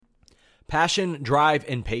Passion, drive,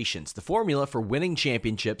 and patience. The formula for winning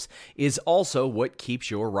championships is also what keeps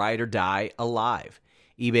your ride or die alive.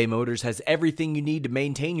 eBay Motors has everything you need to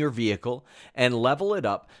maintain your vehicle and level it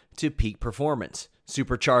up to peak performance.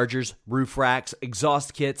 Superchargers, roof racks,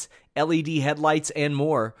 exhaust kits, LED headlights, and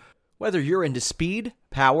more. Whether you're into speed,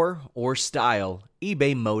 power, or style,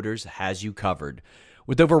 eBay Motors has you covered.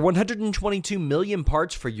 With over 122 million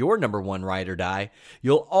parts for your number one ride or die,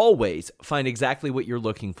 you'll always find exactly what you're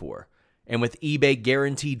looking for. And with eBay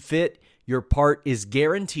Guaranteed Fit, your part is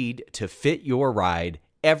guaranteed to fit your ride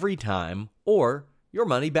every time or your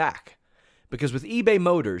money back. Because with eBay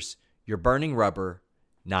Motors, you're burning rubber,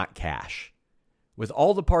 not cash. With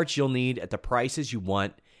all the parts you'll need at the prices you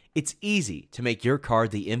want, it's easy to make your car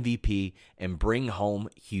the MVP and bring home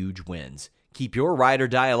huge wins. Keep your ride or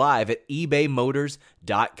die alive at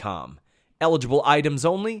ebaymotors.com. Eligible items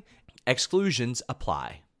only. Exclusions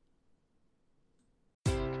apply.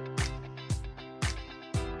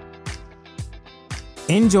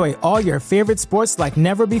 Enjoy all your favorite sports like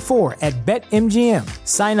never before at BetMGM.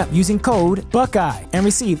 Sign up using code Buckeye and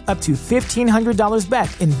receive up to $1,500 back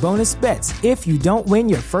in bonus bets if you don't win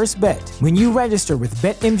your first bet. When you register with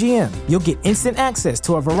BetMGM, you'll get instant access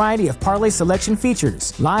to a variety of parlay selection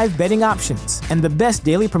features, live betting options, and the best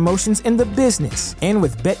daily promotions in the business. And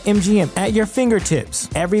with BetMGM at your fingertips,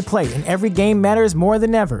 every play and every game matters more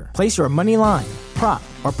than ever. Place your money line, prop,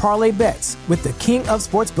 or parlay bets with the king of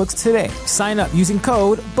sportsbooks today. Sign up using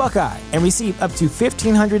code Buckeye and receive up to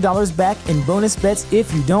 $1,500 back in bonus bets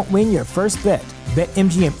if you don't win your first bet.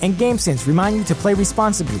 BetMGM and GameSense remind you to play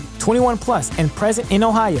responsibly. 21 plus and present in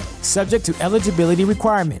Ohio, subject to eligibility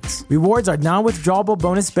requirements. Rewards are non-withdrawable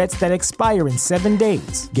bonus bets that expire in 7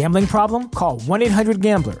 days. Gambling problem? Call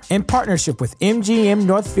 1-800-GAMBLER. In partnership with MGM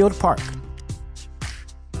Northfield Park.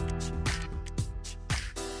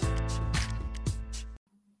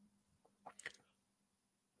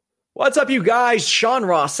 What's up, you guys? Sean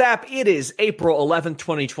Ross Sapp. It is April 11th,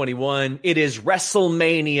 2021. It is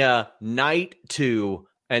WrestleMania Night 2,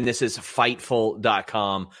 and this is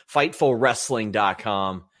Fightful.com,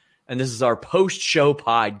 FightfulWrestling.com, and this is our post-show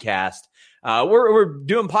podcast. We're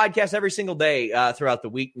doing podcasts every single day throughout the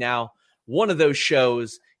week now. One of those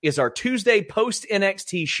shows is our Tuesday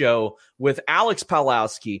post-NXT show with Alex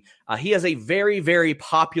Pawlowski. He has a very, very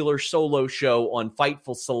popular solo show on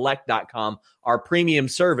FightfulSelect.com, our premium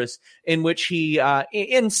service, in which he,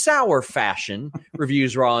 in sour fashion,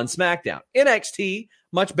 reviews Raw and SmackDown. NXT,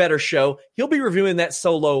 much better show. He'll be reviewing that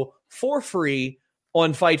solo for free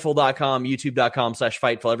on Fightful.com,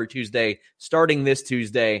 YouTube.com/Fightful every Tuesday, starting this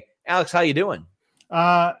Tuesday. Alex, how you doing?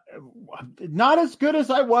 Not as good as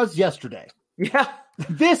I was yesterday. Yeah.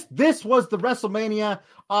 This was the WrestleMania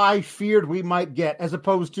I feared we might get, as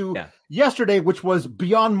opposed to yesterday, which was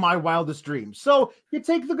beyond my wildest dreams. So you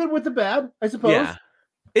take the good with the bad, I suppose. Yeah.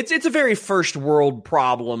 It's a very first world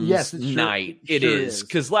problems night. It is,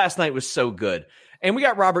 because last night was so good. And we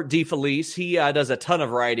got Robert DeFelice. He does a ton of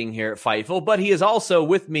writing here at Fightful, but he is also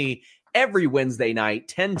with me every Wednesday night,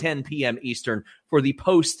 10 p.m. Eastern, for the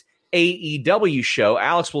post AEW show.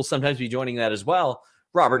 Alex will sometimes be joining that as well.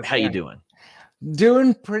 Robert, how you doing?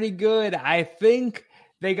 Doing pretty good. I think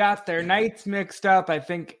they got their nights mixed up. I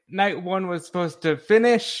think night one was supposed to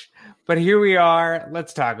finish, but here we are.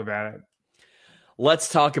 Let's talk about it. Let's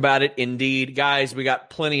talk about it indeed. Guys, we got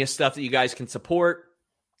plenty of stuff that you guys can support,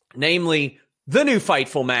 namely the new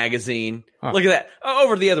Fightful magazine. Look at that.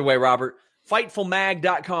 Over the other way, Robert.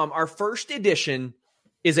 FightfulMag.com. Our first edition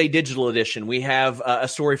is a digital edition. We have a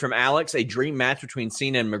story from Alex, a dream match between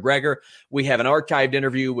Cena and McGregor. We have an archived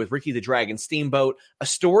interview with Ricky the Dragon Steamboat, a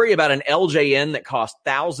story about an LJN that cost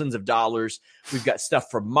thousands of dollars. We've got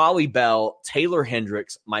stuff from Molly Bell, Taylor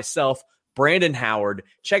Hendricks, myself, Brandon Howard.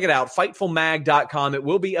 Check it out, FightfulMag.com. It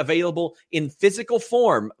will be available in physical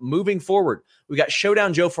form moving forward. We got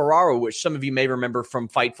Showdown Joe Ferraro, which some of you may remember from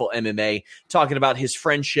Fightful MMA, talking about his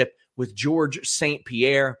friendship with George St.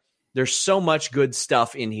 Pierre. There's so much good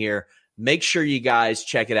stuff in here. Make sure you guys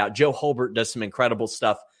check it out. Joe Holbert does some incredible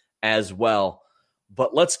stuff as well.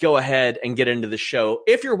 But let's go ahead and get into the show.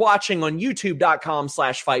 If you're watching on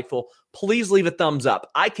youtube.com/Fightful, please leave a thumbs up.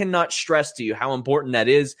 I cannot stress to you how important that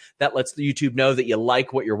is. That lets the YouTube know that you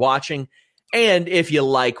like what you're watching. And if you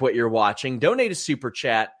like what you're watching, donate a super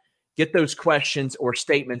chat. Get those questions or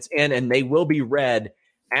statements in, and they will be read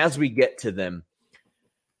as we get to them.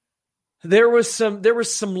 There was some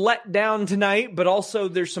letdown tonight, but also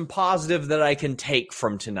there's some positive that I can take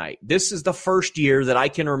from tonight. This is the first year that I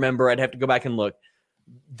can remember, I'd have to go back and look,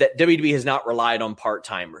 that WWE has not relied on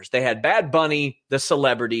part-timers. They had Bad Bunny, the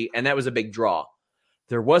celebrity, and that was a big draw.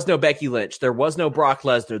 There was no Becky Lynch. There was no Brock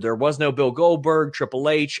Lesnar. There was no Bill Goldberg, Triple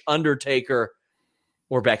H, Undertaker,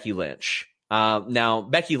 or Becky Lynch. Now,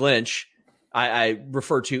 Becky Lynch, I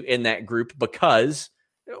refer to in that group because,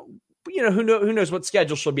 who knows what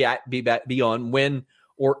schedule she'll be on when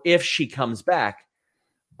or if she comes back.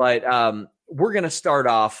 But we're going to start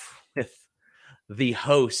off with the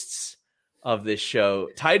hosts of this show,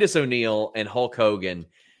 Titus O'Neil and Hulk Hogan.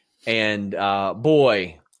 And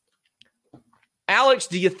boy, Alex,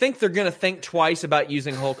 do you think they're going to think twice about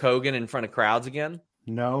using Hulk Hogan in front of crowds again?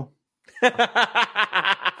 No.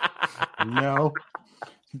 No.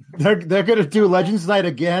 They're going to do Legends Night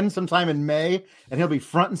again sometime in May, and he'll be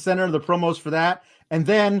front and center of the promos for that. And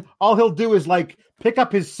then all he'll do is like pick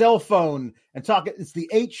up his cell phone and talk. It's the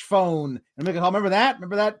H phone and make a call. Remember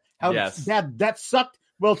that? How yes. that sucked.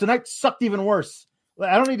 Well, tonight sucked even worse.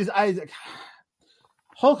 I don't need to.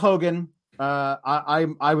 Hulk Hogan.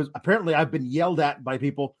 I've been yelled at by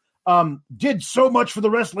people. Did so much for the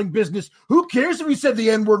wrestling business. Who cares if he said the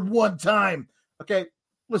N-word one time? Okay,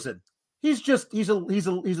 listen. He's a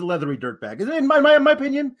leathery dirtbag, in my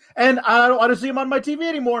opinion, and I don't want to see him on my TV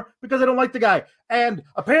anymore because I don't like the guy. And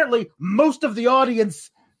apparently, most of the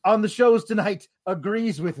audience on the shows tonight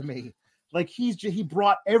agrees with me. Like he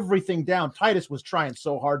brought everything down. Titus was trying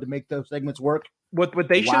so hard to make those segments work. What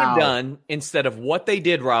they should have done instead of what they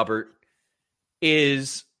did, Robert,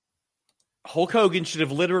 is Hulk Hogan should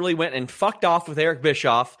have literally went and fucked off with Eric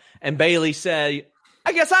Bischoff, and Bayley said,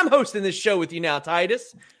 "I guess I'm hosting this show with you now,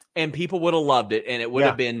 Titus." And people would have loved it, and it would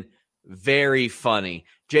have been very funny.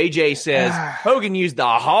 JJ says, Hogan used the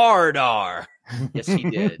hard R. Yes, he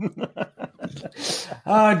did.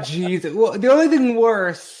 Oh, jeez. Well, the only thing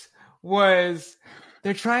worse was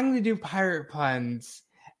they're trying to do pirate puns,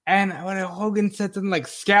 and when Hogan said something like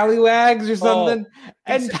scallywags or something,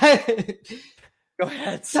 and go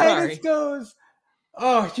ahead, sorry. Titus goes,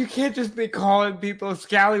 "Oh, you can't just be calling people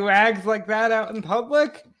scallywags like that out in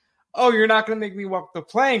public. Oh, you're not going to make me walk the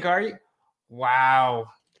plank, are you?" Wow.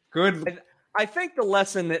 Good. I think the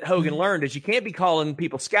lesson that Hogan learned is you can't be calling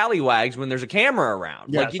people scallywags when there's a camera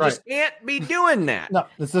around. Yeah, like, you just can't be doing that. No,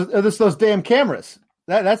 it's those damn cameras.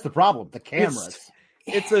 That's the problem. The cameras.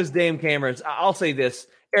 It's those damn cameras. I'll say this.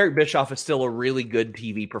 Eric Bischoff is still a really good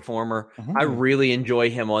TV performer. Mm-hmm. I really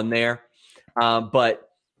enjoy him on there. But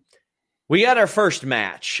we got our first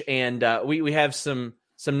match, and we have some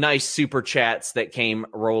nice super chats that came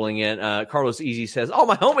rolling in. Carlos Easy says, "Oh,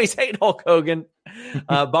 my homies hate Hulk Hogan."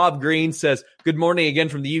 Bob Green says, "Good morning again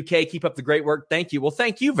from the UK. Keep up the great work." Thank you. Well,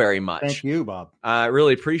 thank you very much. Thank you, Bob. I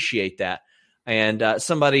really appreciate that. And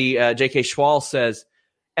somebody, J.K. Schwal says,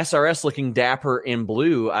 "SRS looking dapper in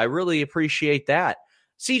blue." I really appreciate that.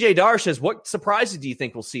 CJ Dar says, "What surprises do you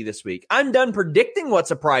think we'll see this week?" I'm done predicting what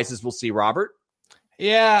surprises we'll see, Robert.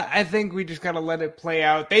 Yeah, I think we just got to let it play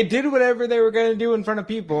out. They did whatever they were going to do in front of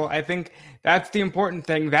people. I think that's the important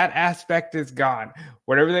thing. That aspect is gone.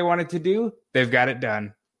 Whatever they wanted to do, they've got it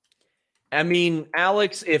done. I mean,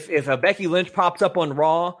 Alex, if a Becky Lynch pops up on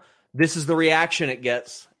Raw, this is the reaction it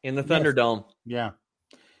gets in the Thunderdome. Yeah.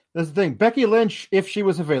 That's the thing. Becky Lynch, if she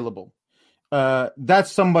was available,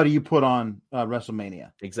 that's somebody you put on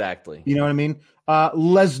WrestleMania. Exactly. You know what I mean?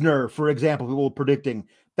 Lesnar, for example, people were predicting.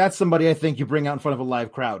 That's somebody I think you bring out in front of a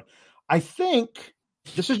live crowd. I think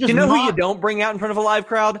this is just who you don't bring out in front of a live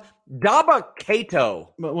crowd?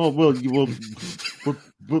 Dabba-Kato. Well,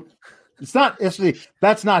 it's not.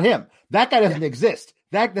 That's not him. That guy doesn't exist.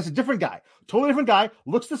 That's a different guy. Totally different guy.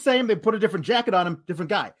 Looks the same. They put a different jacket on him. Different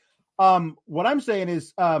guy. What I'm saying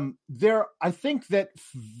is, I think that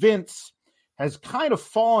Vince has kind of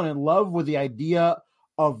fallen in love with the idea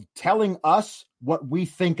of telling us what we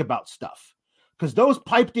think about stuff. Because those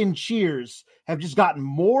piped-in cheers have just gotten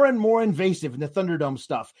more and more invasive in the Thunderdome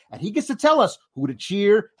stuff. And he gets to tell us who to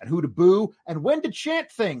cheer and who to boo and when to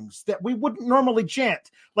chant things that we wouldn't normally chant.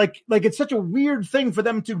 Like it's such a weird thing for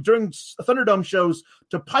them to, during Thunderdome shows,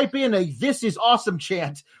 to pipe in a "this is awesome"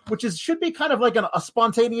 chant, which should be kind of like a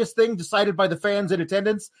spontaneous thing decided by the fans in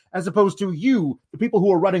attendance, as opposed to the people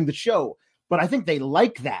who are running the show. But I think they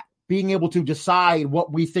like that, being able to decide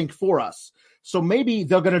what we think for us. So maybe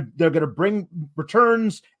they're gonna bring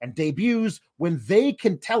returns and debuts when they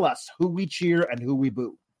can tell us who we cheer and who we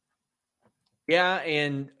boo. Yeah,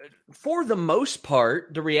 and for the most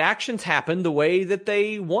part, the reactions happened the way that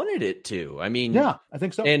they wanted it to. I mean, yeah, I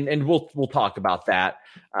think so. And we'll talk about that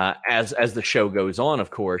as the show goes on,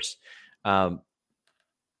 of course.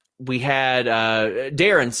 We had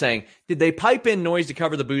Darren saying, "Did they pipe in noise to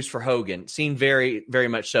cover the boost for Hogan?" Seemed very, very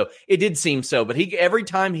much so. It did seem so, but every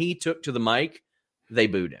time he took to the mic, they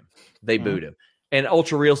booed him. They booed him. And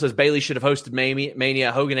Ultra Real says Bayley should have hosted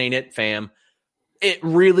Mania. Hogan ain't it, fam. it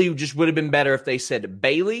really just would have been better if they said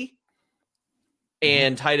Bayley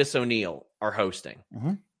and Titus O'Neil are hosting.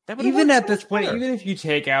 Mm-hmm. Even at this point, even if you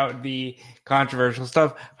take out the controversial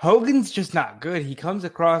stuff, Hogan's just not good. He comes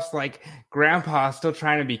across like grandpa still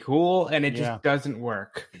trying to be cool, and it just doesn't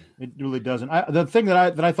work. It really doesn't. The thing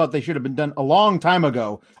that I thought they should have been done a long time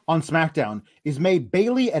ago on SmackDown is made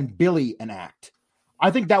Bayley and Billy an act.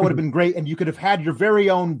 I think that would have been great, and you could have had your very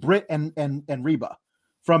own Britt and Reba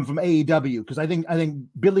from AEW, because I think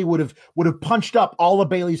Billy would have punched up all of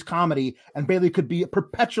Bayley's comedy, and Bayley could be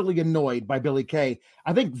perpetually annoyed by Billy Kay.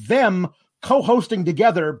 I think them co-hosting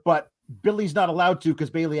together, but Billy's not allowed to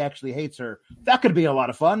because Bayley actually hates her. That could be a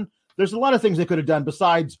lot of fun. There's a lot of things they could have done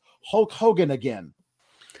besides Hulk Hogan again.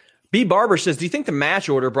 B. Barber says, do you think the match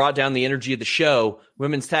order brought down the energy of the show?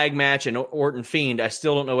 Women's tag match and Orton Fiend. I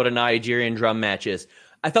still don't know what a Nigerian drum match is.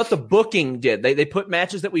 I thought the booking did. They put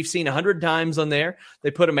matches that we've seen 100 times on there.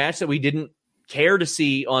 They put a match that we didn't care to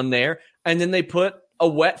see on there. And then they put a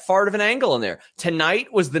wet fart of an angle in there.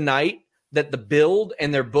 Tonight was the night that the build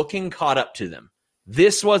and their booking caught up to them.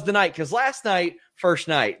 This was the night, because last night, first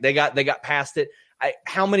night, they got past it.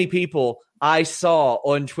 How many people I saw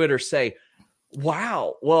on Twitter say,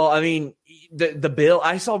 wow, well, I mean, the build,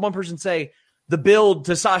 I saw one person say the build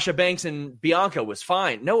to Sasha Banks and Bianca was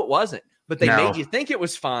fine. No, it wasn't. But they made you think it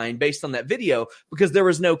was fine based on that video, because there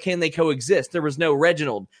was no can they coexist. There was no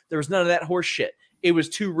Reginald. There was none of that horse shit. It was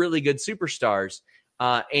two really good superstars.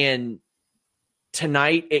 And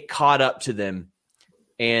tonight it caught up to them.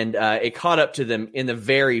 And it caught up to them in the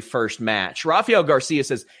very first match. Rafael Garcia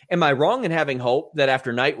says, am I wrong in having hope that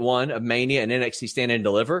after night one of Mania and NXT Stand and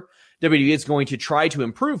Deliver, WWE is going to try to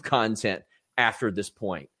improve content after this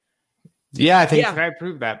point? Yeah, I think I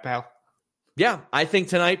proved that, pal. Yeah, I think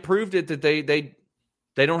tonight proved it that they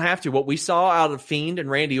don't have to. What we saw out of Fiend and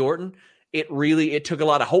Randy Orton, it took a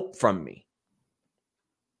lot of hope from me.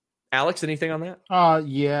 Alex, anything on that?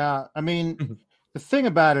 Yeah. I mean, the thing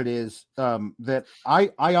about it is that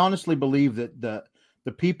I honestly believe that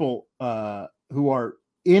the people who are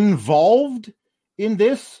involved in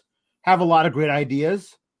this have a lot of great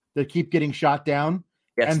ideas that keep getting shot down.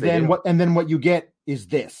 Yes, and then what you get is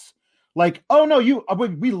this. Like, oh no,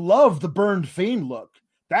 we love the burned Fiend look.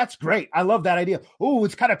 That's great. I love that idea. Oh,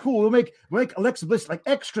 it's kind of cool. We'll make Alexa Bliss like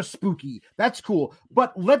extra spooky. That's cool.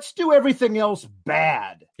 But let's do everything else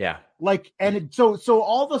bad. Yeah. Like, and so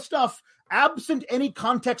all the stuff absent any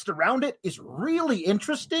context around it is really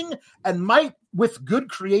interesting and might, with good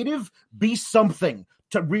creative, be something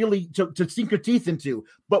to really to sink your teeth into.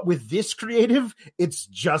 But with this creative, it's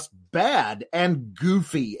just bad and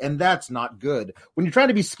goofy, and that's not good. When you're trying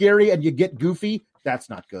to be scary and you get goofy, that's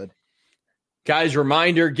not good. Guys,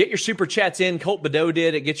 reminder, get your super chats in. Colt Badeau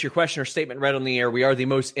did. It gets your question or statement read on the air. We are the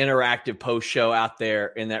most interactive post show out there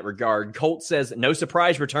in that regard. Colt says, no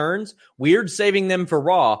surprise returns. Weird saving them for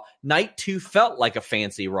Raw. Night 2 felt like a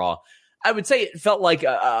fancy Raw. I would say it felt like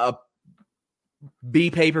a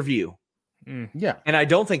B pay-per-view. Yeah. And I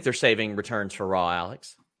don't think they're saving returns for Raw,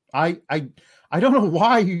 Alex. I don't know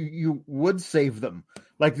why you would save them.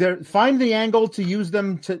 Like, find the angle to use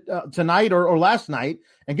them tonight or last night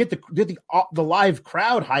and get the live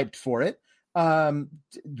crowd hyped for it.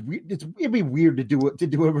 It'd be weird to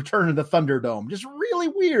do a return in the Thunderdome. Just really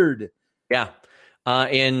weird. Yeah.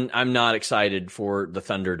 And I'm not excited for the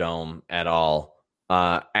Thunderdome at all.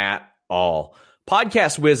 At all.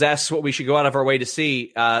 Podcast Wiz asks what we should go out of our way to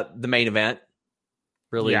see. The main event.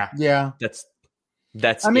 Really? Yeah. That's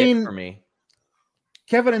it for me.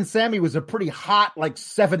 Kevin and Sammy was a pretty hot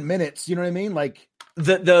 7 minutes. You know what I mean? Like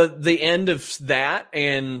the end of that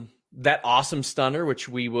and that awesome stunner, which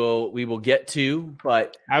we will get to.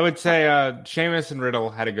 But I would say Sheamus and Riddle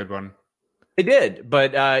had a good one. They did,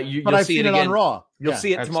 but you'll see it again on Raw. You'll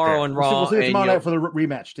see it tomorrow on Raw. We'll see it tomorrow night for the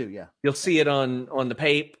rematch too. Yeah, you'll see it on the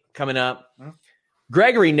Pape coming up.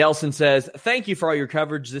 Gregory Nelson says, thank you for all your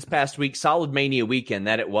coverage this past week. Solid Mania weekend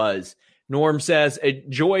that it was. Norm says,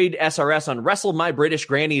 enjoyed SRS on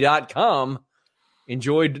WrestleMyBritishGranny.com.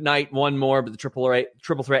 Enjoyed night one more, but the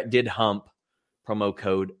triple threat did hump. Promo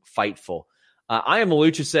code FIGHTFUL. I Am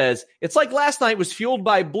Malucha says, it's like last night was fueled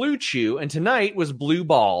by Blue Chew, and tonight was Blue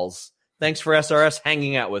Balls. Thanks for SRS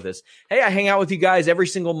hanging out with us. Hey, I hang out with you guys every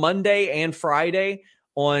single Monday and Friday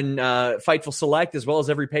on Fightful Select, as well as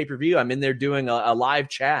every pay-per-view. I'm in there doing a live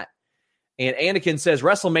chat. And Anakin says,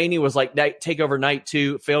 WrestleMania was like TakeOver Night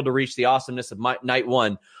 2, failed to reach the awesomeness of Night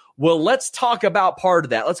 1. Well, let's talk about part of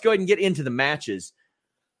that. Let's go ahead and get into the matches.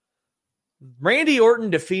 Randy Orton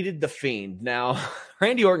defeated The Fiend. Now,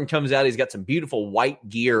 Randy Orton comes out. He's got some beautiful white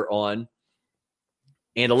gear on.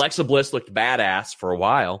 And Alexa Bliss looked badass for a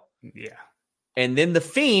while. Yeah. And then the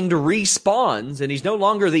Fiend respawns, and he's no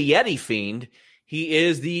longer the Yeti Fiend. He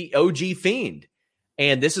is the OG Fiend.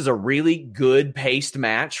 And this is a really good paced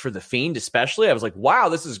match for the Fiend, especially. I was like, wow,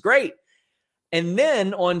 this is great. And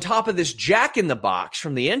then on top of this Jack in the Box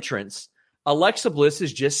from the entrance, Alexa Bliss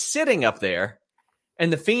is just sitting up there,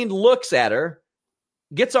 and the Fiend looks at her,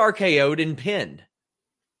 gets RKO'd and pinned.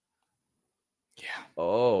 Yeah.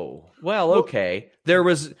 Oh, well, okay. There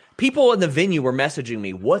was people in the venue were messaging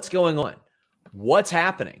me, what's going on? What's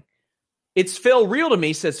happening? It's Phil Real to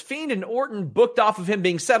me, says Fiend and Orton booked off of him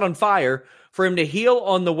being set on fire. For him to heel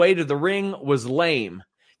on the way to the ring was lame.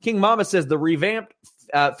 King Mama says the revamped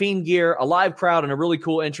Fiend gear, a live crowd, and a really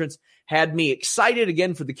cool entrance had me excited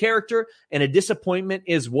again for the character, and a disappointment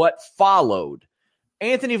is what followed.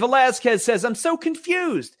 Anthony Velasquez says, I'm so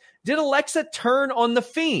confused. Did Alexa turn on the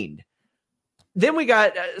Fiend? Then we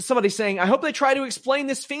got somebody saying, I hope they try to explain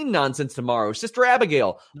this Fiend nonsense tomorrow. Sister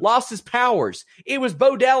Abigail lost his powers. It was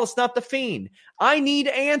Bo Dallas, not the Fiend. I need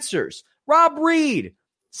answers. Rob Reed,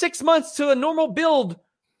 6 months to a normal build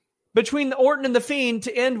between the Orton and the Fiend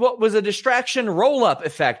to end what was a distraction roll-up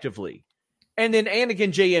effectively. And then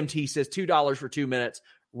Anakin JMT says $2 for 2 minutes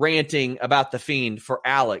ranting about the Fiend for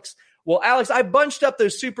Alex. Well, Alex, I bunched up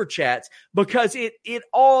those super chats because it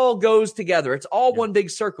all goes together. It's all one big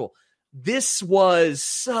circle. This was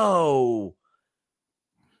so,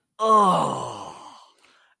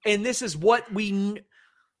 and this is what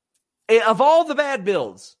of all the bad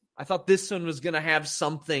builds, I thought this one was going to have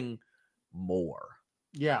something more.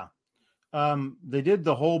 Yeah. They did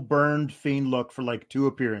the whole burned Fiend look for like 2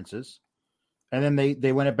 appearances. And then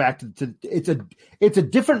they went it back to it's a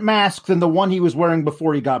different mask than the one he was wearing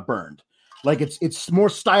before he got burned. Like it's more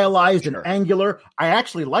stylized and angular. I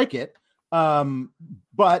actually like it.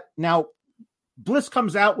 But now Bliss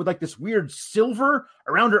comes out with like this weird silver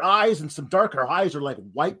around her eyes and some dark. Her eyes are like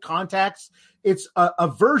white contacts. It's a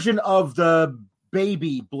version of the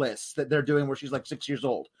baby Bliss that they're doing where she's like 6 years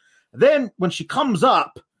old. Then when she comes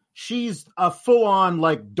up, she's a full on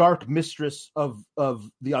like dark mistress of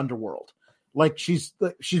the underworld. Like she's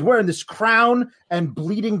wearing this crown and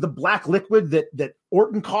bleeding the black liquid that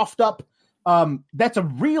Orton coughed up. That's a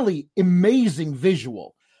really amazing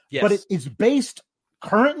visual. Yes. But it's based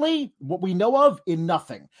currently, what we know of, in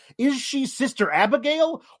nothing. Is she Sister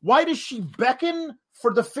Abigail? Why does she beckon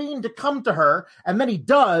for the Fiend to come to her, and then he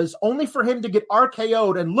does, only for him to get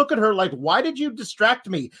RKO'd and look at her like, why did you distract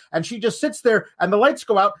me? And she just sits there, and the lights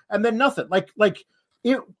go out, and then nothing.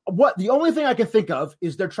 The only thing I can think of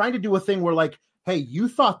is they're trying to do a thing where like, hey, you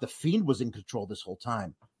thought the Fiend was in control this whole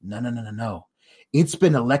time. No. It's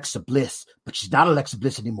been Alexa Bliss, but she's not Alexa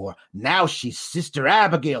Bliss anymore. Now she's Sister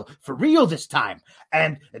Abigail for real this time.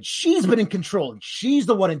 And she's been in control, and she's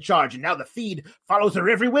the one in charge. And now the Fiend follows her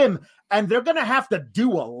every whim. And they're going to have to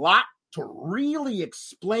do a lot to really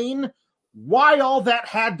explain why all that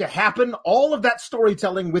had to happen. All of that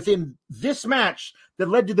storytelling within this match that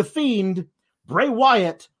led to the Fiend, Bray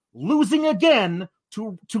Wyatt, losing again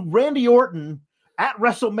to Randy Orton at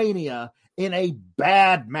WrestleMania in a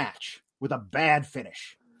bad match with a bad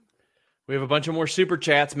finish. We have a bunch of more super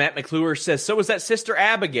chats. Matt McClure says, so is that Sister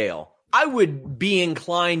Abigail? I would be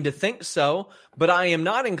inclined to think so, but I am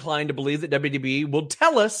not inclined to believe that WWE will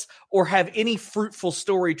tell us or have any fruitful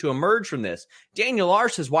story to emerge from this. Daniel R.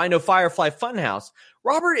 says, why no Firefly Funhouse?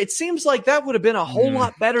 Robert, it seems like that would have been a whole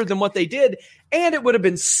lot better than what they did, and it would have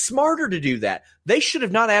been smarter to do that. They should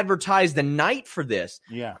have not advertised the night for this.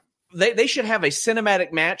 Yeah. They should have a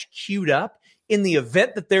cinematic match queued up in the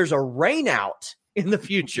event that there's a rain out in the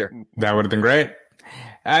future. That would have been great.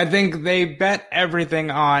 I think they bet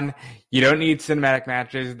everything on you don't need cinematic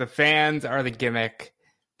matches. The fans are the gimmick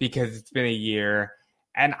because it's been a year.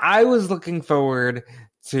 And I was looking forward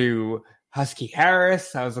to Husky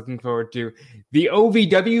Harris. I was looking forward to the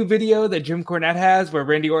OVW video that Jim Cornette has where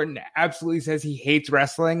Randy Orton absolutely says he hates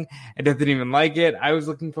wrestling and doesn't even like it. I was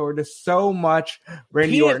looking forward to so much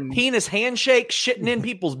Randy Orton. Penis handshake, shitting in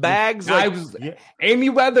people's bags. Amy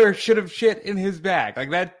Weather should have shit in his bag.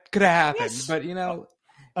 Like that could have happened. Yes. But,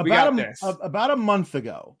 about a month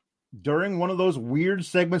ago, during one of those weird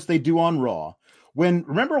segments they do on Raw,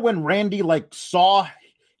 remember when Randy saw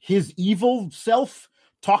his evil self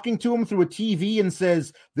talking to him through a TV and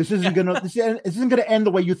says, this isn't gonna end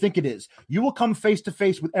the way you think it is. You will come face to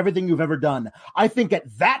face with everything you've ever done. I think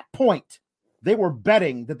at that point they were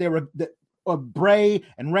betting that Bray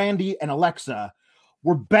and Randy and Alexa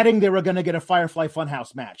were betting they were going to get a Firefly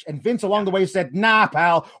Funhouse match. And Vince along the way said, nah,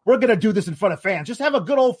 pal, we're going to do this in front of fans. Just have a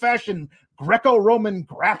good old-fashioned Greco-Roman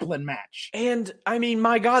grappling match. And, I mean,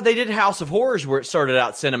 my God, they did House of Horrors where it started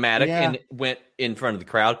out cinematic and went in front of the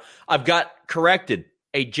crowd. I've got corrected.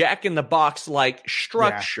 a jack-in-the-box like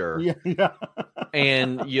structure. Yeah.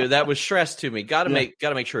 And that was stressed to me. Got to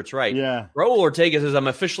make sure it's right. Yeah. Raul Ortega says, I'm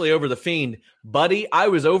officially over the Fiend. Buddy, I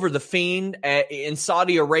was over the Fiend in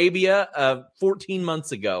Saudi Arabia 14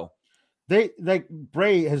 months ago.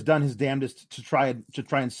 Bray has done his damnedest to try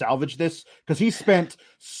and salvage this, because he spent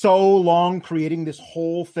so long creating this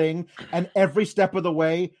whole thing, and every step of the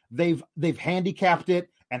way they've handicapped it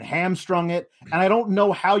and hamstrung it. And I don't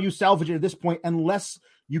know how you salvage it at this point unless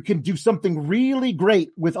you can do something really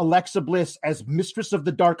great with Alexa Bliss as Mistress of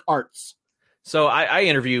the Dark Arts. So I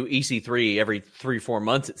interview EC3 every 3-4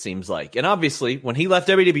 months, it seems like. And obviously, when he left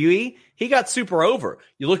WWE, he got super over.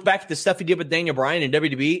 You look back at the stuff he did with Daniel Bryan in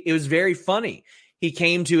WWE, it was very funny. He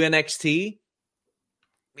came to NXT,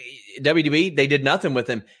 WWE, they did nothing with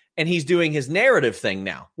him. And he's doing his narrative thing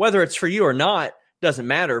now. Whether it's for you or not, doesn't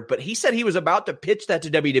matter. But he said he was about to pitch that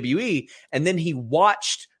to WWE, and then he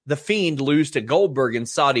watched The Fiend lose to Goldberg in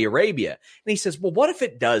Saudi Arabia. And he says, well, what if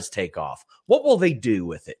it does take off? What will they do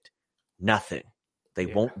with it? Nothing. They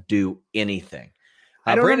won't do anything.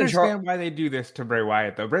 I don't understand why they do this to Bray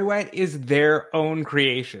Wyatt, though. Bray Wyatt is their own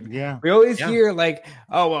creation. Yeah. We always hear like,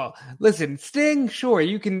 oh, well, listen, Sting, sure,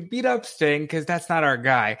 you can beat up Sting because that's not our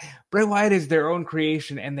guy. Bray Wyatt is their own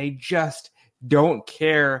creation, and they just don't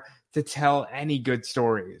care to tell any good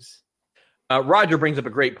stories. Roger brings up a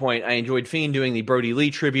great point. I enjoyed Fiend doing the Brody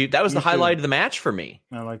Lee tribute. That was the highlight of the match for me.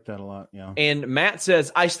 I like that a lot, yeah. And Matt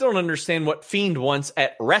says, I still don't understand what Fiend wants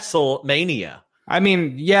at WrestleMania. I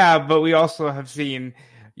mean, yeah, but we also have seen,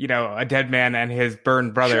 a dead man and his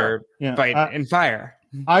burned brother fight in fire.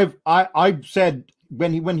 I said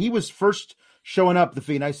when he was first showing up, the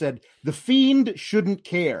Fiend, I said, the Fiend shouldn't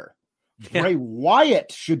care. Bray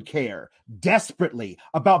Wyatt should care desperately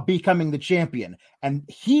about becoming the champion. And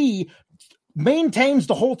he maintains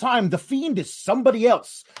the whole time the Fiend is somebody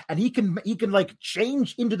else, and he can like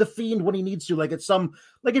change into the Fiend when he needs to. Like, it's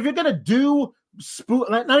if you're gonna do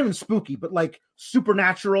not even spooky, but like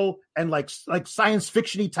supernatural and like science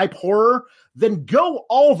fiction-y type horror, then go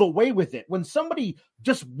all the way with it. When somebody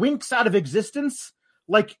just winks out of existence,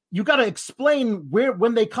 like, you got to explain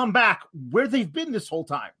when they come back, where they've been this whole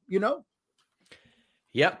time,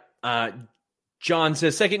 Yep. John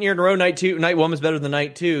says, second year in a row, night one was better than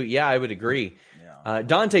night two. Yeah, I would agree. Yeah.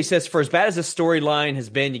 Dante says, for as bad as the storyline has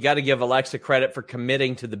been, you got to give Alexa credit for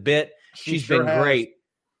committing to the bit. She's been great.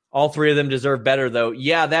 All three of them deserve better, though.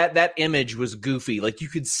 Yeah, that image was goofy. Like, you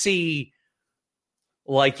could see,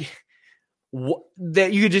 like,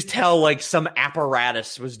 that you could just tell, like, some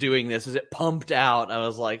apparatus was doing this as it pumped out. I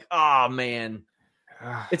was like, oh, man.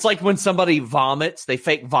 It's like when somebody vomits, they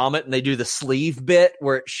fake vomit and they do the sleeve bit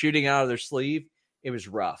where it's shooting out of their sleeve. It was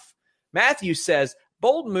rough. Matthew says,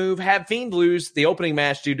 bold move, have Fiend lose the opening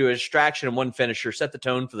match due to a distraction and one finisher, set the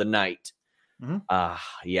tone for the night. Mm-hmm.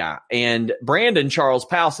 Yeah. And Brandon Charles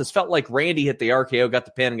Powell says, felt like Randy hit the RKO, got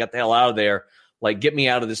the pin, and got the hell out of there. Like, get me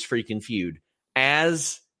out of this freaking feud.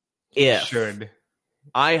 As if. Should.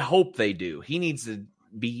 I hope they do. He needs to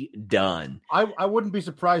be done. I wouldn't be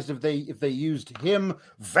surprised if they used him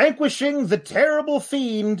vanquishing the terrible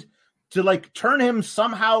Fiend to like turn him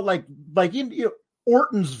somehow like in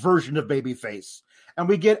Orton's version of babyface, and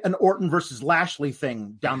we get an Orton versus Lashley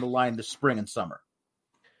thing down the line this spring and summer.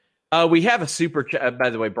 We have a super chat, by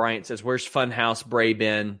the way. Bryant says, where's Funhouse Bray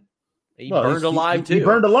been? He burned alive too. He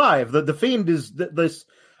burned alive. The Fiend is this.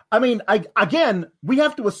 I mean, we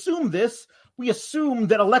have to assume this. We assume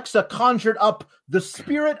that Alexa conjured up the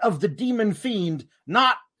spirit of the demon Fiend,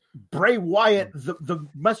 not Bray Wyatt, the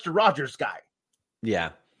Mr. Rogers guy.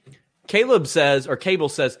 Yeah. Cable says,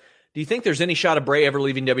 do you think there's any shot of Bray ever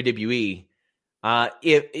leaving WWE?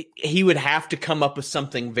 If he would have to come up with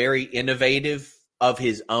something very innovative of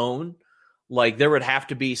his own. Like, there would have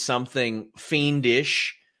to be something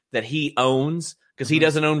fiendish that he owns, because he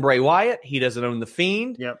doesn't own Bray Wyatt. He doesn't own the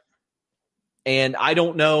Fiend. Yep. And I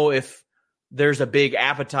don't know if there's a big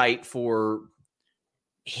appetite for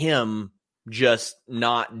him just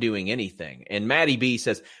not doing anything. And Maddie B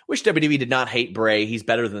says, wish WWE did not hate Bray. He's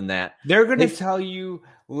better than that. They're going to tell you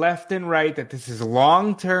left and right that this is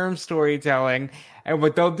long-term storytelling. And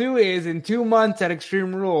what they'll do is, in 2 months at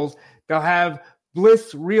Extreme Rules, they'll have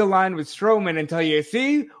Bliss realigned with Strowman and tell you,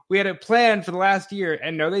 see, we had it planned for the last year.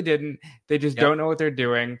 And no, they didn't. They just don't know what they're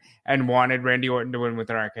doing and wanted Randy Orton to win with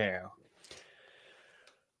an RKO.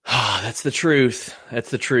 That's the truth. That's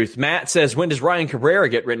the truth. Matt says, when does Ryan Cabrera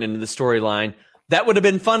get written into the storyline? That would have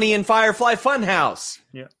been funny in Firefly Funhouse.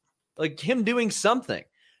 Yeah. Like him doing something.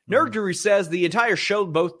 Nerd Guru says the entire show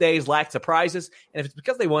both days lacked surprises. And if it's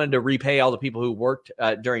because they wanted to repay all the people who worked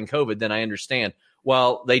during COVID, then I understand.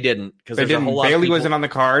 Well, they didn't because They there's a didn't. whole lot of Bailey people. wasn't on the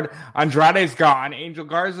card. Andrade's gone. Angel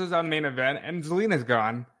Garza's on main event, and Zelina's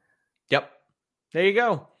gone. Yep. There you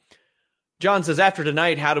go. John says, after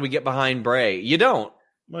tonight, how do we get behind Bray? You don't.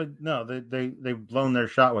 Well, no, they've blown their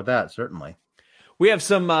shot with that, certainly. We have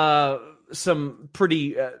some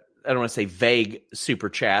pretty I don't want to say vague super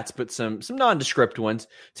chats, but some nondescript ones.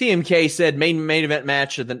 TMK said main event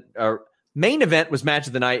was match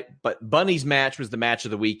of the night, but Bunny's match was the match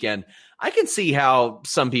of the weekend. I can see how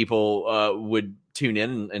some people would tune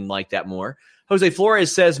in and like that more. Jose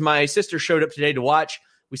Flores says, my sister showed up today to watch.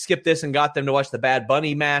 We skipped this and got them to watch the Bad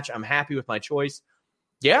Bunny match. I'm happy with my choice.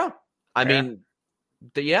 Yeah. I mean,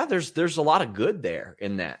 there's a lot of good there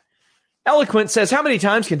in that. Eloquent says, how many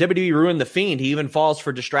times can WWE ruin the Fiend? He even falls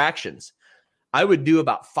for distractions. I would do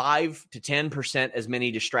about 5 to 10% as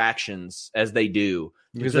many distractions as they do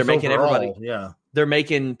because they're making they're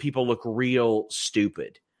making people look real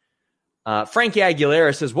stupid. Frankie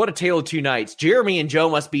Aguilera says, what a tale of two nights. Jeremy and Joe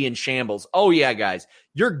must be in shambles. Oh, yeah, guys,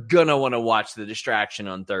 you're going to want to watch the distraction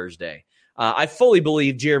on Thursday. I fully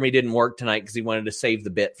believe Jeremy didn't work tonight because he wanted to save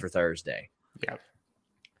the bit for Thursday. Yeah.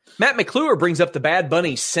 Matt McClure brings up the Bad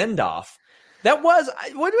Bunny send-off. What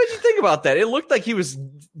did you think about that? It looked like he was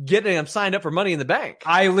getting him signed up for Money in the Bank.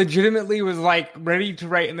 I legitimately was like ready to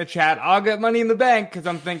write in the chat, I'll get Money in the Bank, because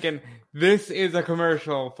I'm thinking this is a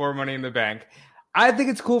commercial for Money in the Bank. I think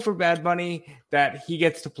it's cool for Bad Bunny that he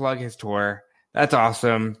gets to plug his tour. That's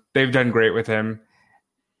awesome. They've done great with him.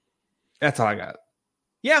 That's all I got.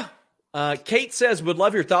 Yeah. Kate says, would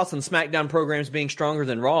love your thoughts on SmackDown programs being stronger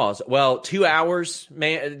than Raw's. Well, 2 hours,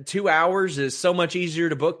 man, 2 hours is so much easier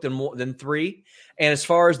to book than 3. And as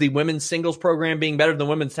far as the women's singles program being better than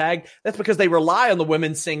women's tag, that's because they rely on the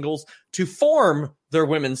women's singles to form their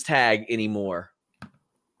women's tag anymore.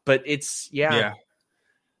 But it's, yeah.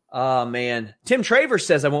 Oh, man. Tim Travers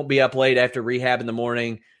says, I won't be up late after rehab in the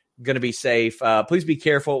morning. Going to be safe. Please be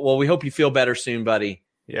careful. Well, we hope you feel better soon, buddy.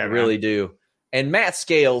 Yeah, I really do. And Matt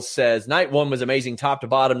Scales says, night 1 was amazing top to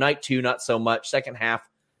bottom. Night 2, not so much. Second half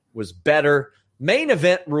was better. Main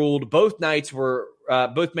event ruled. Both nights were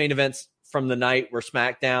both main events from the night were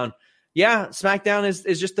SmackDown. Yeah, SmackDown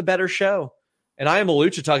is just the better show. And I am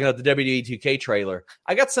Malucha talking about the WWE 2K trailer.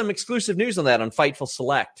 I got some exclusive news on that on Fightful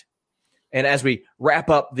Select. And as we wrap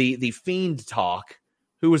up the Fiend talk,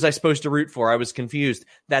 who was I supposed to root for? I was confused.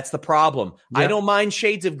 That's the problem. Yeah. I don't mind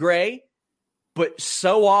shades of gray, but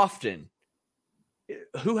so often,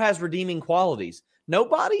 who has redeeming qualities?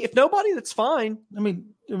 Nobody? If nobody, that's fine. I mean,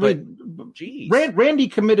 geez. Randy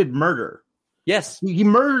committed murder. Yes. He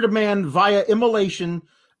murdered a man via immolation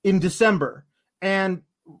in December. And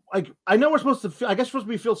like, I know we're supposed to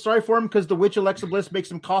feel sorry for him because the witch Alexa Bliss makes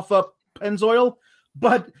him cough up Pennzoil.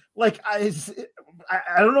 But like, I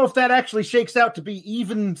don't know if that actually shakes out to be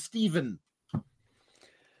even Steven.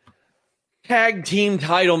 Tag team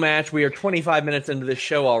title match. We are 25 minutes into this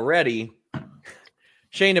show already.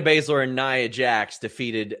 Shayna Baszler and Nia Jax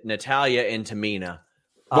defeated Natalya and Tamina.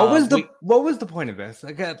 What was the point of this?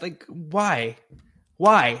 Like why?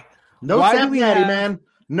 No tap natty, man.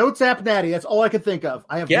 No tap natty. That's all I could think of.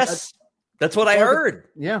 That's what I heard.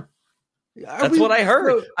 Yeah. That's what I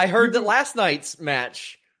heard. I heard that last night's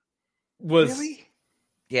match was... Really?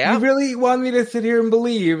 Yeah. You really want me to sit here and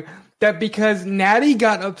believe that because Natty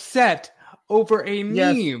got upset over a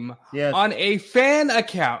meme on a fan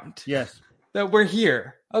account that we're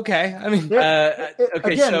here? Okay. I mean...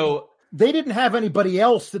 again, so... They didn't have anybody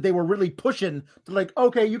else that they were really pushing to like,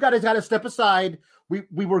 okay, you guys got to step aside.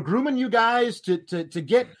 We were grooming you guys to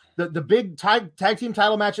get the big tag team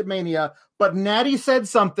title match at Mania, but Natty said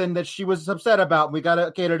something that she was upset about. We got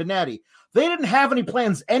to cater to Natty. They didn't have any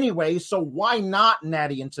plans anyway, so why not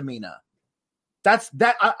Natty and Tamina? That's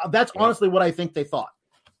honestly what I think they thought.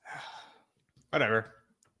 Whatever.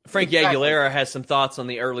 Frankie Aguilera has some thoughts on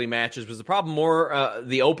the early matches. Was the problem more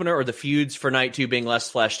the opener or the feuds for night 2 being less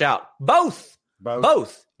fleshed out? Both.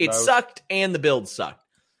 It sucked and the build sucked.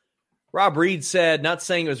 Rob Reed said, not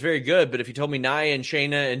saying it was very good, but if you told me Nia and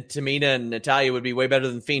Shayna and Tamina and Natalya would be way better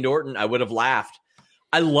than Fiend Orton, I would have laughed.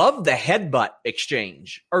 I loved the headbutt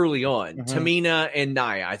exchange early on. Mm-hmm. Tamina and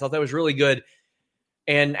Nia. I thought that was really good.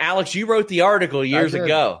 And Alex, you wrote the article years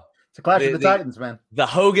ago. It's a clash of the Titans, man. The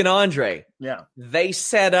Hogan Andre. Yeah. They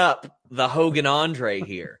set up the Hogan Andre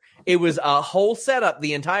here. It was a whole setup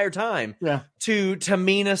the entire time to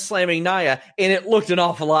Tamina slamming Nia, and it looked an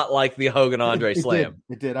awful lot like the Hogan Andre slam.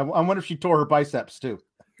 It did. I wonder if she tore her biceps too.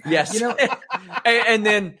 Yes. and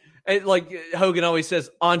then, like Hogan always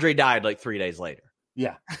says, Andre died like 3 days later.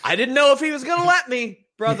 Yeah. I didn't know if he was going to let me,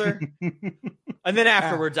 brother. And then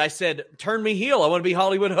afterwards, I said, turn me heel. I want to be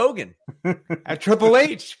Hollywood Hogan. At Triple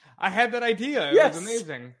H. I had that idea. It Yes. was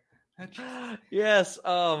amazing. Yes.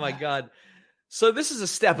 Oh my God. So this is a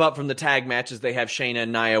step up from the tag matches they have Shayna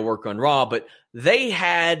and Nia work on Raw, but they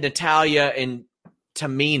had Natalya and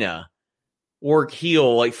Tamina work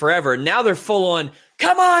heel like forever. Now they're full on,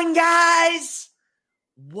 come on, guys.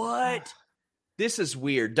 What? This is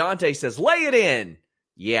weird. Dante says, lay it in.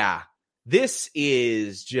 Yeah. This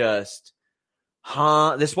is just,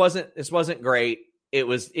 this wasn't great. It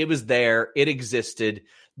was there. It existed.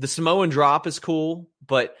 The Samoan drop is cool,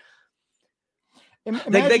 but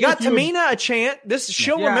they got Tamina a chant.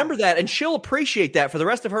 She'll remember that, and she'll appreciate that for the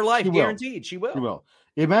rest of her life. Guaranteed, she will. She will.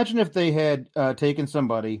 Imagine if they had taken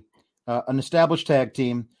somebody, an established tag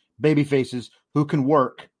team, baby faces who can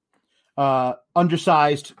work,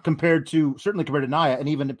 undersized compared to Nia, and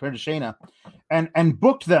even compared to Shayna, and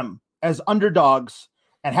booked them as underdogs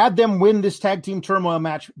and had them win this tag team turmoil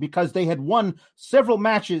match because they had won several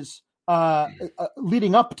matches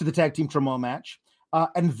leading up to the tag team turmoil match.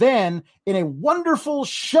 And then in a wonderful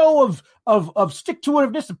show of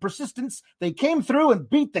stick-to-itiveness and persistence, they came through and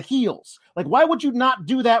beat the heels. Like, why would you not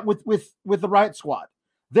do that with the Riot Squad?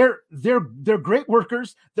 They're great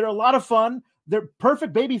workers. They're a lot of fun. They're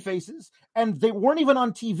perfect baby faces. And they weren't even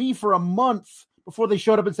on TV for a month before they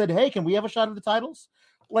showed up and said, hey, can we have a shot at the titles?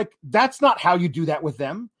 Like, that's not how you do that with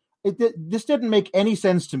them. This didn't make any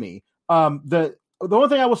sense to me. The only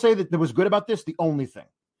thing I will say that was good about this, the only thing,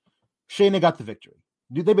 Shayna got the victory.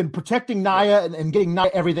 They've been protecting Nia and getting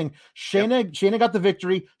Nia everything. Shayna got the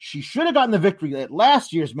victory. She should have gotten the victory at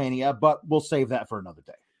last year's Mania, but we'll save that for another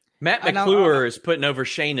day. Matt McClure is putting over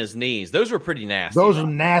Shayna's knees. Those were pretty nasty. Those are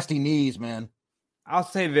nasty knees, man. I'll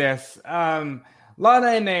say this. Lana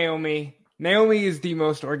and Naomi. Naomi is the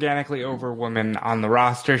most organically over woman on the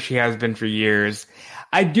roster. She has been for years.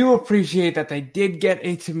 I do appreciate that they did get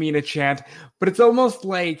a Tamina chant, but it's almost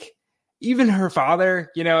like even her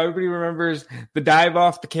father, everybody remembers the dive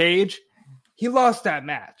off the cage. He lost that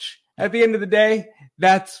match. At the end of the day,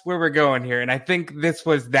 that's where we're going here. And I think this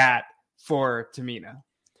was that for Tamina.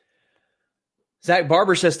 Zach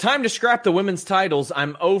Barber says, time to scrap the women's titles.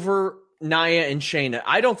 I'm over Nia and Shayna.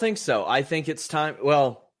 I don't think so. I think it's time.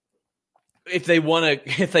 Well, if they want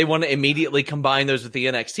to immediately combine those with the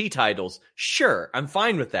NXT titles, sure, I'm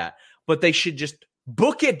fine with that. But they should just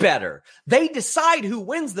book it better. They decide who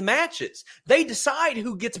wins the matches. They decide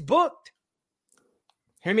who gets booked.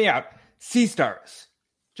 Hear me out. C-Stars.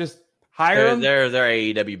 Just hire them. They're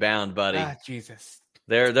AEW bound, buddy. Ah, Jesus.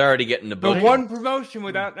 They're already getting the book. But one promotion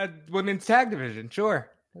without a women's tag division, sure.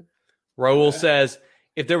 Raul says,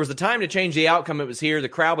 if there was a time to change the outcome, it was here. The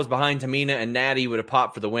crowd was behind Tamina, and Natty would have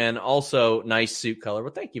popped for the win. Also, nice suit color.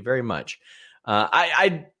 Well, thank you very much.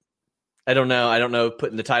 I don't know. I don't know.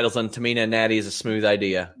 Putting the titles on Tamina and Natty is a smooth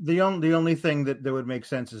idea. The only thing that would make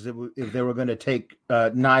sense is if they were going to take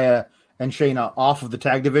Nia and Shayna off of the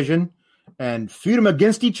tag division and feud them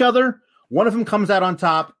against each other. One of them comes out on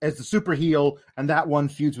top as the super heel, and that one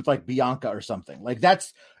feuds with like Bianca or something. Like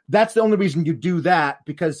that's the only reason you do that,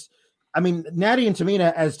 because I mean, Natty and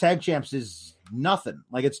Tamina as tag champs is nothing.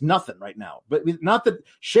 Like, it's nothing right now. But not that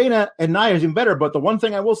Shayna and Nia is even better. But the one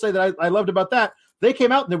thing I will say that I loved about that, they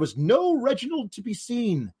came out and there was no Reginald to be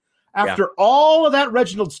seen after all of that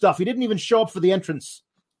Reginald stuff. He didn't even show up for the entrance.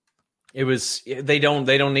 It was they don't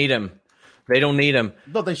need him. They don't need him.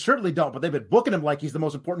 No, they certainly don't. But they've been booking him like he's the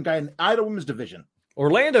most important guy in either women's division.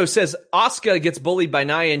 Orlando says Asuka gets bullied by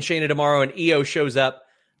Nia and Shayna tomorrow, and Io shows up.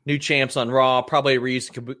 New champs on Raw, probably a reuse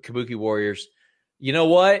of Kabuki Warriors. You know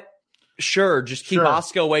what? Sure, just keep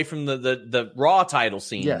Asuka away from the Raw title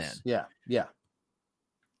scene. Yes, then. Yeah.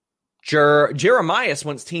 Jeremias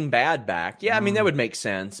wants Team Bad back. Yeah, I mean, that would make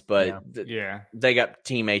sense, but they got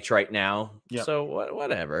Team H right now. Yep. So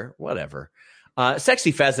whatever.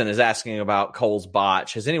 Sexy Pheasant is asking about Cole's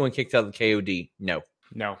botch. Has anyone kicked out of the KOD? No.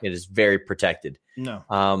 It is very protected. No.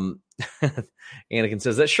 Anakin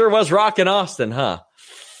says, that sure was rockin' Austin, huh?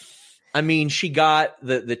 I mean, she got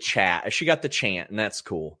the chat. She got the chant, and that's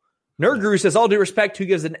cool. Nerd Guru says, all due respect, who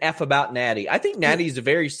gives an F about Natty? I think Natty's a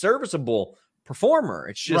very serviceable performer.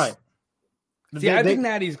 It's just... Right. I think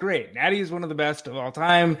Natty's great. Natty is one of the best of all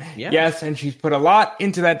time. Yeah. Yes, and she's put a lot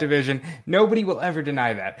into that division. Nobody will ever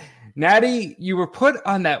deny that. Natty, you were put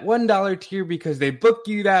on that $1 tier because they booked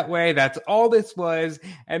you that way. That's all this was.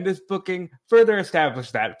 And this booking further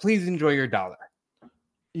established that. Please enjoy your $1.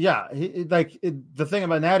 Yeah. The thing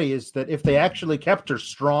about Natty is that if they actually kept her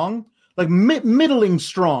strong, like middling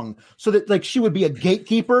strong, so that like she would be a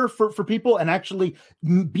gatekeeper for people, and actually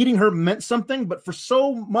beating her meant something. But for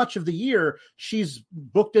so much of the year, she's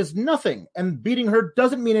booked as nothing, and beating her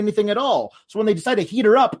doesn't mean anything at all. So when they decide to heat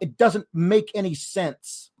her up, it doesn't make any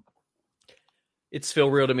sense. It's Feel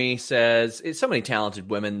Real to Me says, it's so many talented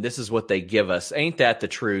women. This is what they give us. Ain't that the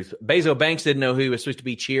truth? Bezo Banks didn't know who he was supposed to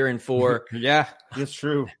be cheering for. Yeah, it's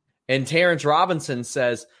true. And Terrence Robinson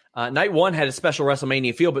says, night one had a special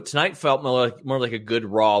WrestleMania feel, but tonight felt more like a good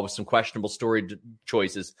Raw with some questionable story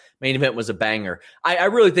choices. Main event was a banger. I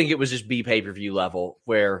really think it was just B pay-per-view level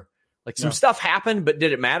where like some stuff happened, but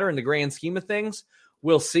did it matter in the grand scheme of things?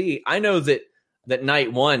 We'll see. I know that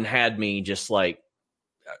night one had me just like,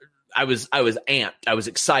 I was amped. I was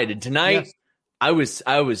excited. Tonight, I was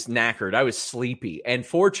knackered. I was sleepy. And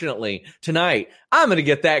fortunately, tonight, I'm going to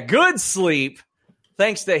get that good sleep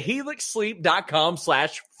thanks to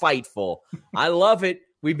helixsleep.com/Fightful. I love it.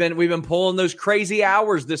 We've been pulling those crazy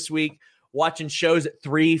hours this week, watching shows at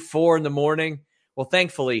 3, 4 in the morning. Well,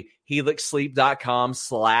 thankfully,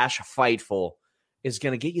 helixsleep.com/Fightful is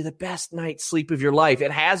going to get you the best night's sleep of your life.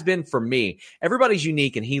 It has been for me. Everybody's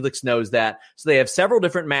unique, and Helix knows that. So they have several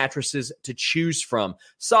different mattresses to choose from.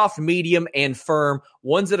 Soft, medium, and firm.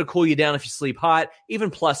 Ones that'll cool you down if you sleep hot.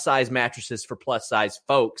 Even plus-size mattresses for plus-size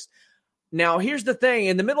folks. Now, here's the thing.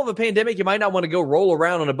 In the middle of a pandemic, you might not want to go roll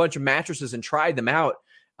around on a bunch of mattresses and try them out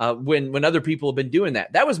when other people have been doing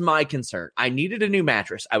that. That was my concern. I needed a new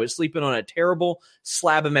mattress. I was sleeping on a terrible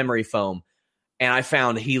slab of memory foam, and I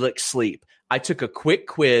found Helix Sleep. I took a quick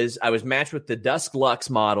quiz. I was matched with the Dusk Luxe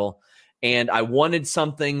model, and I wanted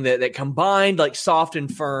something that combined like soft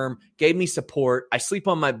and firm, gave me support. I sleep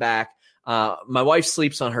on my back. My wife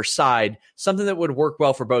sleeps on her side, something that would work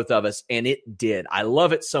well for both of us, and it did. I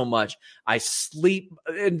love it so much. I sleep,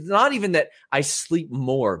 not even that I sleep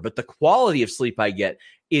more, but the quality of sleep I get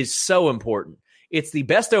is so important. It's the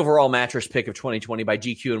best overall mattress pick of 2020 by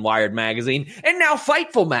GQ and Wired magazine, and now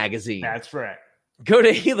Fightful magazine. That's right. Go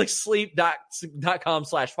to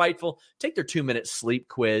helixsleep.com/Fightful. Take their 2-minute sleep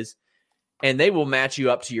quiz, and they will match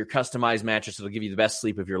you up to your customized mattress. It'll give you the best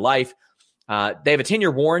sleep of your life. They have a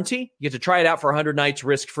 10-year warranty. You get to try it out for 100 nights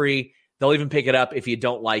risk-free. They'll even pick it up if you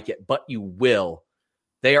don't like it, but you will.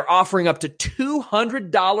 They are offering up to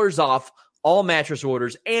 $200 off all mattress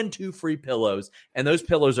orders and 2 free pillows, and those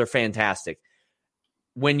pillows are fantastic.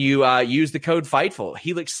 When you use the code FIGHTFUL,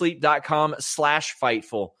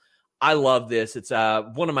 helixsleep.com/Fightful. I love this. It's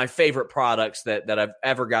one of my favorite products that I've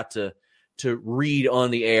ever got to read on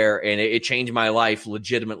the air, and it changed my life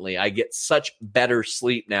legitimately. I get such better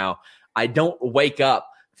sleep now. I don't wake up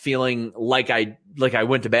feeling like I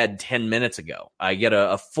went to bed 10 minutes ago. I get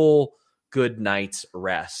a full good night's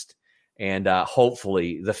rest, and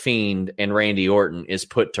hopefully the Fiend and Randy Orton is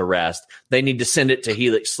put to rest. They need to send it to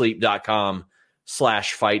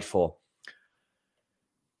helixsleep.com/Fightful.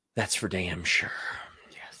 That's for damn sure.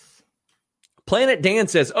 Planet Dan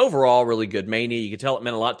says, overall, really good Mania. You could tell it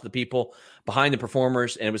meant a lot to the people behind the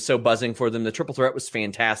performers, and it was so buzzing for them. The triple threat was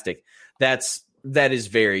fantastic. That is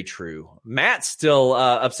very true. Matt's still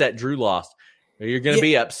upset Drew lost. You're going to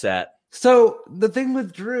be upset. So the thing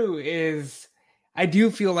with Drew is I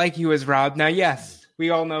do feel like he was robbed. Now, yes, we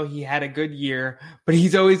all know he had a good year, but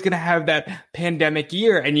he's always going to have that pandemic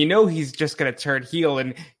year. And he's just going to turn heel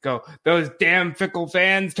and go, those damn fickle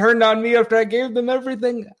fans turned on me after I gave them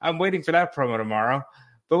everything. I'm waiting for that promo tomorrow,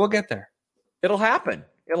 but we'll get there. It'll happen.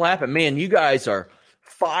 Man, you guys are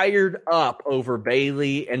fired up over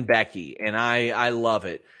Bayley and Becky, and I love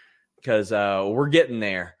it because we're getting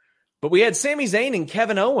there. But we had Sami Zayn and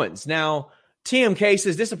Kevin Owens. Now, TMK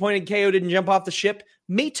says, disappointed KO didn't jump off the ship.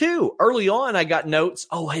 Me too. Early on, I got notes.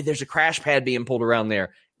 Oh, hey, there's a crash pad being pulled around there.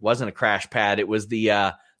 It wasn't a crash pad. It was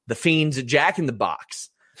the Fiend's Jack in the Box.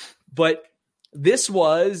 But this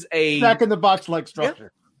was a Jack in the Box like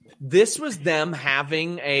structure. Yeah, this was them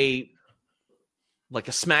having a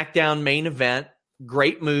SmackDown main event.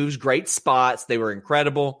 Great moves, great spots. They were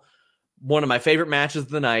incredible. One of my favorite matches of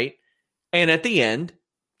the night. And at the end,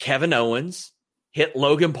 Kevin Owens hit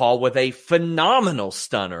Logan Paul with a phenomenal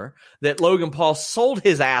stunner that Logan Paul sold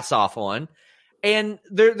his ass off on. And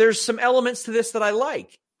there's some elements to this that I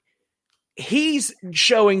like. He's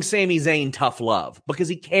showing Sami Zayn tough love because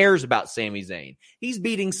he cares about Sami Zayn. He's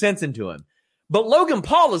beating sense into him. But Logan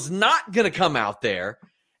Paul is not going to come out there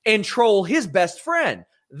and troll his best friend.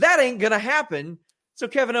 That ain't going to happen. So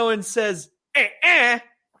Kevin Owens says, hit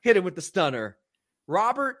him with the stunner.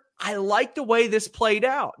 Robert, I like the way this played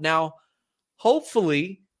out. Now,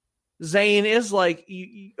 hopefully, Zayn is like,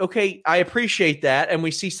 okay, I appreciate that, and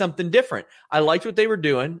we see something different. I liked what they were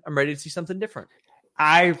doing. I'm ready to see something different.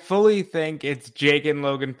 I fully think it's Jake and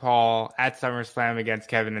Logan Paul at SummerSlam against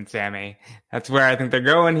Kevin and Sami. That's where I think they're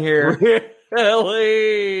going here.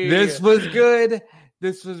 Really? This was good.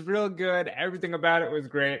 This was real good. Everything about it was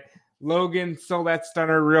great. Logan sold that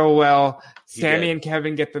stunner real well. Sami and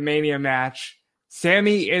Kevin get the Mania match.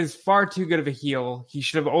 Sammy is far too good of a heel. He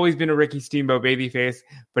should have always been a Ricky Steamboat babyface,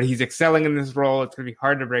 but he's excelling in this role. It's going to be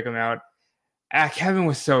hard to break him out. Kevin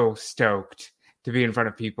was so stoked to be in front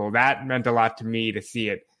of people. That meant a lot to me to see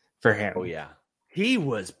it for him. Oh, yeah. He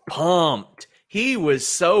was pumped. He was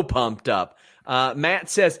so pumped up. Matt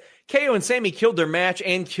says, KO and Sammy killed their match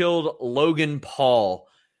and killed Logan Paul.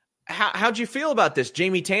 How'd you feel about this?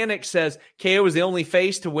 Jamie Tannick says KO was the only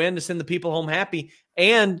face to win to send the people home happy,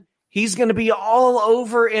 and he's going to be all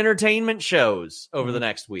over entertainment shows over the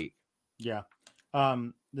next week. Yeah.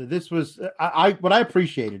 This was what I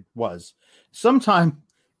appreciated was sometime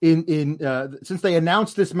in since they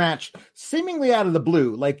announced this match seemingly out of the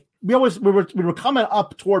blue, like we were coming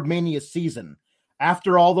up toward Mania season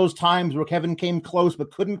after all those times where Kevin came close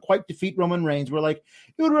but couldn't quite defeat Roman Reigns. We're like,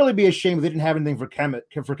 it would really be a shame if they didn't have anything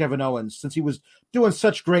for Kevin Owens, since he was doing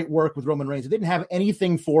such great work with Roman Reigns. They didn't have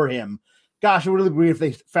anything for him. Gosh, it would really be if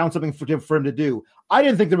they found something for him to do. I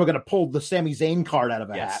didn't think they were going to pull the Sami Zayn card out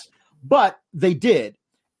of a hat, but they did.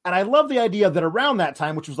 And I love the idea that around that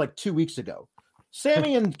time, which was like 2 weeks ago,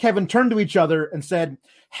 Sammy and Kevin turned to each other and said,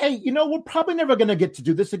 hey, we're probably never going to get to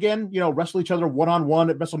do this again, wrestle each other one-on-one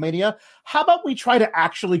at WrestleMania. How about we try to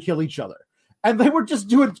actually kill each other? And they were just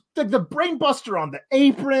doing the brain buster on the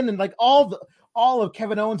apron and like all of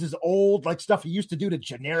Kevin Owens' old like stuff he used to do to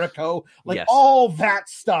Generico. Like all that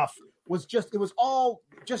stuff was it was all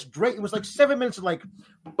just great. It was like 7 minutes of like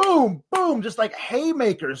boom, boom, just like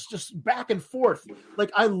haymakers, just back and forth.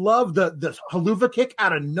 Like I love the haluva kick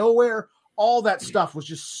out of nowhere. All that stuff was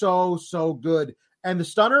just so good. And the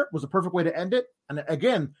stunner was a perfect way to end it. And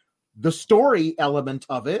again, the story element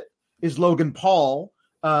of it is Logan Paul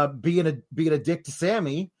being a dick to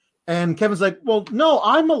Sammy. And Kevin's like, well, no,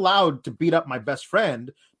 I'm allowed to beat up my best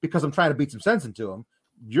friend because I'm trying to beat some sense into him.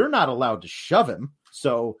 You're not allowed to shove him.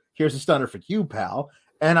 So here's a stunner for you, pal.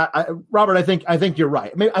 And Robert, I think you're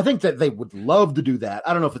right. I mean, I think that they would love to do that.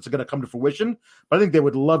 I don't know if it's going to come to fruition, but I think they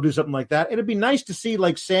would love to do something like that. It'd be nice to see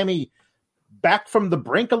like Sammy back from the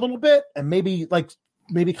brink a little bit and maybe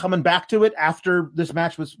coming back to it after this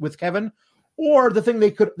match was with Kevin. Or the thing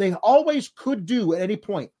they always could do at any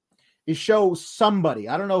point is show somebody.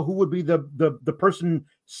 I don't know who would be the person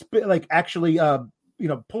actually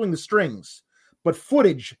pulling the strings, but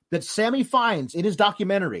footage that Sammy finds in his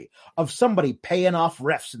documentary of somebody paying off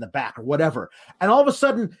refs in the back or whatever. And all of a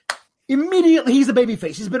sudden, immediately he's a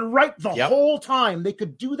babyface. He's been right the whole time. They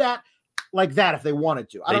could do that like that if they wanted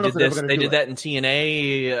to. I don't know if they're ever going to do it. They did that in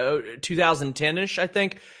TNA 2010-ish, I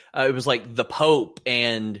think. It was like the Pope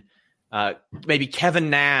and maybe Kevin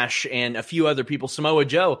Nash and a few other people, Samoa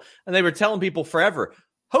Joe, and they were telling people forever,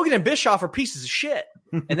 Hogan and Bischoff are pieces of shit.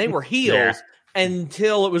 And they were heels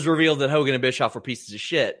until it was revealed that Hogan and Bischoff were pieces of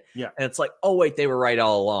shit. Yeah. And it's like, oh, wait, they were right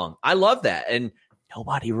all along. I love that. And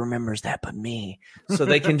nobody remembers that but me. So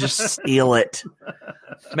they can just steal it.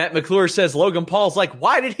 Matt McClure says Logan Paul's like,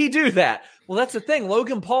 why did he do that? Well, that's the thing.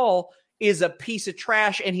 Logan Paul is a piece of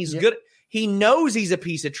trash, and he's good. He knows he's a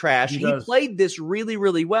piece of trash. He played this really,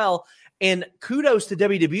 really well. And kudos to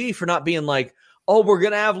WWE for not being like, oh, we're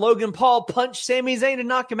going to have Logan Paul punch Sami Zayn and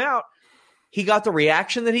knock him out. He got the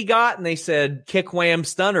reaction that he got, and they said, kick, wham,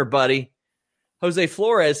 stunner, buddy. Jose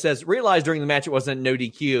Flores says, realized during the match it wasn't no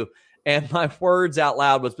DQ. And my words out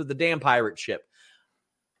loud was, but the damn pirate ship.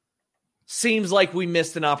 Seems like we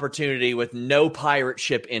missed an opportunity with no pirate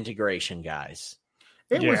ship integration, guys.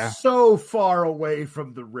 It was so far away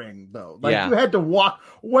from the ring, though. Like you had to walk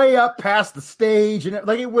way up past the stage, and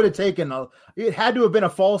it would have taken it had to have been a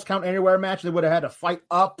Falls Count Anywhere match. They would have had to fight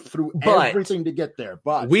up through everything to get there.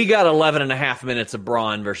 But we got 11 and a half minutes of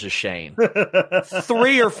Braun versus Shane.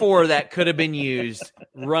 3 or 4 that could have been used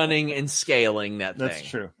running and scaling that thing.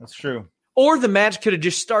 That's true. Or the match could have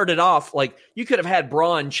just started off like you could have had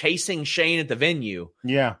Braun chasing Shane at the venue.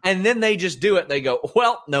 Yeah. And then they just do it. They go,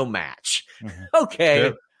 well, no match. Mm-hmm. Okay.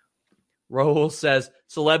 Sure. Raul says,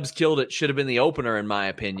 celebs killed it. Should have been the opener, in my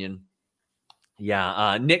opinion.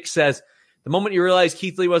 Yeah. Nick says, the moment you realize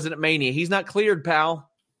Keith Lee wasn't at Mania, he's not cleared, pal.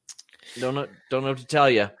 Don't know what to tell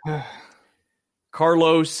you.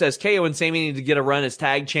 Carlos says, KO and Sami need to get a run as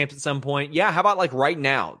tag champs at some point. Yeah. How about like right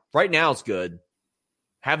now? Right now is good.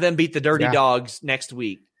 Have them beat the Dirty Dogs next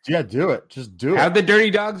week. Yeah, do it. Just do it. Have the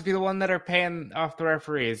Dirty Dogs be the one that are paying off the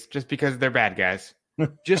referees just because they're bad guys.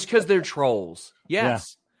 Just because they're trolls.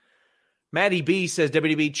 Yes. Yeah. Maddie B says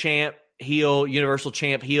WWE champ, heel, Universal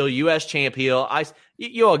champ, heel, U.S. champ, heel.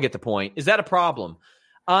 You all get the point. Is that a problem?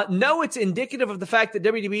 No, it's indicative of the fact that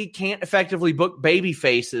WWE can't effectively book baby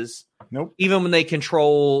faces. Nope. Even when they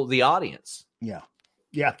control the audience. Yeah.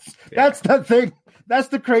 Yes. That's the thing. That's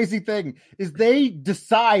the crazy thing is they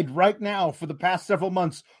decide right now for the past several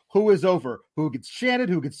months who is over, who gets chanted,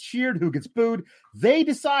 who gets cheered, who gets booed. They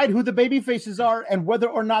decide who the baby faces are and whether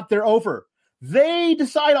or not they're over. They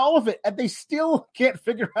decide all of it, and they still can't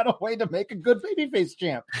figure out a way to make a good babyface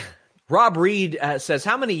champ. Rob Reed says,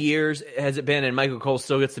 how many years has it been and Michael Cole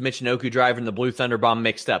still gets the Michinoku driver and the Blue Thunder Bomb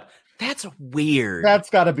mixed up? That's weird. That's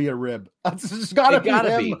got to be a rib. That's just got to be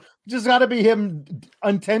him. Just got to be him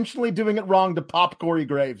intentionally doing it wrong to pop Corey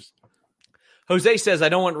Graves. Jose says, I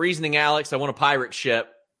don't want reasoning, Alex. I want a pirate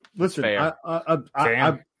ship. Listen, I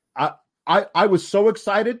was so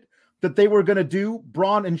excited that they were going to do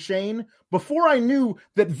Braun and Shane before I knew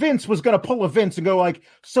that Vince was going to pull a Vince and go like,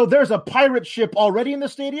 so there's a pirate ship already in the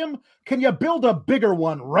stadium. Can you build a bigger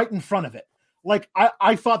one right in front of it? Like,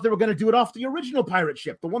 I thought they were going to do it off the original pirate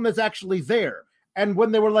ship, the one that's actually there. And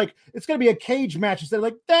when they were like, it's going to be a cage match, they're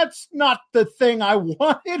like, that's not the thing I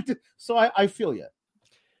wanted. So I feel you.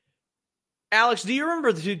 Alex, do you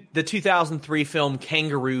remember the 2003 film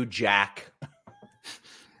Kangaroo Jack?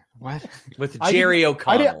 What? With Jerry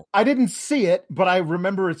O'Connell. I didn't see it, but I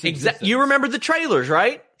remember its existence. You remember the trailers,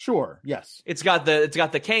 right? Sure, yes. It's got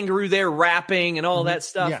the kangaroo there rapping and all that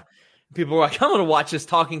stuff. Yeah. People were like, I'm going to watch this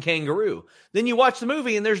talking kangaroo. Then you watch the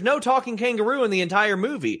movie, and there's no talking kangaroo in the entire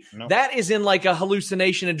movie. Nope. That is in like a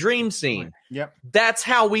hallucination, a dream scene. Yep. That's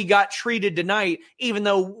how we got treated tonight, even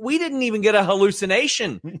though we didn't even get a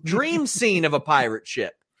hallucination dream scene of a pirate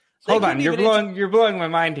ship. Hold on, you're blowing my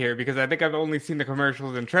mind here because I think I've only seen the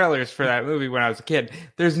commercials and trailers for that movie when I was a kid.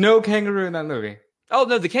 There's no kangaroo in that movie. Oh,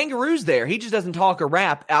 no, the kangaroo's there. He just doesn't talk or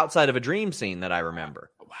rap outside of a dream scene that I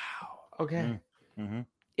remember. Wow. Okay. Mm-hmm.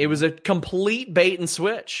 It was a complete bait and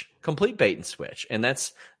switch. And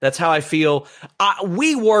that's how I feel.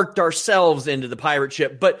 We worked ourselves into the pirate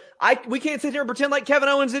ship, but we can't sit here and pretend like Kevin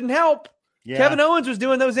Owens didn't help. Yeah. Kevin Owens was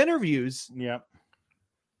doing those interviews. Yeah.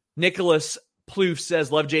 Nicholas Plouffe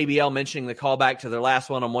says, love JBL mentioning the callback to their last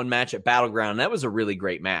one-on-one match at Battleground. That was a really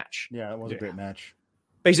great match. Yeah, it was a great match.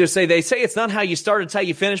 Basically, they say it's not how you start, it's how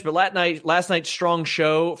you finish. But last night's strong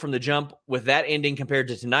show from the jump with that ending compared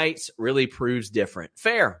to tonight's really proves different.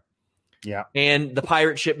 Fair. Yeah. And the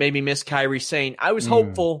pirate ship made me miss Kairi Sane. I was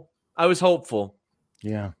hopeful.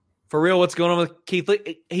 Yeah. For real, what's going on with Keith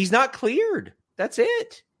Lee? He's not cleared. That's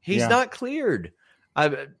it. He's not cleared.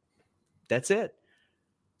 That's it.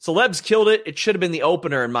 Celebs killed it. It should have been the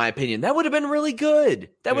opener, in my opinion. That would have been really good.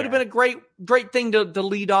 That would have been a great thing to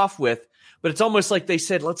lead off with. But it's almost like they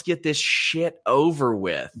said, let's get this shit over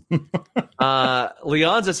with.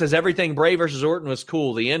 Leonza says everything Bray versus Orton was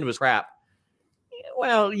cool. The end was crap.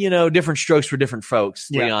 Well, different strokes for different folks,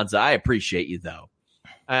 Leonza. I appreciate you, though.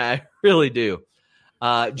 I really do.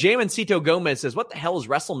 Jamancito Gomez says, what the hell is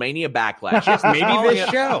WrestleMania Backlash? Yes, maybe this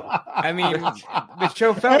show. I mean, the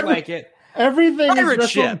show felt like it. Everything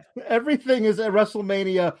is at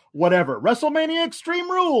WrestleMania, whatever. WrestleMania Extreme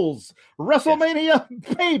Rules, WrestleMania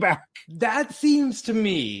Payback. That seems to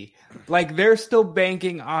me like they're still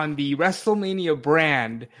banking on the WrestleMania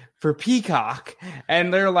brand for Peacock.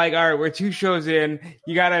 And they're like, all right, we're 2 shows in.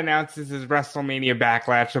 You got to announce this as WrestleMania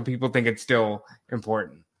Backlash so people think it's still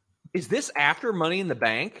important. Is this after Money in the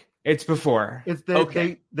Bank? It's before.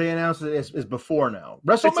 They announced it as before now.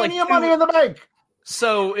 WrestleMania Money in the Bank.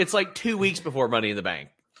 So it's like 2 weeks before Money in the Bank.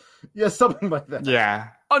 Yeah, something like that. Yeah.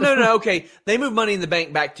 Oh, no. Okay. They moved Money in the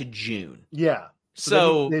Bank back to June. Yeah.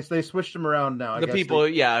 So they switched them around now. The people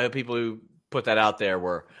who put that out there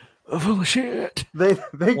were full of shit. They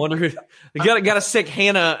wonder who they got a sick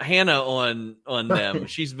Hannah on them.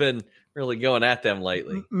 She's been really going at them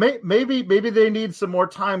lately. Maybe they need some more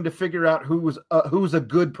time to figure out who's a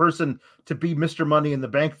good person to be Mr. Money in the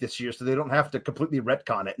Bank this year, so they don't have to completely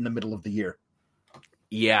retcon it in the middle of the year.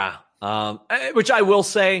 Yeah, which I will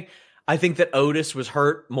say, I think that Otis was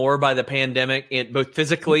hurt more by the pandemic, both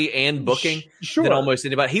physically and booking, than almost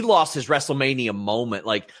anybody. He lost his WrestleMania moment,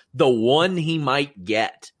 like the one he might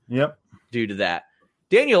get. Yep. Due to that.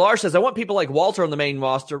 Daniel R says, I want people like Walter on the main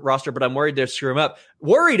roster, but I'm worried they'll screw him up.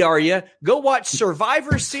 Worried, are you? Go watch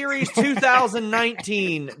Survivor Series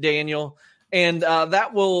 2019, Daniel. And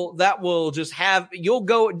that will just have you'll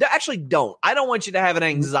go. Actually, don't. I don't want you to have an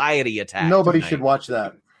anxiety attack. Nobody should watch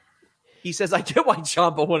that. He says, I get why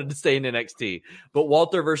Ciampa wanted to stay in NXT, but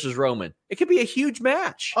Walter versus Roman, it could be a huge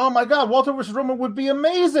match. Oh my God, Walter versus Roman would be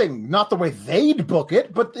amazing. Not the way they'd book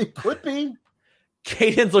it, but it could be.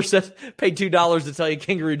 Kate Hensler says, paid $2 to tell you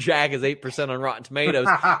Kangaroo Jack is 8% on Rotten Tomatoes.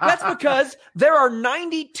 That's because there are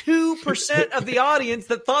 92% of the audience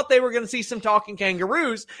that thought they were going to see some talking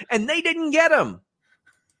kangaroos, and they didn't get them.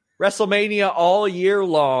 WrestleMania all year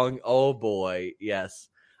long. Oh, boy. Yes.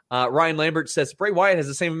 Ryan Lambert says, Bray Wyatt has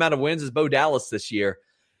the same amount of wins as Bo Dallas this year.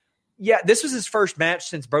 Yeah, this was his first match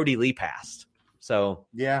since Brody Lee passed. So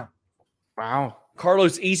yeah. Wow.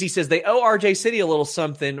 Carlos Easy says they owe RJ City a little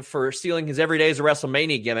something for stealing his every day is a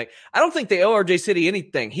WrestleMania gimmick. I don't think they owe RJ City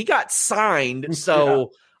anything. He got signed,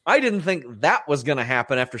 so I didn't think that was going to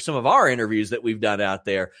happen after some of our interviews that we've done out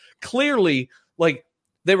there. Clearly, like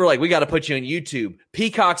they were like, we got to put you on YouTube.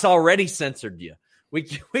 Peacock's already censored you. We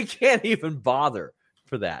can't even bother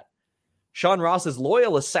for that. Sean Ross's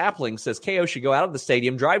loyalist sapling says KO should go out of the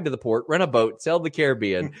stadium, drive to the port, rent a boat, sail to the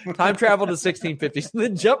Caribbean, time travel to 1650s, and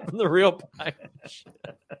then jump from the real punch.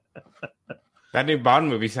 That new Bond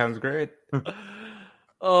movie sounds great.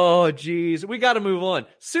 Oh, geez. We got to move on.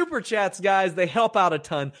 Super chats, guys, they help out a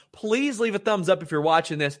ton. Please leave a thumbs up if you're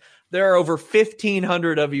watching this. There are over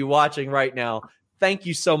 1,500 of you watching right now. Thank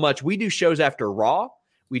you so much. We do shows after Raw.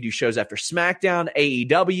 We do shows after SmackDown,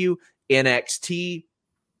 AEW, NXT.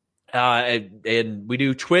 And we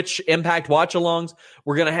do Twitch Impact watch-alongs.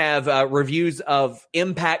 We're going to have reviews of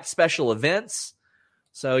Impact special events.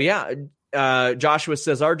 So, yeah, Joshua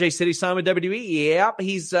says, RJ City signed with WWE. Yep,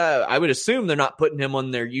 he's, I would assume they're not putting him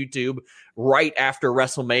on their YouTube right after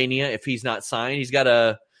WrestleMania if he's not signed. He's got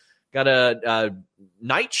a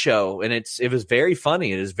night show, and it was very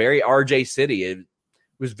funny. It is very RJ City. It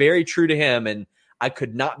was very true to him, and I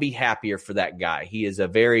could not be happier for that guy. He is a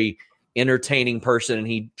very entertaining person, and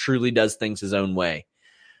he truly does things his own way.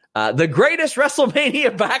 The greatest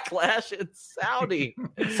WrestleMania backlash in Saudi.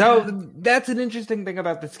 So that's an interesting thing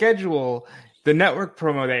about the schedule. The network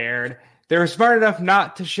promo they aired, they were smart enough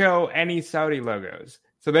not to show any Saudi logos.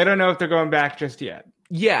 So they don't know if they're going back just yet.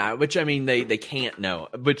 Yeah, which, I mean, they can't know.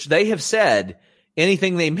 Which they have said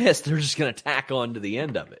anything they missed, they're just going to tack on to the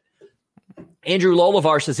end of it. Andrew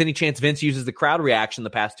Lolavar says, any chance Vince uses the crowd reaction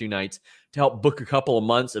the past 2 nights to help book a couple of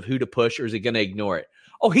months of who to push, or is he going to ignore it?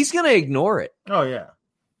 Oh, he's going to ignore it. Oh, yeah.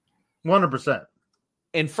 100%.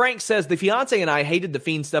 And Frank says, the fiance and I hated the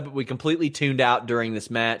Fiend stuff, but we completely tuned out during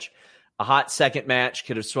this match. A hot second match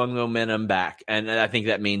could have swung momentum back. And I think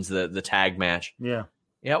that means the tag match. Yeah.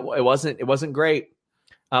 Yeah, it wasn't great.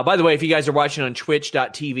 By the way, if you guys are watching on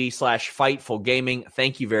twitch.tv/FightfulGaming,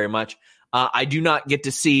 thank you very much. I do not get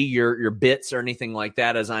to see your bits or anything like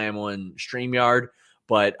that as I am on StreamYard,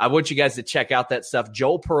 but I want you guys to check out that stuff.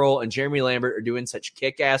 Joel Pearl and Jeremy Lambert are doing such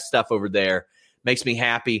kick-ass stuff over there. Makes me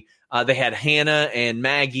happy. They had Hannah and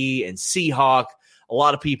Maggie and Seahawk, a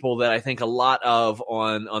lot of people that I think a lot of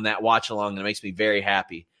on that watch-along, and it makes me very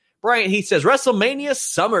happy. Brian, he says, WrestleMania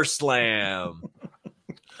SummerSlam.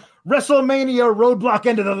 WrestleMania roadblock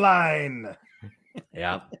into the line.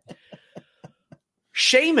 Yeah.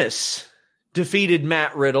 Sheamus defeated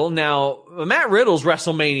Matt Riddle. Now, Matt Riddle's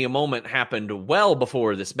WrestleMania moment happened well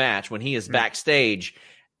before this match when he is backstage.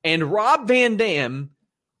 And Rob Van Dam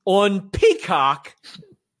on Peacock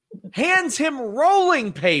hands him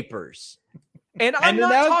rolling papers. And I'm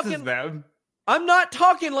not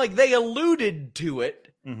talking like they alluded to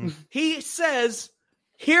it. Mm-hmm. He says,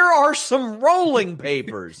 here are some rolling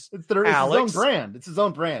papers. It's his own brand. It's his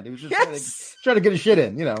own brand. He was just trying to get his shit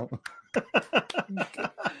in, you know.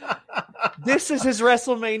 This is his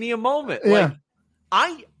WrestleMania moment. Yeah.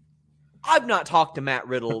 Like, I've not talked to Matt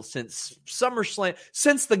Riddle since SummerSlam,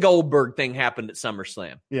 since the Goldberg thing happened at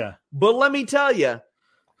SummerSlam. Yeah. But let me tell you,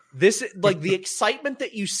 this, like, the excitement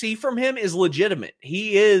that you see from him is legitimate.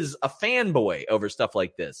 He is a fanboy over stuff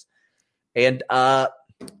like this. And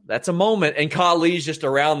that's a moment. And Khali's just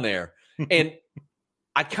around there. And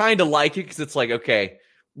I kind of like it because it's like, okay,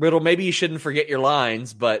 Riddle, maybe you shouldn't forget your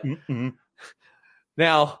lines, but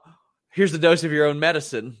now here's the dose of your own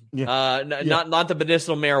medicine. Yeah. Not the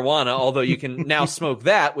medicinal marijuana, although you can now smoke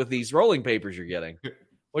that with these rolling papers you're getting.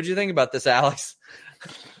 What do you think about this, Alex?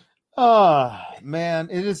 Oh man,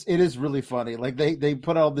 it is really funny. Like they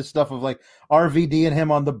put all this stuff of like RVD and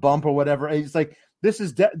him on the bump or whatever. It's like this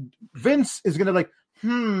is Vince is gonna like,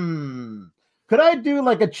 could I do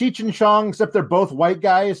like a Cheech and Chong except they're both white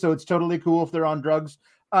guys, so it's totally cool if they're on drugs.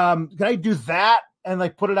 Can I do that and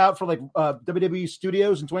like put it out for like WWE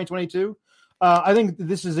Studios in 2022? I think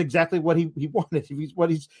this is exactly what he wanted.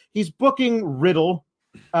 He's booking Riddle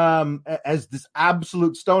as this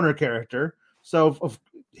absolute stoner character. So of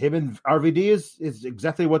him and RVD is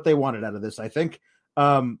exactly what they wanted out of this. I think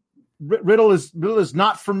Riddle is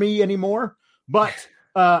not for me anymore, but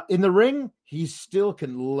in the ring he still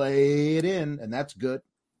can lay it in, and that's good.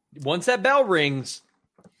 Once that bell rings,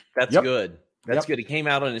 that's good. That's good. He came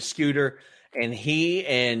out on his scooter, and he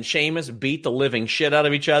and Sheamus beat the living shit out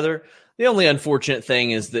of each other. The only unfortunate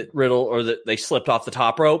thing is that that they slipped off the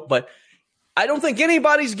top rope, but I don't think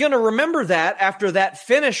anybody's going to remember that after that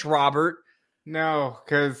finish, Robert. No,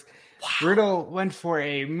 because Riddle went for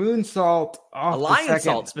a moonsault off A the lion second,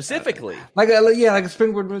 salt specifically. like a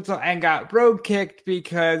springboard moonsault, and got road kicked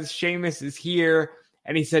because Sheamus is here,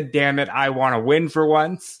 and he said, "Damn it, I want to win for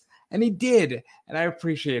once," and he did, and I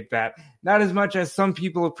appreciate that. Not as much as some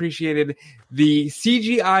people appreciated the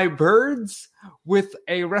CGI birds with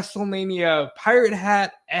a WrestleMania pirate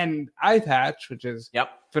hat and eye patch, which is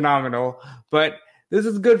phenomenal, but. This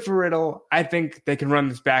is good for Riddle. I think they can run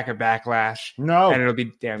this back at Backlash. No, and it'll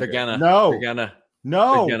be damn They're good. gonna. No. They're gonna.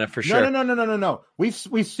 No, They're gonna for sure. No.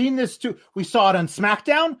 We've seen this too. We saw it on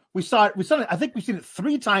SmackDown. We saw it. I think we've seen it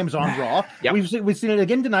 3 times on Raw. Yep. We've seen it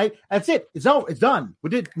again tonight. That's it. It's over. It's done. We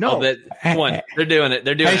did no. One. They're doing it.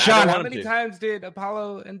 They're doing Hey, it. Sean, how many times did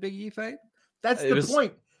Apollo and Big E fight? That's the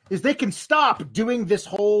point. Is they can stop doing this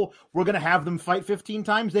whole. We're going to have them fight 15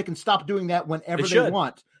 times. They can stop doing that whenever they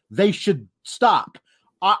want. They should stop.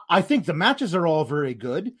 I think the matches are all very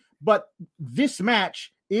good, but this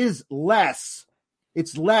match is less.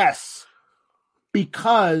 It's less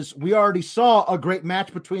because we already saw a great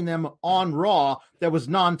match between them on Raw that was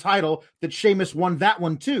non-title that Sheamus won that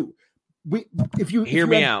one too. If you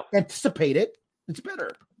anticipate it, it's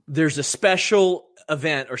better. There's a special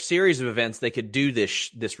event or series of events they could do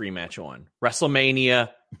this rematch on. WrestleMania,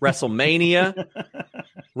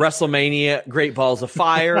 Great Balls of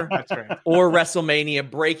Fire, That's right. or WrestleMania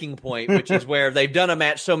Breaking Point, which is where they've done a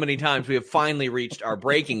match so many times we have finally reached our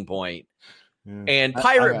breaking point. And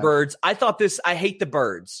Pirate Birds, I hate the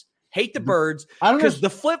birds. Hate the birds because the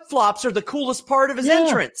flip-flops are the coolest part of his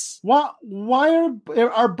entrance. Why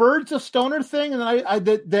are birds a stoner thing? And from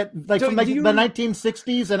the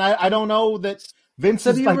 1960s, and I don't know that Vince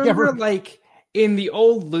is like ever like in the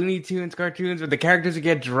old Looney Tunes cartoons where the characters would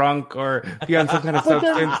get drunk or be on some kind of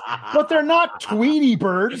substance. But they're not Tweety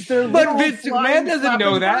birds. They're but Vince McMahon doesn't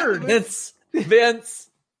know that. It's Vince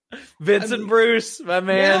and Bruce, my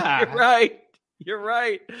man. Yeah. You're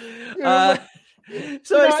right.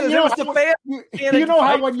 So you know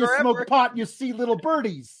how when you smoke pot, you see little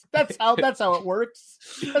birdies. That's how it works.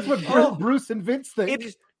 That's what Bruce and Vince think.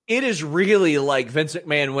 It is really like Vince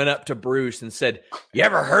McMahon went up to Bruce and said, "You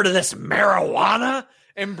ever heard of this marijuana?"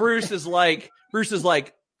 And Bruce is like,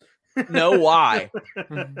 "No, why?"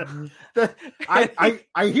 I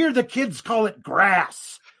hear the kids call it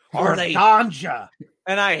grass or they ganja,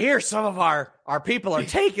 and I hear some of our people are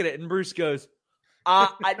taking it. And Bruce goes,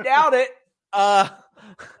 "I doubt it.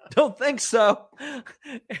 Don't think so."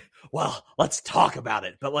 Well, let's talk about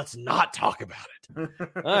it, but let's not talk about it.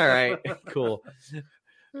 All right, cool.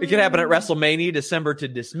 It could happen at WrestleMania, December to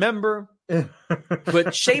Dismember.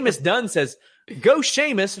 But Sheamus Dunn says, "Go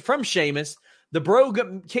Sheamus," from Sheamus. The bro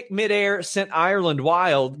kick midair sent Ireland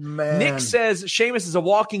wild. Man. Nick says Sheamus is a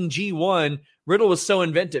walking G1. Riddle was so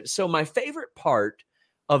inventive. So my favorite part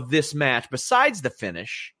of this match, besides the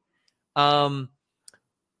finish,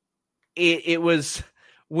 it was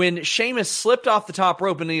when Sheamus slipped off the top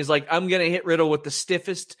rope and he's like, "I'm going to hit Riddle with the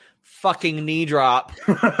stiffest fucking knee drop."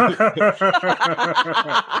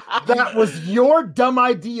 That was your dumb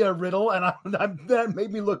idea, Riddle, and that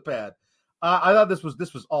made me look bad. I thought this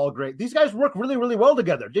was all great. These guys work really, really well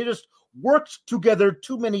together. They just worked together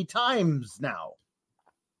too many times now.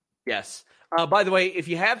 Yes. By the way, if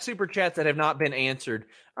you have super chats that have not been answered,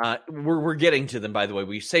 we're getting to them, by the way.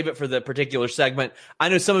 We save it for the particular segment. I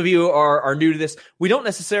know some of you are new to this. We don't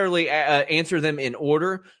necessarily answer them in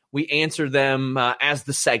order. We answer them as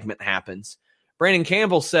the segment happens. Brandon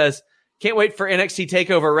Campbell says, "Can't wait for NXT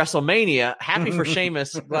TakeOver WrestleMania. Happy for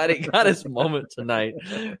Sheamus. Glad he got his moment tonight.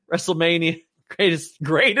 WrestleMania,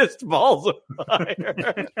 greatest balls of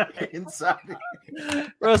fire." Inside.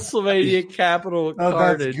 WrestleMania Capital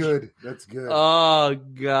Carnage. That's good. Oh,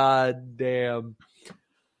 god damn.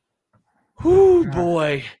 Whoo,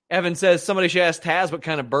 boy. Evan says somebody should ask Taz what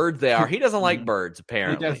kind of birds they are. He doesn't like birds,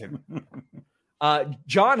 apparently. He doesn't.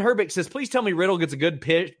 John Herbeck says, "Please tell me Riddle gets a good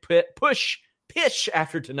push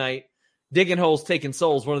after tonight. Digging holes, taking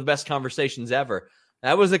souls. One of the best conversations ever."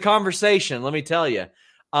 That was a conversation, let me tell you.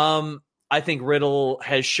 I think Riddle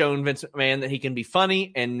has shown Vince McMahon that he can be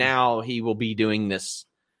funny, and now he will be doing this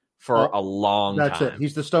for a long time. That's it.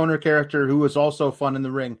 He's the stoner character who is also fun in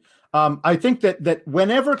the ring. I think that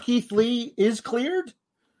whenever Keith Lee is cleared,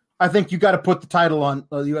 I think you got to put the title on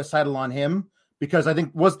the U.S. title on him, because I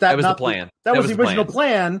think that was the plan. That was the original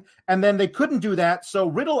plan, and then they couldn't do that. So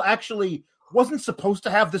Riddle actually wasn't supposed to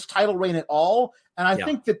have this title reign at all, and I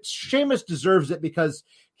think that Sheamus deserves it because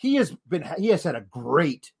he has had a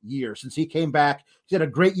great year since he came back. He had a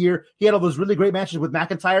great year. He had all those really great matches with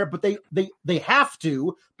McIntyre, but they have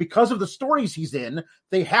to, because of the stories he's in,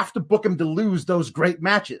 they have to book him to lose those great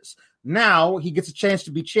matches. Now he gets a chance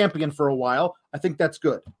to be champion for a while. I think that's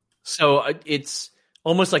good. So it's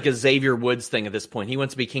almost like a Xavier Woods thing at this point. He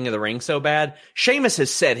wants to be King of the Ring so bad. Sheamus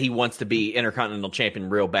has said he wants to be Intercontinental Champion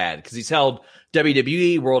real bad because he's held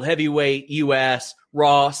WWE, World Heavyweight, US,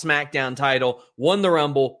 Raw, SmackDown title, won the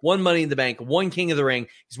Rumble, won Money in the Bank, won King of the Ring.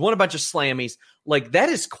 He's won a bunch of Slammies. Like, that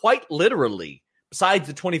is quite literally, besides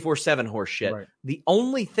the 24/7 horse shit, the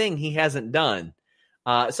only thing he hasn't done.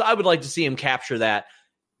 So I would like to see him capture that.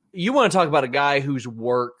 You want to talk about a guy whose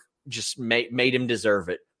work just made him deserve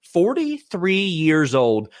it. 43 years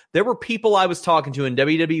old. There were people I was talking to in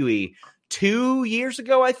WWE 2 years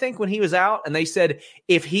ago, I think, when he was out, and they said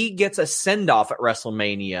if he gets a send-off at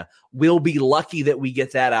WrestleMania, we'll be lucky that we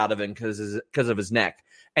get that out of him because of his neck.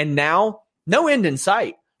 And now, no end in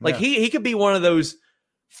sight. Like, he could be one of those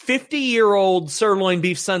 50-year-old sirloin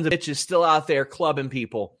beef sons of bitches still out there clubbing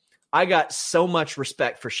people. I got so much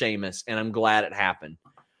respect for Sheamus, and I'm glad it happened.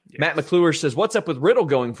 Yes. Matt McClure says, what's up with Riddle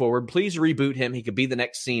going forward? Please reboot him. He could be the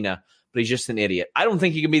next Cena, but he's just an idiot. I don't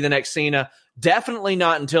think he can be the next Cena. Definitely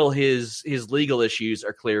not until his legal issues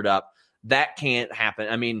are cleared up. That can't happen.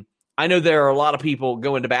 I mean, I know there are a lot of people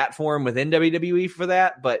going to bat for him within WWE for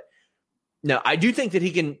that, but no, I do think that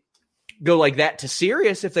he can go like that to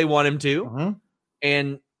Sirius if they want him to,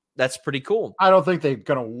 and that's pretty cool. I don't think they're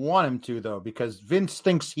going to want him to, though, because Vince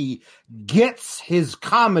thinks he gets his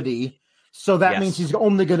comedy. So that means he's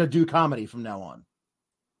only going to do comedy from now on.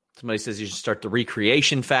 Somebody says you should start the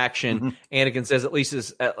Recreation faction. Anakin says at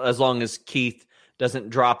least as long as Keith doesn't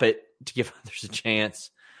drop it to give others a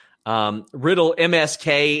chance. Riddle,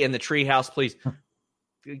 MSK in the treehouse, please.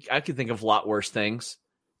 I could think of a lot worse things.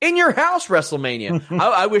 In Your House WrestleMania.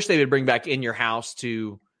 I wish they would bring back In Your House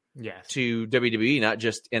to WWE, not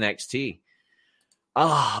just NXT.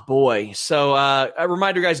 Ah, boy. So a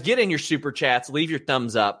reminder, guys, get in your super chats. Leave your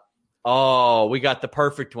thumbs up. Oh, we got the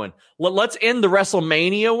perfect one. Let's end the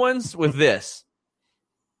WrestleMania ones with this.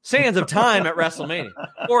 Sands of Time at WrestleMania.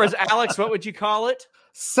 Or as Alex, what would you call it?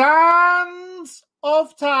 Sands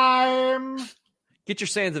of Time. Get your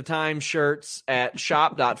Sands of Time shirts at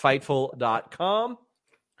shop.fightful.com.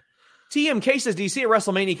 TMK says, do you see a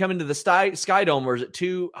WrestleMania coming to the Sky Dome, or is it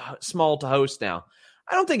too small to host now?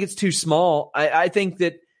 I don't think it's too small. I think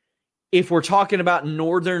that if we're talking about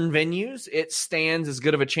northern venues, it stands as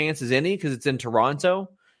good of a chance as any because it's in Toronto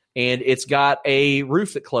and it's got a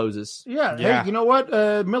roof that closes. Yeah. Hey, you know what?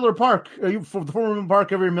 Miller Park, the former Miller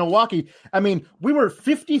Park over in Milwaukee. I mean, we were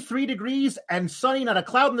 53 degrees and sunny, not a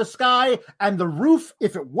cloud in the sky, and the roof,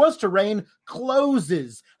 if it was to rain,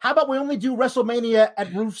 closes. How about we only do WrestleMania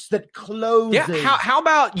at roofs that close? Yeah. How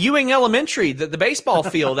about Ewing Elementary, the baseball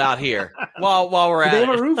field out here while we're at it? They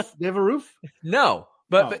have a roof? They have a roof? No.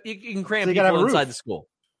 But you can cram people inside the school.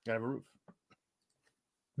 Gotta have a roof.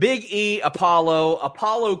 Big E,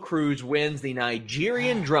 Apollo Crews wins the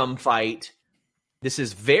Nigerian drum fight. This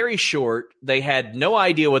is very short. They had no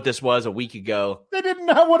idea what this was a week ago. They didn't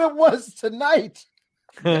know what it was tonight.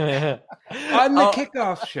 On the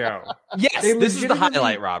kickoff show. Yes, this is the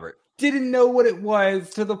highlight, Robert. Didn't know what it was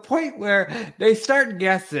to the point where they start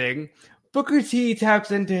guessing. Booker T taps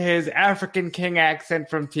into his African King accent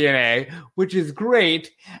from TNA, which is great.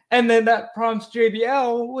 And then that prompts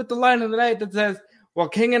JBL with the line of the night that says, well,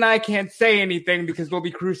 King and I can't say anything because we'll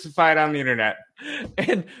be crucified on the internet.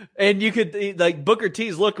 And you could, like, Booker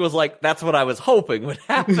T's look was like, that's what I was hoping would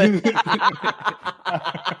happen.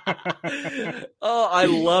 Oh, I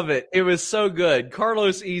love it. It was so good.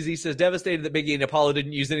 Carlos Easy says, devastated that Big E and Apollo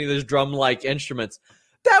didn't use any of those drum-like instruments.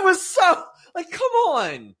 That was so, like, come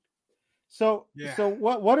on. So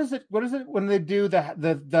what is it? What is it when they do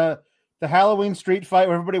the Halloween street fight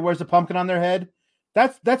where everybody wears a pumpkin on their head?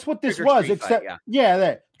 That's what this was. Except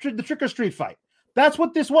the trick or street fight. That's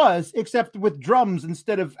what this was, except with drums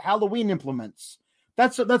instead of Halloween implements.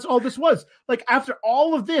 That's all this was. Like, after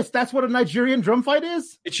all of this, that's what a Nigerian drum fight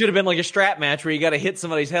is. It should have been like a strap match where you got to hit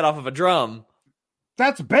somebody's head off of a drum.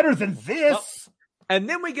 That's better than this. Oh. And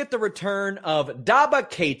then we get the return of Daba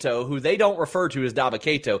Kato, who they don't refer to as Daba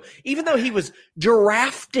Kato, even though he was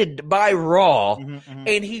drafted by Raw,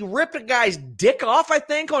 and he ripped a guy's dick off, I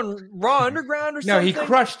think, on Raw Underground or something. No, he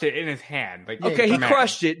crushed it in his hand. Like, okay, he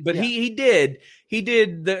crushed it, but he did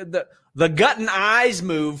the gut and eyes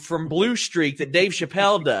move from Blue Streak that Dave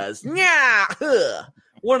Chappelle does. Yeah,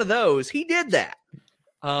 one of those. He did that.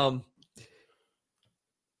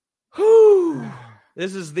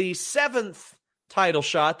 This is the 7th title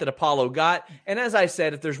shot that Apollo got. And as I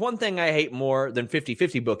said, if there's one thing I hate more than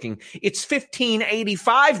 50-50 booking, it's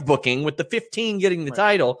 15-85 booking with the 15 getting the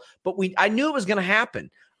title. But I knew it was going to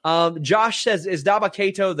happen. Josh says, is Daba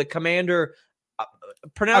Kato the commander?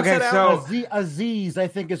 pronounce Okay, that out? so- Aziz, I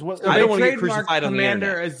think is what. So I they don't wanna get trademarked crucified on the Commander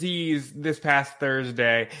internet. Aziz this past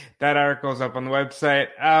Thursday. That article's up on the website.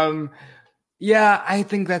 Yeah, I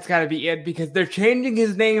think that's got to be it because they're changing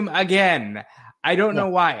his name again. I don't know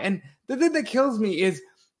why. And the thing that kills me is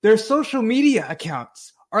their social media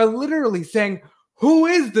accounts are literally saying, "Who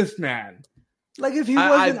is this man?" Like if he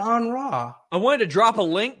wasn't on Raw. I wanted to drop a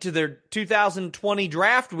link to their 2020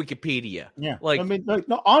 draft Wikipedia. Yeah, like I mean,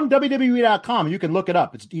 no, on WWE.com you can look it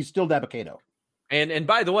up. He's still Dabba-Kato. and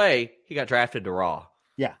by the way, he got drafted to Raw.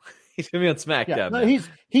 Yeah, He's gonna be on SmackDown. yeah. No, now.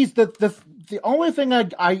 he's the only thing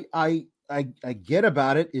I get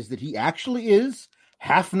about it is that he actually is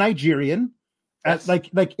half Nigerian. Yes. Like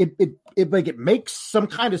it makes some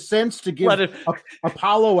kind of sense to give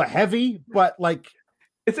Apollo a heavy, but like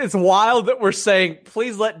It's wild that we're saying,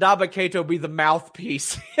 please let Dabba-Kato be the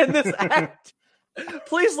mouthpiece in this act.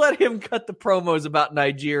 Please let him cut the promos about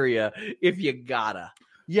Nigeria if you gotta.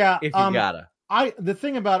 yeah, If you gotta. The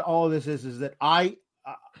thing about all of this is that I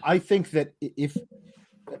think that if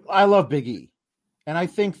I love Big E, and I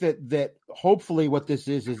think that hopefully what this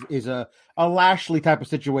is a Lashley type of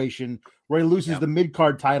situation where he loses the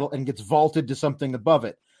mid-card title and gets vaulted to something above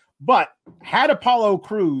it. But had Apollo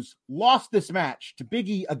Crews lost this match to Big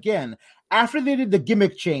E again after they did the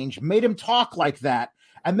gimmick change, made him talk like that,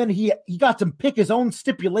 and then he got to pick his own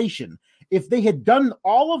stipulation. If they had done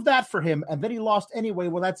all of that for him and then he lost anyway,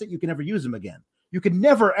 well, that's it. You can never use him again. You can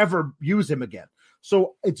never, ever use him again.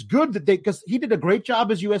 So it's good that because he did a great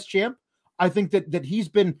job as U.S. champ. I think that he's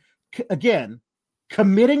been, again,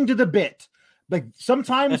 committing to the bit. Like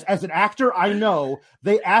sometimes as an actor, I know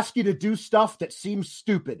they ask you to do stuff that seems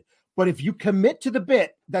stupid. But if you commit to the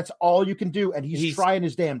bit, that's all you can do. And he's trying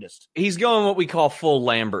his damnedest. He's going what we call full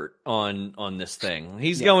Lambert on this thing.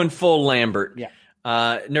 He's going full Lambert. Yeah.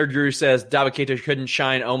 Nerd Guru says Dabba-Kato couldn't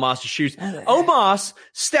shine Omos' shoes. Omos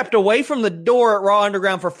stepped away from the door at Raw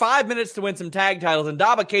Underground for 5 minutes to win some tag titles, and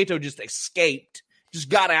Dabba-Kato just escaped, just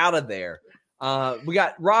got out of there. We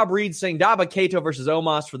got Rob Reed saying Dabba-Kato versus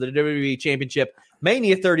Omos for the WWE Championship.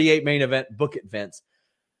 Mania 38 main event. Book it, Vince.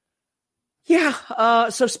 Yeah.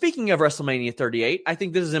 So speaking of WrestleMania 38, I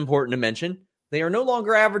think this is important to mention. They are no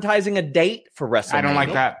longer advertising a date for WrestleMania. I don't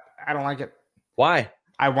like that. I don't like it. Why?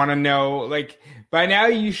 I want to know, like, by now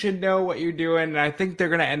you should know what you're doing. And I think they're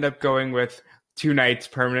going to end up going with 2 nights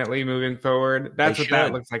permanently moving forward. That's what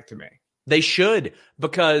that looks like to me. They should,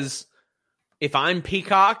 because if I'm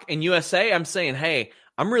Peacock and USA, I'm saying, hey,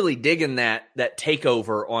 I'm really digging that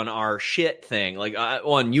takeover on our shit thing. Like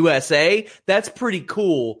on USA, that's pretty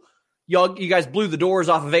cool. You guys blew the doors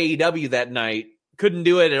off of AEW that night. Couldn't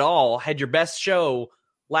do it at all. Had your best show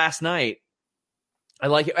last night. I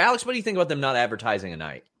like it. Alex, what do you think about them not advertising a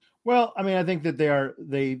night? Well, I mean, I think that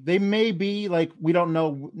they may be like, we don't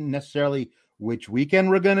know necessarily which weekend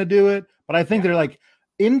we're going to do it, but I think they're like,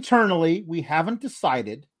 internally, we haven't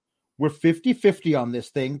decided. We're 50-50 on this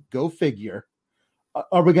thing. Go figure.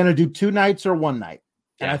 Are we going to do 2 nights or 1 night?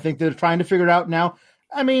 And I think they're trying to figure it out now.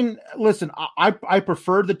 I mean, listen, I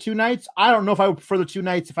prefer the 2 nights. I don't know if I would prefer the 2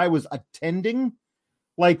 nights if I was attending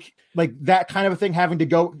like that kind of a thing, having to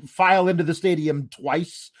go file into the stadium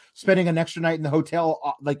twice, spending an extra night in the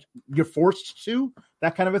hotel, like you're forced to,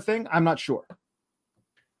 that kind of a thing. I'm not sure.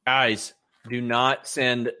 Guys, do not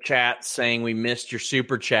send chat saying we missed your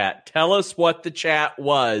super chat. Tell us what the chat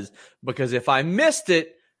was, because if I missed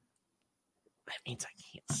it, that means I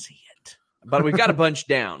can't see it. But we've got a bunch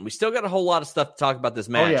down. We still got a whole lot of stuff to talk about this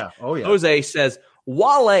match. Oh yeah. Jose says,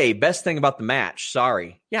 Wale, best thing about the match.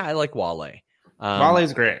 Sorry. Yeah, I like Wale.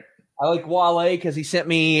 Wale's great. I like Wale because he sent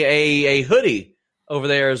me a hoodie over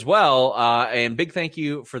there as well. And big thank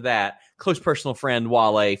you for that. Close personal friend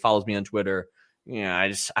Wale follows me on Twitter.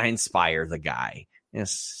 Yeah, I inspire the guy.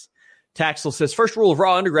 Yes. Taxel says, first rule of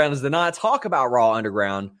Raw Underground is to not talk about Raw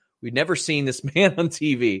Underground. We've never seen this man on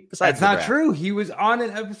TV. That's not true. He was on an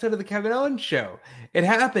episode of the Kevin Owens show. It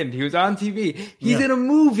happened. He was on TV. He's in a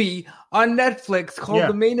movie on Netflix called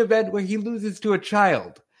The Main Event where he loses to a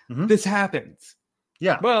child. Mm-hmm. This happens.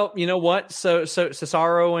 Yeah. Well, you know what? So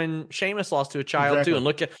Cesaro and Sheamus lost to a child too. And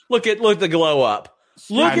look at the glow up.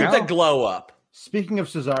 Look at the glow up. Speaking of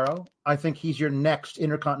Cesaro, I think he's your next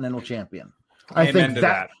Intercontinental Champion. I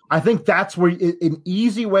think that's where an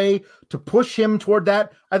easy way to push him toward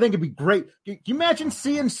that. I think it'd be great. Can you imagine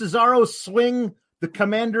seeing Cesaro swing the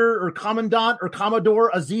Commander or Commandant or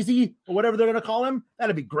Commodore Azizi or whatever they're going to call him?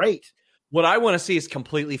 That'd be great. What I want to see is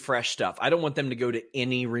completely fresh stuff. I don't want them to go to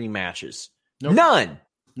any rematches. Nope. None.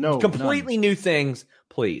 No. Completely new things,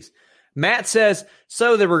 please. Matt says,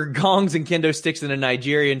 so there were gongs and kendo sticks in a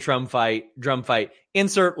Nigerian drum fight.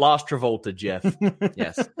 Insert Lost Travolta, Jeff.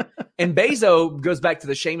 Yes. And Bezo goes back to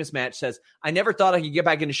the Sheamus match, says, I never thought I could get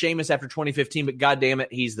back into Sheamus after 2015, but God damn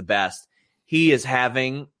it, he's the best. He is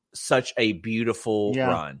having such a beautiful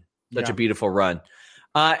run. Such a beautiful run.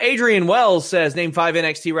 Adrian Wells says, name 5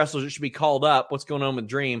 NXT wrestlers that should be called up. What's going on with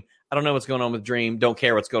Dream? I don't know what's going on with Dream. Don't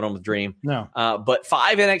care what's going on with Dream. No. But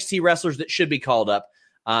 5 NXT wrestlers that should be called up.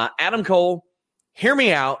 Adam Cole, Hear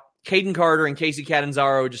Me Out, Caden Carter, and Casey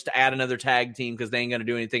Catanzaro, just to add another tag team because they ain't going to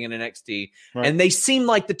do anything in NXT. Right. And they seem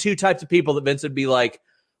like the two types of people that Vince would be like,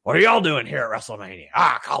 what are y'all doing here at WrestleMania?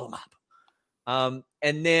 Call them up.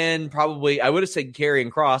 And then probably, I would have said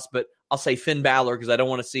Karrion Kross, but I'll say Finn Balor because I don't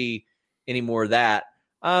want to see any more of that.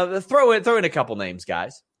 Throw in a couple names,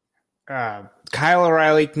 guys. Kyle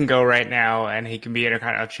O'Reilly can go right now, and he can be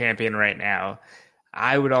Intercontinental Champion right now.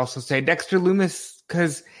 I would also say Dexter Lumis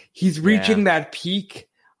because he's reaching that peak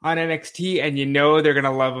on NXT, and you know they're going to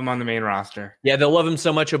love him on the main roster. Yeah, they'll love him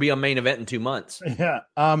so much he'll be on Main Event in 2 months. Yeah.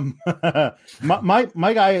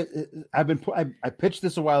 My guy, I pitched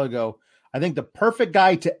this a while ago. I think the perfect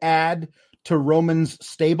guy to add to Roman's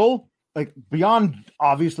stable, like beyond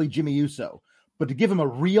obviously Jimmy Uso, but to give him a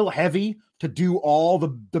real heavy to do all the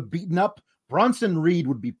beating up, Bronson Reed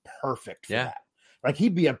would be perfect for that. Like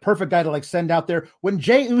he'd be a perfect guy to like send out there. When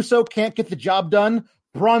Jey Uso can't get the job done,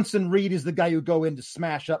 Bronson Reed is the guy who go in to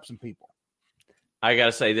smash up some people. I got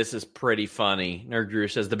to say, this is pretty funny. Nerd Drew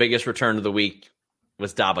says the biggest return of the week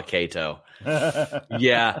was Dabba-Kato.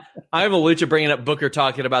 Yeah. I'm a Lucha bringing up Booker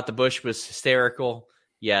talking about the Bush was hysterical.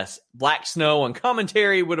 Yes. Black Snow on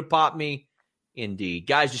commentary would have popped me. Indeed.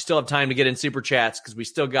 Guys, you still have time to get in super chats because we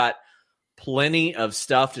still got plenty of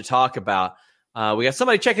stuff to talk about. We got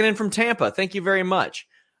somebody checking in from Tampa. Thank you very much.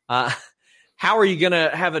 How are you going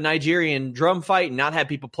to have a Nigerian drum fight and not have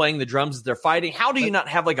people playing the drums as they're fighting? How do you not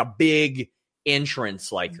have like a big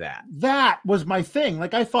entrance like that? That was my thing.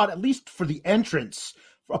 Like I thought at least for the entrance,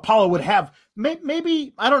 Apollo would have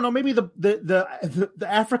maybe, I don't know, maybe the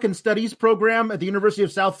African Studies program at the University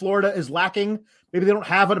of South Florida is lacking. Maybe they don't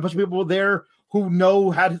have a bunch of people there who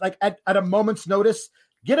know how to, like at a moment's notice,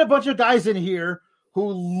 get a bunch of guys in here who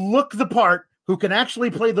look the part, who can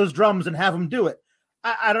actually play those drums and have them do it.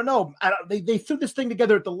 I don't know. They threw this thing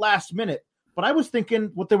together at the last minute, but I was thinking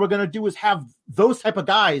what they were going to do is have those type of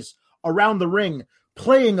guys around the ring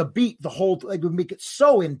playing a beat the whole, like would make it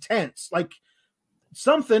so intense, like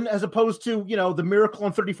something as opposed to, the Miracle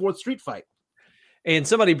on 34th Street fight. And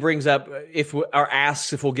somebody brings up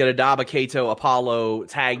asks if we'll get a Dabba-Kato Apollo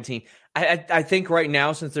tag team. I think right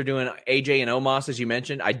now, since they're doing AJ and Omos, as you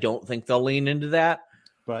mentioned, I don't think they'll lean into that.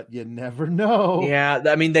 But you never know. Yeah,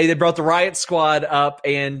 I mean, they brought the Riot Squad up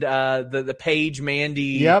and the Paige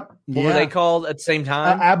Mandy. Yep. What were they called at the same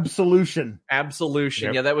time? Absolution.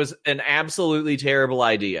 Yep. Yeah, that was an absolutely terrible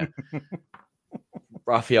idea.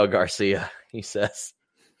 Rafael Garcia, he says.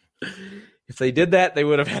 If they did that, they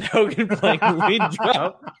would have had Hogan playing lead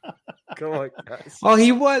drum. Come on, guys. Well,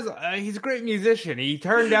 he's a great musician. He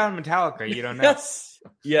turned down Metallica. You don't know.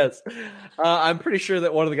 Yes. I'm pretty sure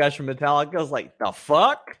that one of the guys from Metallica was like, the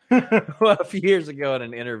fuck? A few years ago in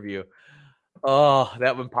an interview. Oh,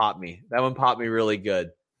 that one popped me. That one popped me really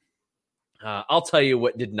good. I'll tell you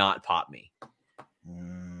what did not pop me.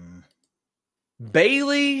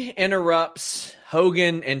 Bayley interrupts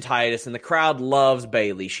Hogan and Titus, and the crowd loves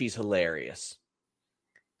Bayley. She's hilarious.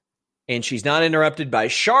 And she's not interrupted by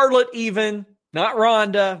Charlotte even, not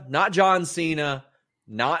Ronda, not John Cena,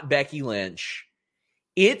 not Becky Lynch.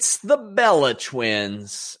 It's the Bella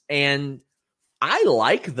Twins, and I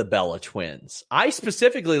like the Bella Twins. I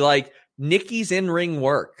specifically like Nikki's in-ring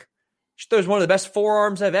work. She throws one of the best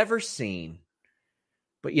forearms I've ever seen.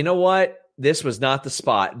 But you know what? This was not the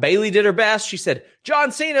spot. Bayley did her best. She said,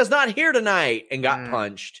 John Cena's not here tonight, and got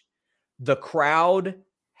punched. The crowd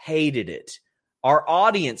hated it. Our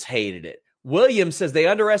audience hated it. Williams says they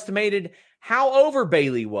underestimated how over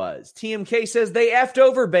Bayley was. TMK says they effed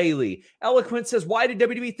over Bayley. Eloquent says, why did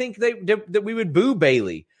WWE think that we would boo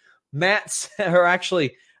Bayley? Zach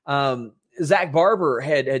Barber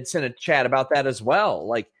had sent a chat about that as well.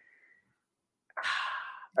 Like,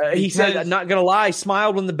 he said, I'm not going to lie,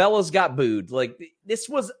 smiled when the Bellas got booed. Like, this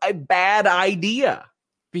was a bad idea.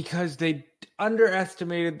 Because they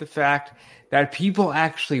underestimated the fact that people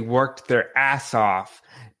actually worked their ass off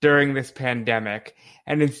during this pandemic.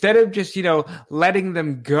 And instead of just, letting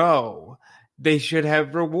them go, they should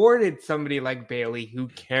have rewarded somebody like Bayley who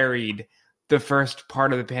carried the first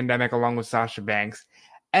part of the pandemic along with Sasha Banks.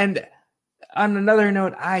 And on another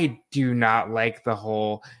note, I do not like the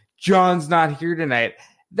whole John's not here tonight.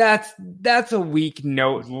 That's a weak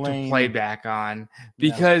note to play back on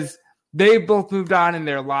because they both moved on in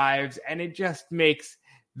their lives, and it just makes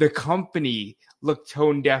the company looked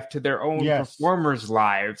tone deaf to their own performers'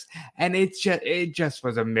 lives. And it just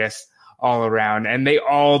was a miss all around. And they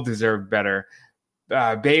all deserved better.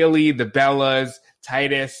 Bayley, the Bellas,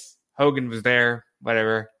 Titus, Hogan was there,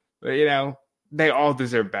 whatever. But, they all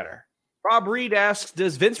deserve better. Rob Reed asks,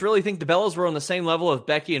 does Vince really think the Bellas were on the same level of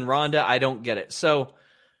Becky and Ronda? I don't get it. So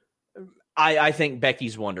I think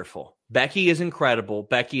Becky's wonderful. Becky is incredible.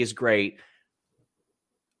 Becky is great.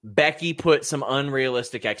 Becky put some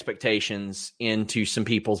unrealistic expectations into some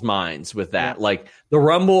people's minds with that. Yeah. Like the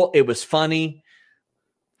Rumble, it was funny.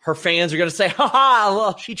 Her fans are going to say,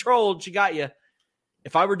 well, she trolled. She got you.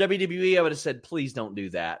 If I were WWE, I would have said, please don't do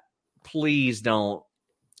that. Please don't.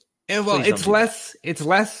 And well, it's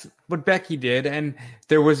less what Becky did. And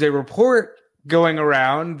there was a report going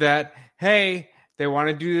around that, hey, they want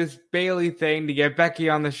to do this Bayley thing to get Becky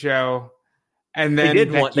on the show. And then they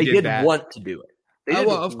did want to do it.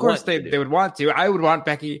 Well, of course they would want to. I would want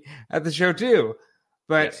Becky at the show too.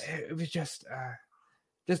 But it was just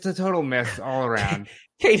a total miss all around.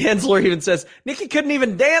 Kate Hensler even says, Nikki couldn't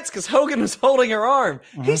even dance because Hogan was holding her arm.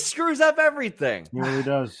 Mm-hmm. He screws up everything. He really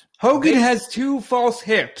does. Hogan has 2 false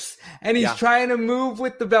hips, and he's trying to move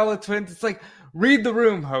with the Bella Twins. It's like, read the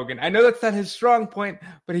room, Hogan. I know that's not his strong point,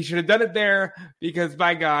 but he should have done it there because,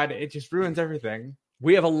 by God, it just ruins everything.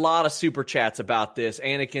 We have a lot of super chats about this.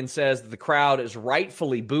 Anakin says the crowd is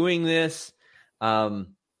rightfully booing this.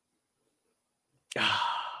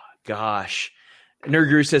 Gosh. Nerd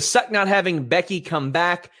Guru says, suck not having Becky come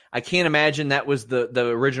back. I can't imagine that was the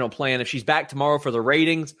original plan. If she's back tomorrow for the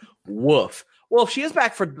ratings, woof. Well, if she is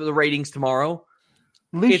back for the ratings tomorrow,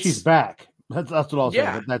 at least she's back. That's what I'll say.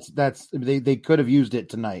 Yeah. That's they could have used it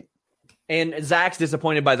tonight. And Zach's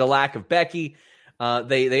disappointed by the lack of Becky.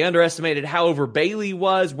 They underestimated how over Bayley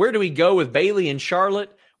was. Where do we go with Bayley and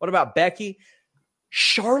Charlotte? What about Becky?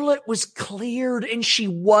 Charlotte was cleared and she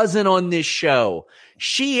wasn't on this show.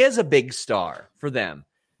 She is a big star for them.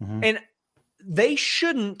 Mm-hmm. And they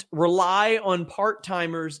shouldn't rely on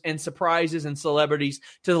part-timers and surprises and celebrities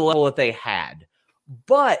to the level that they had.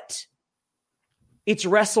 But it's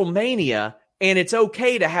WrestleMania and it's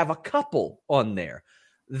okay to have a couple on there.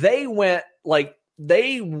 They went like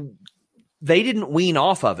they didn't wean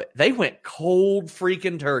off of it. They went cold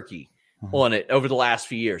freaking turkey on it over the last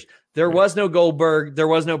few years. There was no Goldberg. There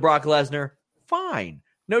was no Brock Lesnar. Fine.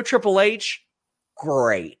 No Triple H.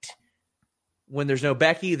 Great. When there's no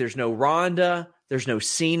Becky, there's no Ronda, there's no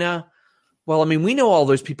Cena. Well, I mean, we know all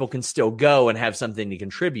those people can still go and have something to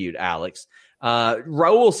contribute, Alex.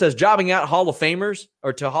 Raul says jobbing out Hall of Famers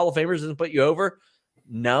or to Hall of Famers doesn't put you over.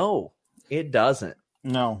 No, it doesn't.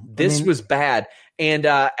 No. This was bad. And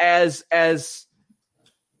as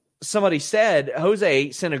somebody said,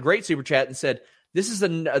 Jose sent a great super chat and said,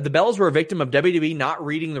 the Bellas were a victim of WWE not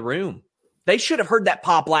reading the room. They should have heard that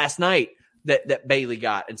pop last night that Bayley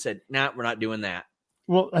got and said, nah, we're not doing that.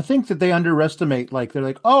 Well, I think that they underestimate, they're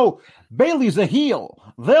like, oh, Bayley's a heel.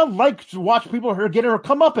 They'll like to watch people get her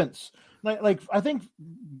comeuppance. I think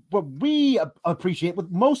what we appreciate,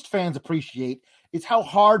 what most fans appreciate, is how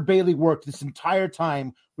hard Bayley worked this entire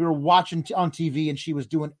time. We were watching on TV, and she was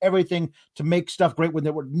doing everything to make stuff great when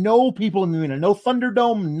there were no people in the arena, no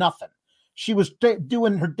Thunderdome, nothing. She was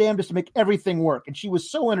doing her damnedest to make everything work, and she was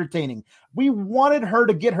so entertaining. We wanted her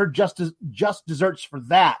to get her just desserts for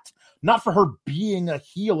that, not for her being a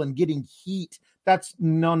heel and getting heat. That's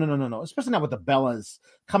no. Especially not with the Bellas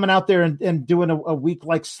coming out there and doing a weak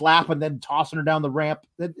slap and then tossing her down the ramp.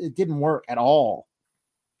 It didn't work at all.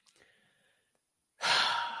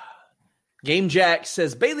 Game Jack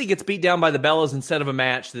says Bayley gets beat down by the Bellas instead of a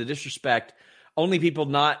match. The disrespect. Only people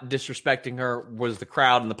not disrespecting her was the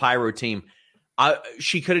crowd and the Pyro team.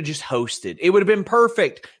 She could have just hosted. It would have been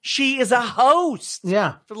perfect. She is a host.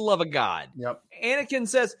 Yeah. For the love of God. Yep. Anakin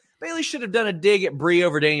says Bayley should have done a dig at Brie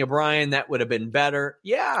over Daniel Bryan. That would have been better.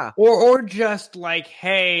 Yeah. Or just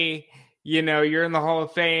hey, you're in the Hall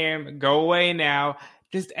of Fame. Go away now.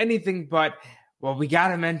 Just anything but, well, we got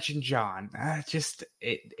to mention John.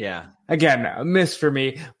 Again, a miss for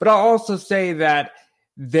me. But I'll also say that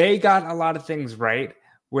they got a lot of things right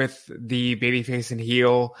with the babyface and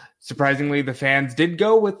heel. Surprisingly, the fans did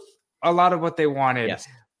go with a lot of what they wanted. Yes.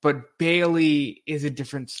 But Bayley is a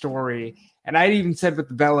different story. And I even said with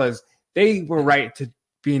the Bellas, they were right to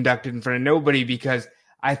be inducted in front of nobody because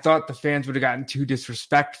I thought the fans would have gotten too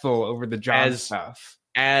disrespectful over the John stuff.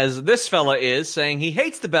 As this fella is saying he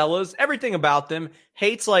hates the Bellas, everything about them,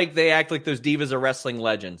 hates they act like those divas are wrestling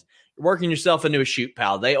legends. You're working yourself into a shoot,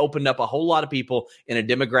 pal. They opened up a whole lot of people in a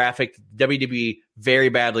demographic WWE very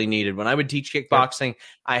badly needed. When I would teach kickboxing,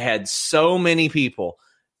 I had so many people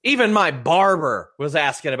Even my barber was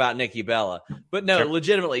asking about Nikki Bella. But no, Sure.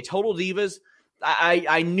 legitimately, Total Divas,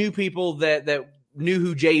 I knew people that knew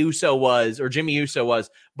who Jey Uso was or Jimmy Uso was,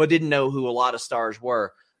 but didn't know who a lot of stars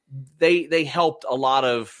were. They helped a lot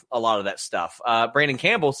of that stuff. Brandon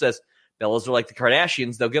Campbell says, Bellas are like the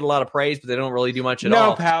Kardashians. They'll get a lot of praise, but they don't really do much at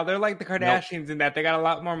all. No, pal, they're like the Kardashians in that they got a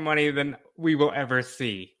lot more money than we will ever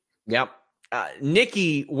see. Yep.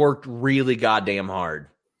 Nikki worked really goddamn hard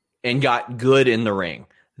and got good in the ring.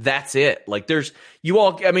 That's it. Like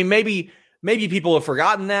maybe people have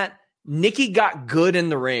forgotten that. Nikki got good in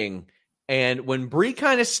the ring. And when Brie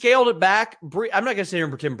kind of scaled it back, I'm not going to sit here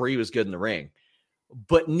and pretend Brie was good in the ring,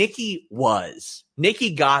 but Nikki was.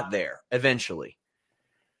 Nikki got there eventually.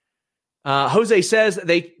 Jose says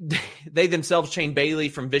they themselves changed Bayley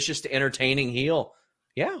from vicious to entertaining heel.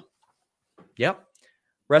 Yeah. Yep.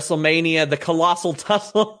 WrestleMania, the Colossal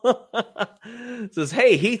Tussle says,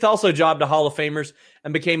 hey, Heath also jobbed to Hall of Famers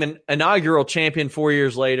and became an inaugural champion 4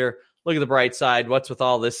 years later. Look at the bright side. What's with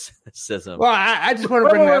all this cynicism? Well, I just want to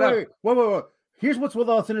bring that up. Wait. Here's what's with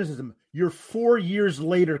all the cynicism. Your 4 years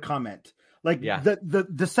later comment. Like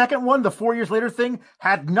the second one, the 4 years later thing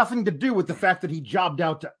had nothing to do with the fact that he jobbed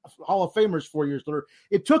out to Hall of Famers 4 years later.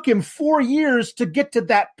 It took him 4 years to get to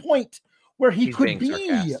that point where he could be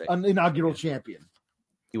sarcastic. An inaugural champion.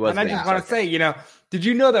 He was. And I just want to say, did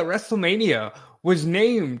you know that WrestleMania was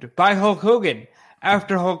named by Hulk Hogan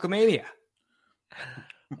after Hulkamania?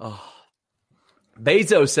 Oh.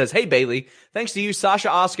 Bezos says, hey, Bayley, thanks to you, Sasha,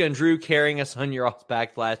 Asuka, and Drew carrying us on your all's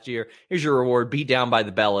back last year. Here's your reward, beat down by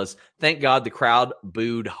the Bellas. Thank God the crowd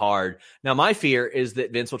booed hard. Now, my fear is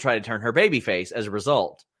that Vince will try to turn her babyface as a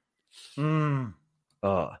result. Not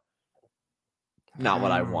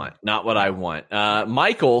what I want. Not what I want.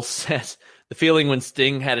 Michael says, the feeling when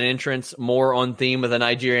Sting had an entrance more on theme with a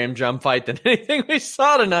Nigerian drum fight than anything we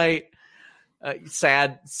saw tonight.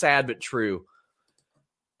 Sad, but true.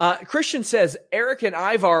 Christian says, Eric and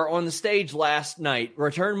Ivar on the stage last night.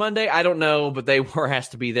 Return Monday? I don't know, but they were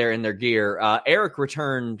asked to be there in their gear. Eric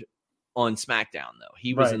returned on SmackDown, though.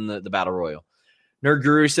 He was in the Battle Royal. Nerd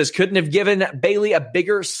Guru says, couldn't have given Bayley a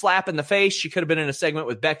bigger slap in the face. She could have been in a segment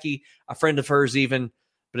with Becky, a friend of hers even.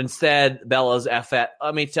 But instead, Bella's F that.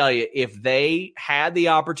 Let me tell you, if they had the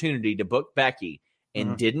opportunity to book Becky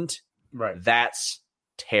and didn't, that's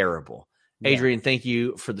terrible. Yeah. Adrian, thank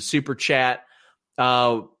you for the super chat.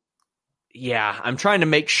 I'm trying to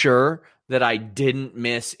make sure that I didn't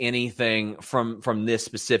miss anything from this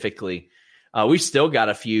specifically. We've still got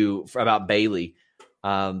a few about Bayley,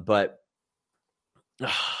 but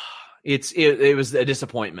it was a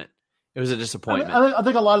disappointment. It was a disappointment. I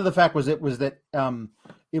think a lot of the fact was that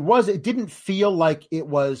it didn't feel like it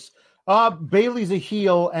was Bayley's a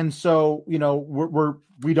heel, and so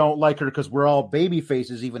we don't like her because we're all baby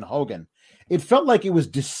faces, even Hogan. It felt like it was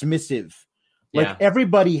dismissive. Like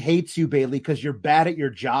everybody hates you, Bayley, because you're bad at your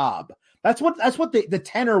job. That's what the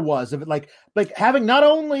tenor was of it. Like having not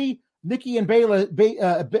only Nikki and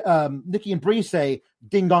Nikki and Brie say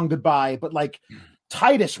 "ding dong goodbye," but like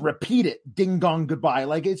Titus repeat it "ding dong goodbye."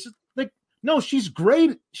 Like it's like no, she's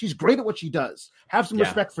great. She's great at what she does. Have some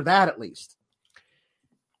respect for that at least.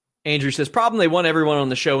 Andrew says, problem they want everyone on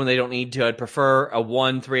the show when they don't need to. I'd prefer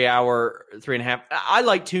a 3 hour, 3.5. I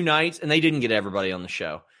like 2 nights, and they didn't get everybody on the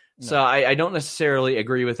show. No. So I don't necessarily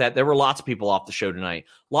agree with that. There were lots of people off the show tonight.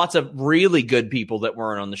 Lots of really good people that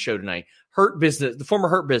weren't on the show tonight. Hurt Business, the former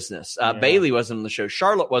Hurt Business. Bayley wasn't on the show.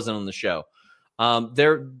 Charlotte wasn't on the show.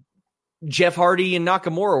 Jeff Hardy and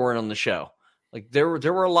Nakamura weren't on the show. Like there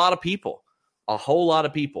were a lot of people, a whole lot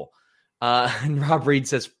of people. And Rob Reed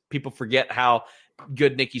says people forget how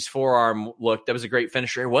good Nikki's forearm looked. That was a great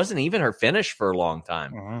finisher. It wasn't even her finish for a long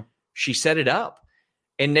time. She set it up.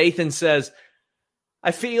 And Nathan says,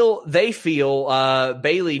 they feel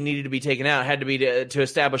Bayley needed to be taken out. It had to be to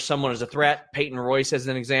establish someone as a threat. Peyton Royce as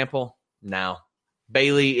an example. No.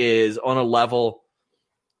 Bayley is on a level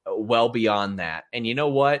well beyond that. And you know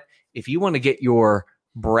what? If you want to get your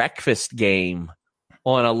breakfast game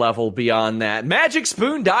on a level beyond that,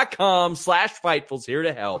 magicspoon.com/Fightful's here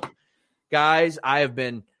to help. Guys, I have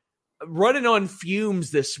been running on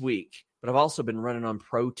fumes this week, but I've also been running on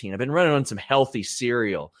protein. I've been running on some healthy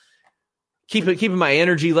cereal. Keeping my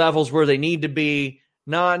energy levels where they need to be,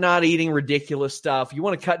 not eating ridiculous stuff. You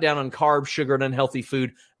want to cut down on carbs, sugar, and unhealthy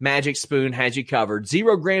food, Magic Spoon has you covered.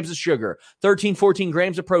 0 grams of sugar, 14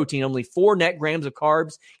 grams of protein, only 4 net grams of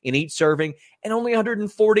carbs in each serving, and only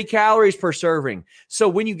 140 calories per serving. So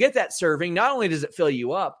when you get that serving, not only does it fill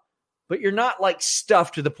you up, but you're not like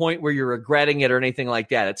stuffed to the point where you're regretting it or anything like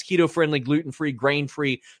that. It's keto-friendly, gluten-free,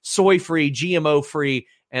 grain-free, soy-free, GMO-free,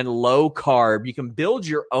 and low carb. You can build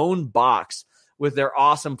your own box with their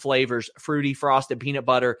awesome flavors, fruity, frosted peanut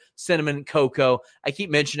butter, cinnamon, cocoa. I keep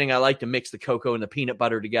mentioning I like to mix the cocoa and the peanut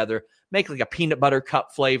butter together, make like a peanut butter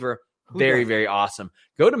cup flavor. Very, very awesome.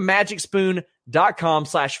 Go to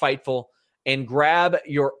magicspoon.com/Fightful and grab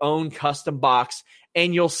your own custom box,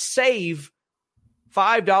 and you'll save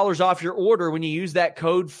 $5 off your order when you use that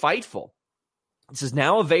code FIGHTFUL. This is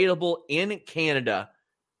now available in Canada,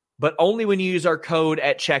 but only when you use our code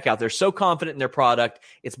at checkout. They're so confident in their product.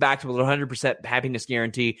 It's backed with a 100% happiness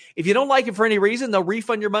guarantee. If you don't like it for any reason, they'll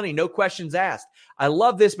refund your money. No questions asked. I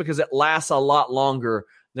love this because it lasts a lot longer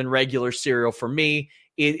than regular cereal for me.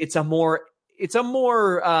 It's a more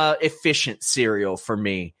efficient cereal for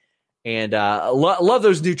me. And love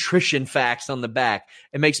those nutrition facts on the back.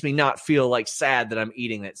 It makes me not feel like sad that I'm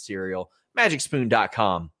eating that cereal.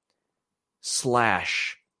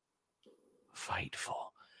 magicspoon.com/Fightful.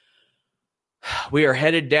 We are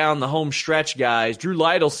headed down the home stretch, guys. Drew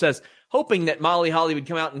Lytle says, hoping that Molly Holly would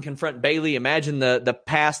come out and confront Bayley. Imagine the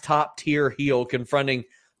past top-tier heel confronting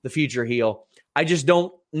the future heel. I just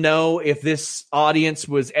don't know if this audience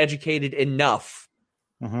was educated enough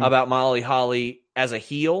about Molly Holly as a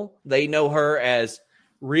heel. They know her as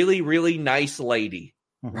really, really nice lady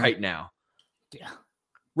right now. Yeah.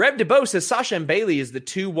 Reb DeBow says Sasha and Bayley is the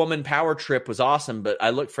 2-woman power trip was awesome, but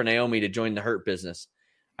I look for Naomi to join the Hurt Business.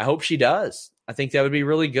 I hope she does. I think that would be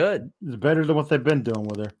really good. It's better than what they've been doing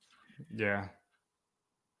with her. Yeah.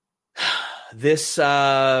 This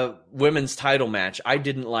women's title match, I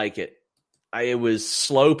didn't like it. It was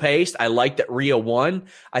slow-paced. I liked that Rhea won.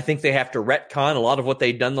 I think they have to retcon a lot of what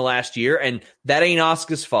they've done the last year, and that ain't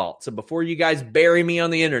Asuka's fault. So before you guys bury me on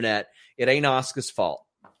the internet, it ain't Asuka's fault.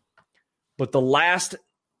 But the last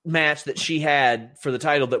match that she had for the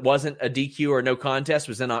title that wasn't a DQ or no contest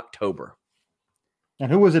was in October.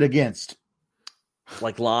 And who was it against?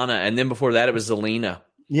 Like Lana, and then before that it was Zelina.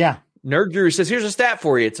 Yeah. Nerd Guru says, here's a stat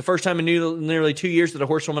for you. It's the first time in nearly 2 years that a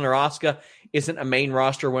horsewoman or Asuka isn't a main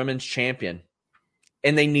roster women's champion.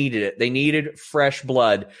 And they needed it. They needed fresh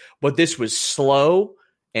blood. But this was slow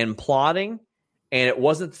and plodding, and it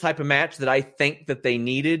wasn't the type of match that I think that they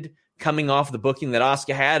needed coming off the booking that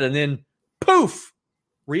Asuka had. And then, poof,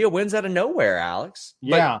 Rhea wins out of nowhere, Alex.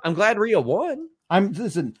 Yeah. But I'm glad Rhea won. I'm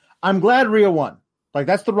glad Rhea won. Like,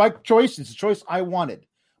 that's the right choice. It's the choice I wanted.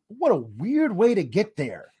 What a weird way to get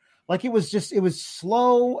there. Like, it was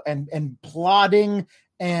slow and plodding,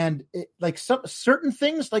 and certain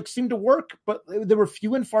things like seemed to work, but there were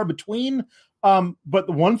few and far between. But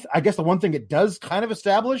the one thing it does kind of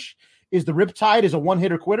establish is the Riptide is a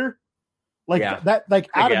one-hitter quitter. Like that, like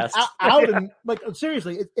out of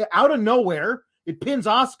seriously, out of nowhere, it pins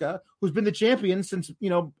Asuka, who's been the champion since,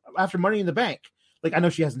 after Money in the Bank. Like, I know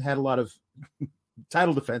she hasn't had a lot of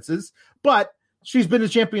title defenses, but she's been the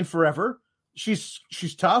champion forever. She's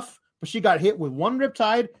tough, but she got hit with one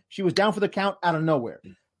Riptide. She was down for the count out of nowhere.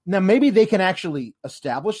 Now, maybe they can actually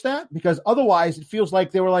establish that, because otherwise it feels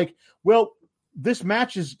like they were like, well, this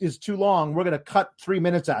match is too long. We're going to cut 3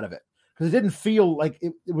 minutes out of it, because it didn't feel like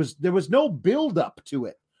there was no build up to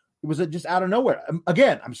it. It was just out of nowhere.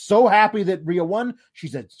 Again, I'm so happy that Rhea won.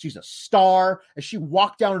 She's a star. As she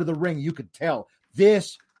walked down to the ring, you could tell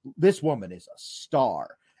this woman is a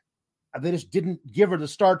star. They just didn't give her the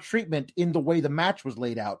star treatment in the way the match was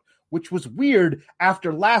laid out, which was weird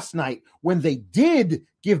after last night when they did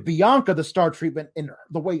give Bianca the star treatment in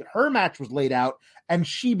the way her match was laid out, and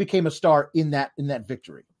she became a star in that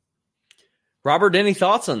victory. Robert, any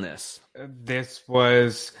thoughts on this? This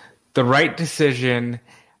was the right decision.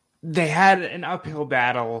 They had an uphill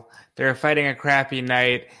battle. They were fighting a crappy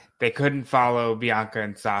night. They couldn't follow Bianca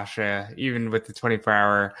and Sasha, even with the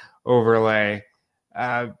 24-hour overlay.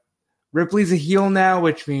 Ripley's a heel now,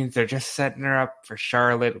 which means they're just setting her up for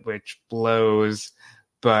Charlotte, which blows.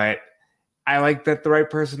 But I like that the right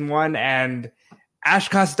person won, and Ash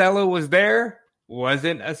Costello was there.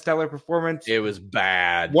 Wasn't a stellar performance. It was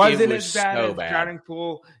bad. Wasn't as bad as Drowning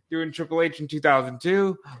Pool doing Triple H in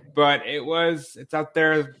 2002, but it's out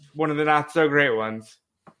there as one of the not so great ones.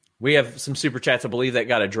 We have some super chats. I believe that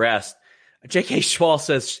got addressed. J.K. Schwal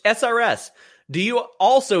says, SRS, do you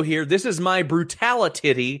also hear This Is My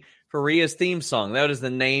Brutality for Rhea's theme song? That is the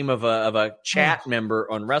name of a chat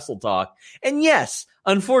member on Wrestle Talk. And yes,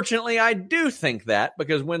 unfortunately, I do think that,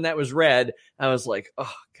 because when that was read, I was like,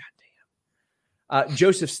 oh, goddamn.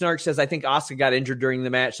 Joseph Snark says, I think Asuka got injured during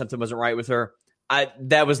the match. Something wasn't right with her.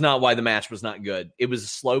 That was not why the match was not good. It was a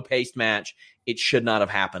slow-paced match. It should not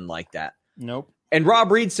have happened like that. Nope. And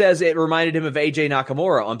Rob Reed says it reminded him of AJ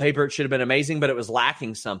Nakamura. On paper, it should have been amazing, but it was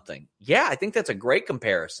lacking something. Yeah, I think that's a great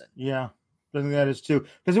comparison. Yeah, I think that is too.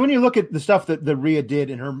 Because when you look at the stuff that Rhea did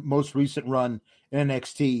in her most recent run in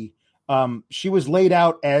NXT, She was laid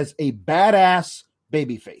out as a badass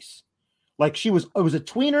babyface. Like it was a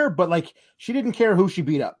tweener, but like she didn't care who she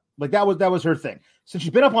beat up. Like that was her thing. Since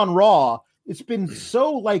she's been up on Raw, it's been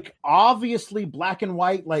so like obviously black and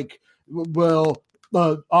white. Like, well,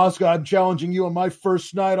 Asuka, I'm challenging you on my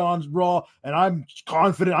first night on Raw, and I'm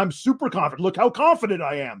confident. I'm super confident. Look how confident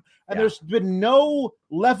I am. And there's been no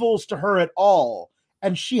levels to her at all.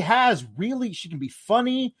 And she can be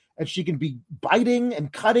funny and she can be biting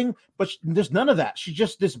and cutting, but there's none of that. She's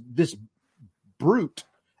just this brute.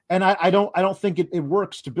 And I don't think it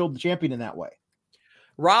works to build the champion in that way.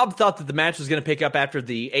 Rob thought that the match was going to pick up after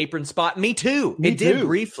the apron spot. Me too. It did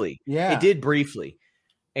briefly. Yeah. It did briefly.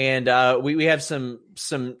 And we have some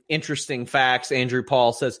interesting facts. Andrew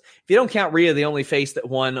Paul says, if you don't count Rhea, the only face that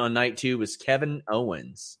won on night 2 was Kevin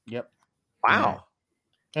Owens. Yep. Wow.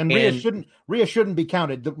 Yeah. And Rhea shouldn't be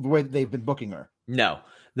counted the way that they've been booking her. No.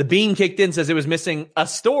 The Bean kicked in, says it was missing a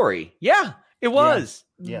story. Yeah, it was.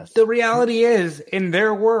 Yeah. Yes. The reality is, in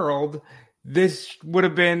their world, this would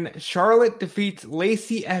have been Charlotte defeats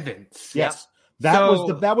Lacey Evans. Yes. That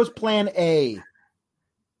was plan A.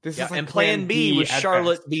 This is like and plan B was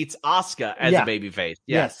Charlotte beats Asuka as a babyface.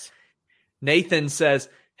 Yes. Nathan says,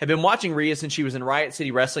 have been watching Rhea since she was in Riot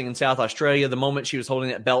City Wrestling in South Australia. The moment she was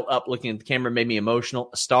holding that belt up, looking at the camera, made me emotional.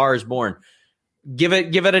 A star is born. Give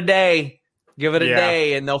it a day. Give it a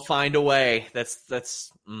day, and they'll find a way.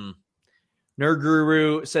 That's. Nerd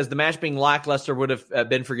Guru says the match being lackluster would have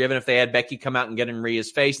been forgiven if they had Becky come out and get in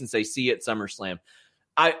Rhea's face and say, see you at SummerSlam.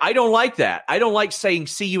 I don't like that. I don't like saying,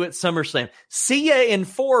 see you at SummerSlam. See you in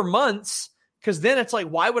 4 months, because then it's like,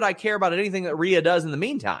 why would I care about anything that Rhea does in the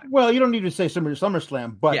meantime? Well, you don't need to say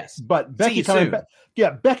SummerSlam, but yes. But Becky coming back.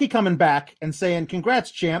 Yeah, Becky coming back and saying,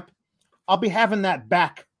 congrats, champ. I'll be having that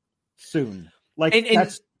back soon. Like,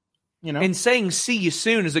 that's... You know? And saying see you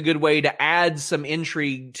soon is a good way to add some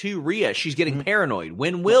intrigue to Rhea. She's getting paranoid.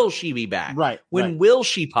 When will she be back? Right. When will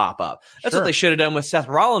she pop up? That's what they should have done with Seth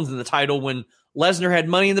Rollins in the title when Lesnar had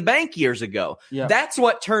Money in the Bank years ago. Yeah. That's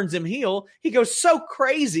what turns him heel. He goes so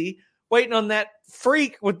crazy waiting on that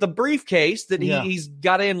freak with the briefcase that he's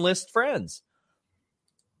got to enlist friends.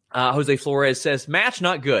 Jose Flores says, match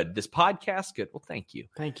not good. This podcast good. Well, thank you.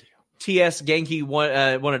 Thank you. TS Genki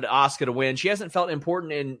wanted Asuka to win. She hasn't felt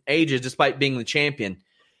important in ages despite being the champion.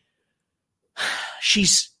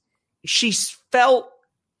 She's felt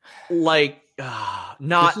like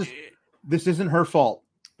not. This isn't her fault,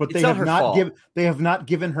 but they have not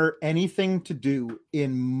given her anything to do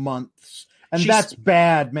in months, and that's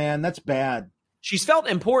bad, man. That's bad. She's felt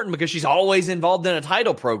important because she's always involved in a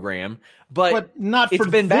title program, but not it's for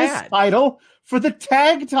been this bad. title, for the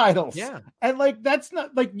tag titles. Yeah. And like, that's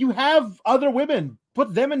not like, you have other women,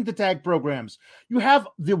 put them into tag programs. You have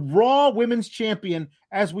the Raw Women's Champion,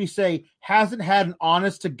 as we say, hasn't had an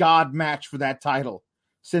honest to God match for that title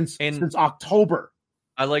since October.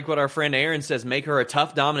 I like what our friend Aaron says, make her a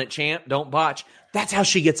tough, dominant champ. Don't botch. That's how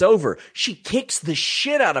she gets over. She kicks the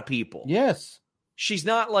shit out of people. Yes. She's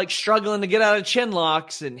not like struggling to get out of chin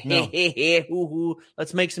locks and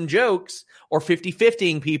let's make some jokes, or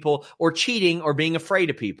 50-50ing people, or cheating, or being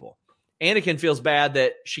afraid of people. Anakin feels bad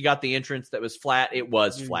that she got the entrance that was flat. It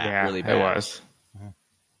was flat, really bad. It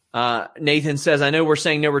was. Nathan says, I know we're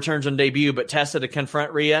saying no returns on debut, but Tessa to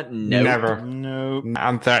confront Rhea? Nope. Never.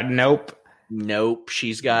 Nope. Nope.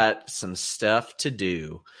 She's got some stuff to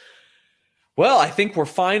do. Well, I think we're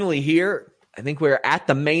finally here. I think we're at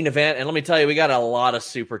the main event, and let me tell you, we got a lot of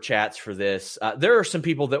super chats for this. There are some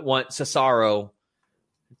people that want Cesaro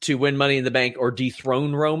to win Money in the Bank or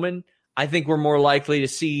dethrone Roman. I think we're more likely to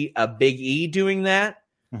see a Big E doing that,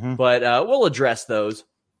 but we'll address those.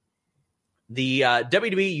 The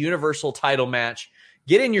WWE Universal title match.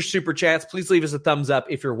 Get in your super chats. Please leave us a thumbs up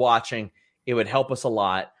if you're watching. It would help us a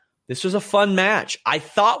lot. This was a fun match. I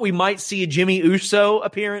thought we might see a Jimmy Uso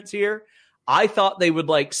appearance here. I thought they would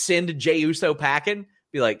like send Jey Uso packing,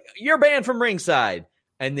 be like, you're banned from ringside.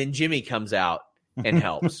 And then Jimmy comes out and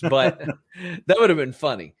helps. But that would have been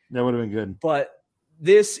funny. That would have been good. But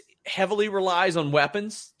this heavily relies on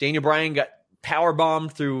weapons. Daniel Bryan got power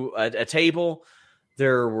bombed through a table.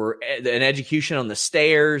 There were an execution on the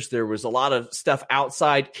stairs. There was a lot of stuff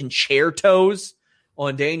outside. Concertos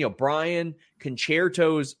on Daniel Bryan.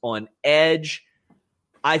 Concertos on Edge.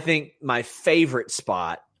 I think my favorite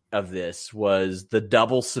spot of this was the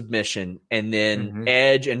double submission and then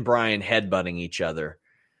Edge and Bryan headbutting each other.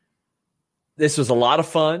 This was a lot of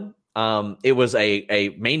fun. It was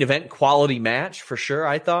a main event quality match for sure,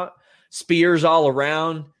 I thought. Spears all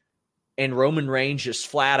around, and Roman Reigns just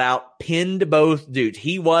flat out pinned both dudes.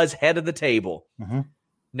 He was head of the table.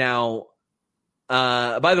 Now,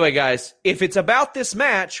 By the way, guys, if it's about this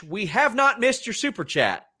match, we have not missed your super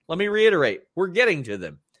chat. Let me reiterate. We're getting to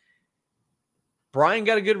them. Bryan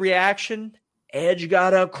got a good reaction. Edge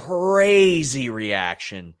got a crazy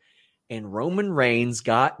reaction. And Roman Reigns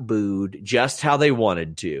got booed just how they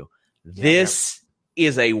wanted to. This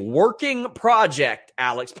is a working project,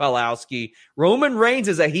 Alex Palowski. Roman Reigns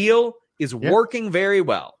as a heel is working very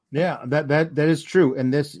well. Yeah, that is true.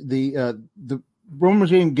 And the Roman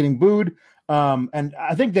Reigns getting booed. And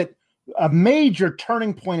I think that a major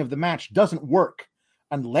turning point of the match doesn't work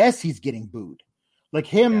unless he's getting booed. Like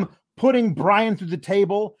him putting Bryan through the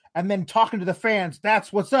table and then talking to the fans.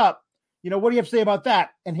 That's what's up. What do you have to say about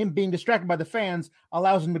that? And him being distracted by the fans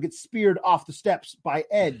allows him to get speared off the steps by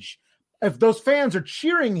Edge. If those fans are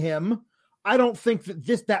cheering him, I don't think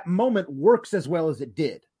that moment works as well as it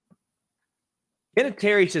did. Kenneth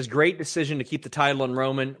Terry says, great decision to keep the title on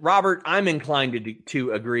Roman. Robert, I'm inclined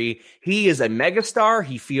to agree. He is a megastar.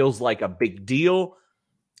 He feels like a big deal.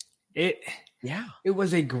 It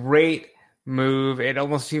was a great move. It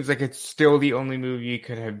almost seems like it's still the only move you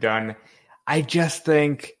could have done. I just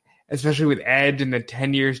think, especially with Edge and the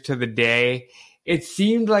 10 years to the day, it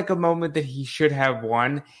seemed like a moment that he should have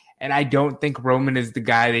won. And I don't think Roman is the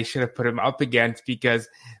guy they should have put him up against because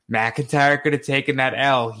McIntyre could have taken that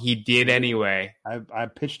L. He did anyway. I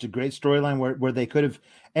pitched a great storyline where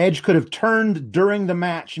Edge could have turned during the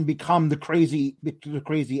match and become the crazy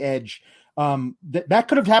Edge. That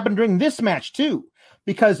could have happened during this match too.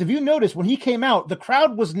 Because if you notice, when he came out, the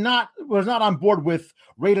crowd was not on board with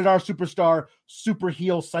rated R superstar, super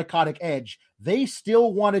heel, psychotic Edge. They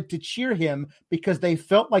still wanted to cheer him because they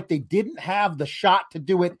felt like they didn't have the shot to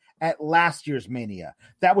do it at last year's Mania.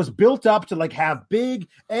 That was built up to have big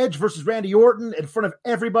Edge versus Randy Orton in front of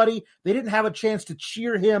everybody. They didn't have a chance to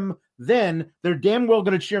cheer him then. They're damn well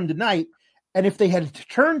going to cheer him tonight. And if they had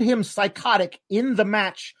turned him psychotic in the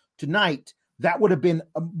match tonight, that would have been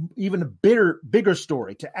even a bigger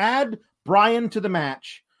story. To add Bryan to the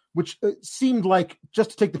match, which seemed like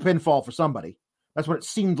just to take the pinfall for somebody. That's what it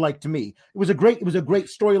seemed like to me. It was a great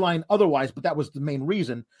storyline otherwise, but that was the main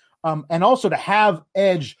reason. And also to have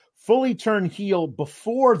Edge fully turn heel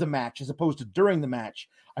before the match as opposed to during the match.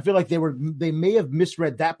 I feel like they may have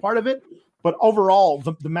misread that part of it, but overall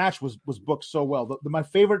the match was booked so well. My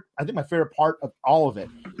favorite part of all of it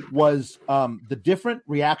was the different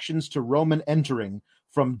reactions to Roman entering,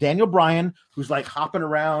 from Daniel Bryan, who's hopping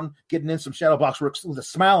around, getting in some shadow box work with a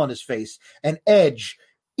smile on his face, and Edge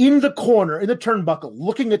in the corner, in the turnbuckle,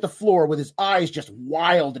 looking at the floor with his eyes just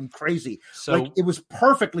wild and crazy. So it was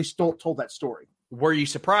perfectly told that story. Were you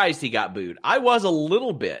surprised he got booed? I was a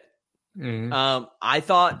little bit. Mm-hmm. I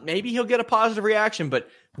thought maybe he'll get a positive reaction, but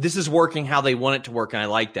this is working how they want it to work, and I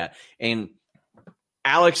like that. And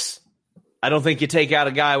Alex, I don't think you take out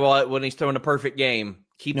a guy when he's throwing a perfect game.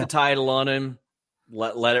 Keep the title on him.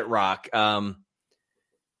 Let it rock.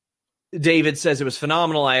 David says it was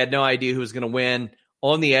phenomenal. I had no idea who was going to win.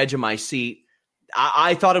 On the edge of my seat.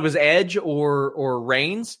 I thought it was Edge or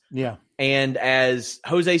Reigns. Yeah. And as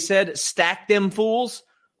Jose said, stack them fools.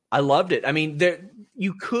 I loved it. I mean,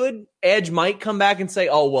 Edge might come back and say,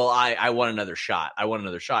 oh, well, I want another shot.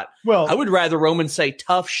 Well, I would rather Roman say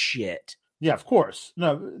tough shit. Yeah, of course.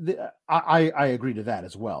 No, I agree to that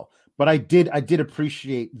as well. But I did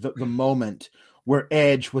appreciate the moment where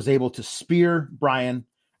Edge was able to spear Bryan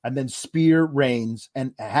and then spear Reigns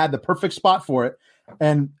and had the perfect spot for it.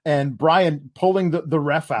 And Bryan pulling the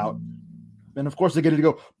ref out. And of course they get it to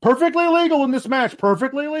go perfectly legal in this match,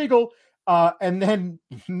 perfectly legal. And then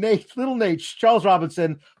little Nate, Charles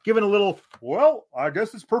Robinson, giving a little, well, I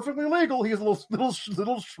guess it's perfectly legal. He has a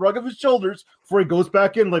little shrug of his shoulders before he goes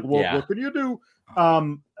back in, What can you do?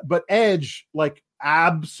 But Edge,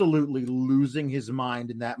 absolutely losing his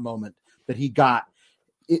mind in that moment that he got.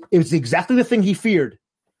 It was exactly the thing he feared.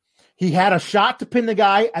 He had a shot to pin the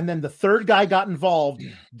guy, and then the third guy got involved.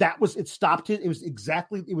 It stopped it. It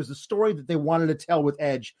was the story that they wanted to tell with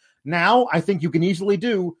Edge. Now, I think you can easily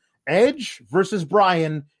do Edge versus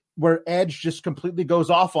Bryan, where Edge just completely goes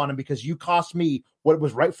off on him because you cost me what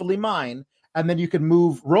was rightfully mine. And then you can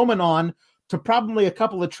move Roman on to probably a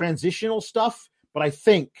couple of transitional stuff. But I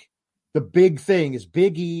think the big thing is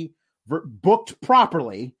Big E booked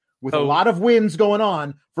properly with a lot of wins going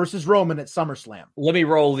on versus Roman at SummerSlam. Let me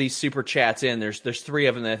roll these super chats in. There's three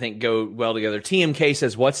of them that I think go well together. TMK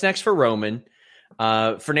says, what's next for Roman?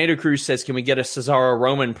 Fernando Cruz says, can we get a Cesaro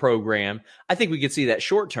Roman program? I think we could see that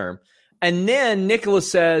short term. And then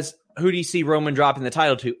Nicholas says, who do you see Roman dropping the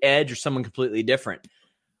title to, Edge or someone completely different?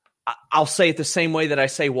 I'll say it the same way that I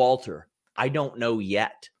say Walter. I don't know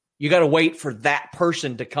yet. You got to wait for that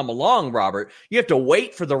person to come along, Robert. You have to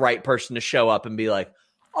wait for the right person to show up and be like,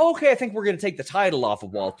 oh, okay, I think we're going to take the title off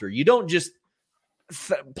of Walter. You don't just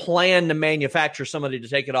plan to manufacture somebody to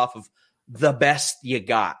take it off of the best you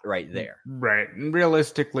got right there. Right. And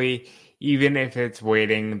realistically, even if it's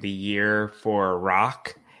waiting the year for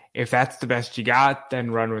Rock, if that's the best you got,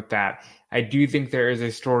 then run with that. I do think there is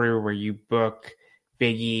a story where you book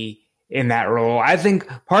Big E in that role. I think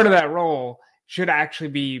part of that role should actually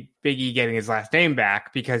be Big E getting his last name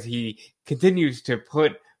back, because he continues to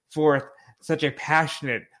put forth such a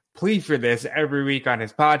passionate plea for this every week on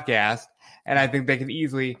his podcast. And I think they can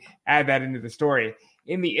easily add that into the story.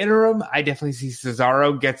 In the interim, I definitely see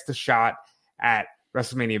Cesaro gets the shot at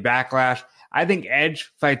WrestleMania Backlash. I think Edge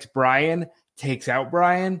fights Bryan, takes out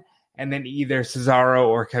Bryan, and then either Cesaro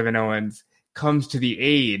or Kevin Owens comes to the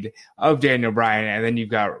aid of Daniel Bryan, and then you've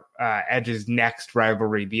got Edge's next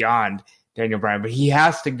rivalry beyond Daniel Bryan. But he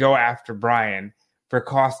has to go after Bryan for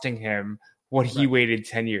costing him what he waited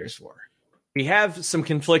 10 years for. We have some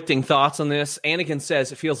conflicting thoughts on this. Anakin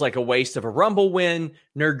says it feels like a waste of a Rumble win.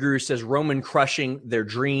 Nerd Guru says Roman crushing their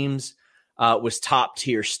dreams was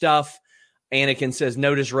top-tier stuff. Anakin says,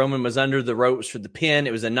 notice Roman was under the ropes for the pin.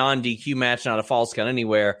 It was a non-DQ match, not a false count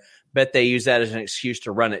anywhere. Bet they use that as an excuse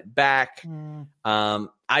to run it back.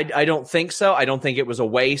 I don't think so. I don't think it was a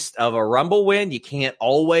waste of a Rumble win. You can't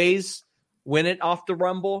always win it off the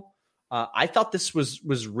Rumble. I thought this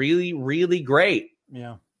was really, really great.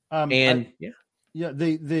 Yeah. The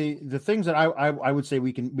things that I would say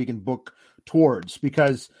we can book towards,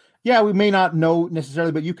 because we may not know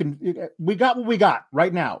necessarily, but we got what we got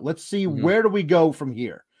right now. Let's see, where do we go from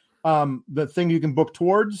here? The thing you can book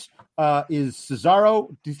towards is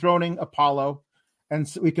Cesaro dethroning Apollo, and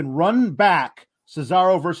so we can run back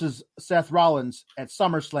Cesaro versus Seth Rollins at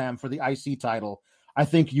SummerSlam for the IC title. I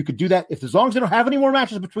think you could do that as long as they don't have any more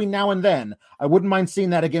matches between now and then. I wouldn't mind seeing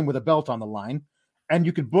that again with a belt on the line. And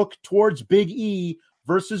you could book towards Big E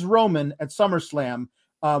versus Roman at SummerSlam,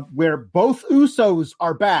 where both Usos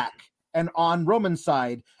are back and on Roman's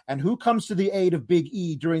side. And who comes to the aid of Big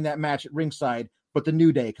E during that match at ringside but the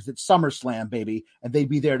New Day, because it's SummerSlam, baby, and they'd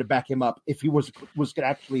be there to back him up if he was going to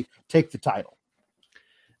actually take the title.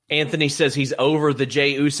 Anthony says he's over the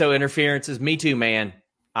Jey Uso interferences. Me too, man.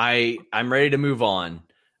 I'm ready to move on.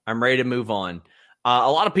 A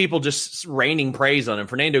lot of people just raining praise on him.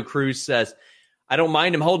 Fernando Cruz says, I don't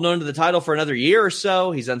mind him holding on to the title for another year or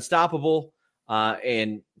so. He's unstoppable.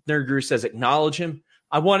 And Nerd Guru says, acknowledge him.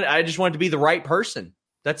 I just want it to be the right person.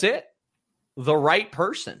 That's it. The right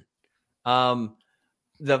person. We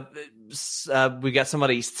got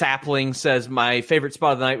somebody, Sapling says, my favorite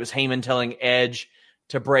spot of the night was Heyman telling Edge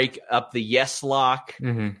to break up the yes lock.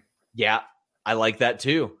 Mm-hmm. Yeah, I like that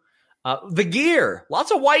too. The gear,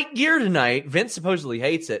 lots of white gear tonight. Vince supposedly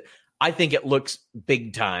hates it. I think it looks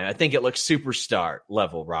big time. I think it looks superstar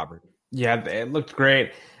level, Robert. Yeah, it looked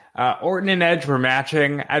great. Orton and Edge were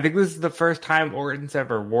matching. I think this is the first time Orton's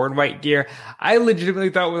ever worn white gear. I legitimately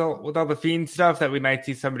thought with all the Fiend stuff that we might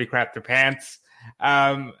see somebody crap their pants.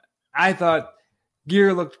 I thought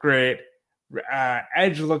gear looked great.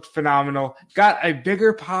 Edge looked phenomenal. Got a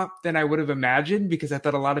bigger pop than I would have imagined, because I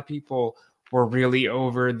thought a lot of people were really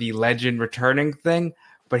over the legend returning thing,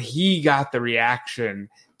 but he got the reaction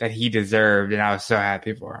that he deserved, and I was so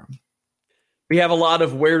happy for him. We have a lot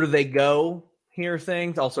of where do they go here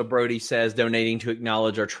things. Also, Brody says, donating to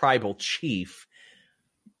acknowledge our tribal chief.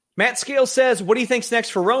 Matt Scale says, what do you think's next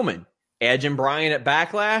for Roman? Edge and Bryan at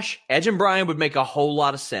Backlash? Edge and Bryan would make a whole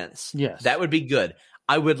lot of sense. Yes. That would be good.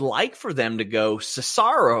 I would like for them to go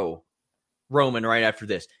Cesaro Roman right after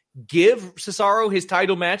this. Give Cesaro his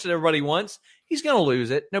title match that everybody wants. He's going to lose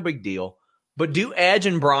it. No big deal. But do Edge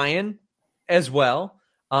and Bryan as well.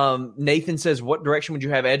 Nathan says, what direction would you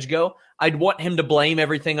have Edge go? I'd want him to blame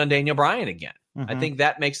everything on Daniel Bryan again. Mm-hmm. I think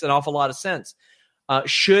that makes an awful lot of sense.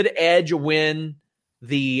 Should Edge win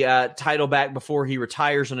the title back before he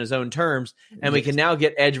retires on his own terms, and we can now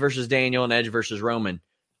get Edge versus Daniel and Edge versus Roman?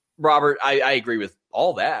 Robert, I agree with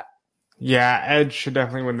all that. Yeah, Edge should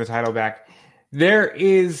definitely win the title back. There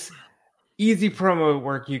is easy promo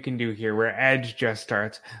work you can do here where Edge just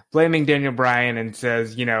starts blaming Daniel Bryan and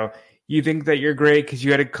says, you think that you're great because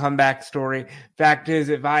you had a comeback story. Fact is,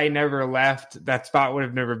 if I never left, that spot would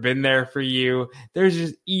have never been there for you. There's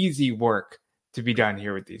just easy work to be done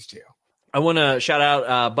here with these two. I want to shout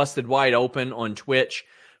out Busted Wide Open on Twitch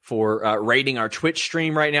for rating our Twitch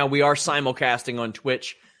stream right now. We are simulcasting on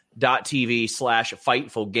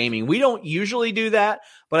twitch.tv/Fightful Gaming. We don't usually do that,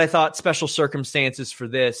 but I thought special circumstances for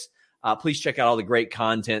this. Please check out all the great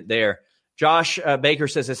content there. Josh Baker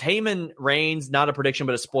says, has Heyman Reigns, not a prediction,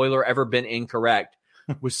 but a spoiler, ever been incorrect?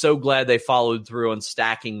 Was so glad they followed through on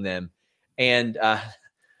stacking them. And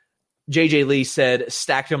JJ Lee said,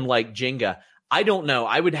 stacked them like Jenga. I don't know.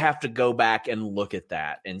 I would have to go back and look at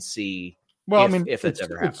that and see if that's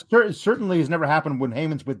ever happened. It certainly has never happened when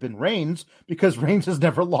Heyman's been Reigns, because Reigns has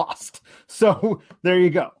never lost. So there you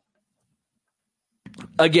go.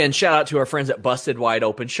 Again, shout out to our friends at Busted Wide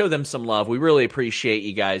Open. Show them some love. We really appreciate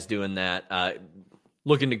you guys doing that.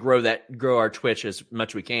 Looking to grow our Twitch as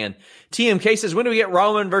much as we can. TMK says, when do we get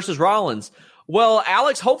Roman versus Rollins? Well,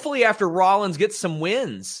 Alex, hopefully after Rollins gets some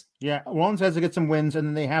wins. Yeah, Rollins has to get some wins, and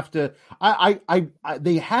then they have to.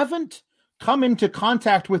 They haven't come into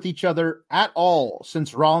contact with each other at all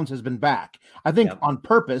since Rollins has been back. I think on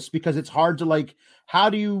purpose, because it's hard to how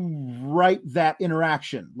do you write that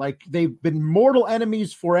interaction? They've been mortal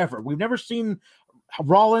enemies forever. We've never seen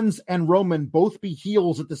Rollins and Roman both be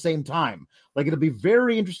heels at the same time. It'll be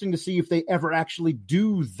very interesting to see if they ever actually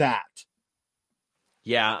do that.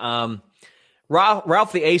 Yeah.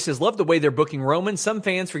 Ralph the Ace says, love the way they're booking Roman. Some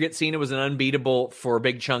fans forget Cena was an unbeatable for a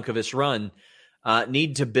big chunk of his run.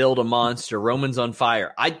 Need to build a monster. Roman's on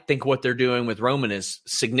fire. I think what they're doing with Roman is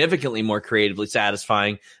significantly more creatively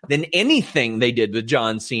satisfying than anything they did with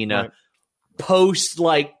John Cena post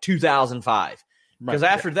 2005. Because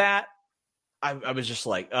after that, I was just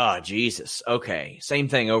like, oh, Jesus. Okay. Same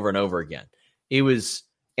thing over and over again. It was,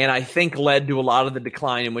 and I think led to a lot of the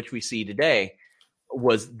decline in which we see today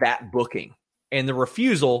was that booking and the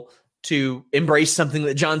refusal to embrace something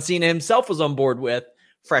that John Cena himself was on board with,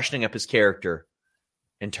 freshening up his character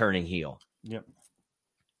and turning heel. Yep.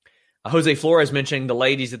 Jose Flores mentioning the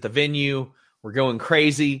ladies at the venue were going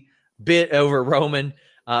crazy. Bit over Roman.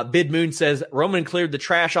 Bid Moon says Roman cleared the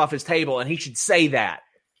trash off his table, and he should say that.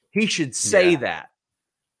 He should say that.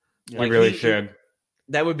 He really should.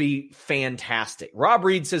 That would be fantastic. Rob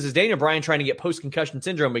Reed says, is Daniel Bryan trying to get post-concussion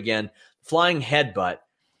syndrome again? Flying headbutt.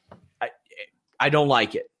 I don't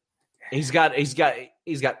like it. He's got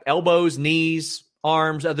elbows, knees,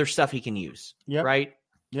 arms, other stuff he can use. Yep. Right?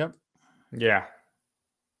 Yep. Yeah.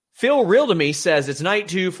 Phil Real to me says it's night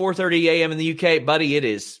 2, 4:30 a.m. in the UK. Buddy, it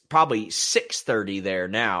is probably 6:30 there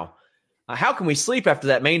now. How can we sleep after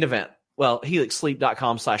that main event? Well,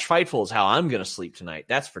 helixsleep.com/Fightful is how I'm going to sleep tonight.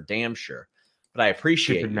 That's for damn sure. But I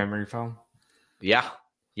appreciate it. Memory foam. Yeah.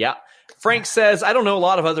 Yeah. Frank says, I don't know a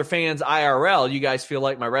lot of other fans IRL. You guys feel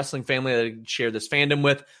like my wrestling family that I share this fandom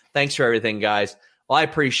with. Thanks for everything, guys. Well, I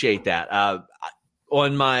appreciate that.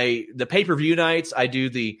 On the pay-per-view nights, I do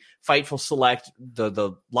the Fightful Select,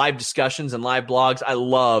 the live discussions and live blogs. I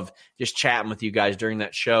love just chatting with you guys during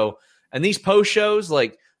that show. And these post shows,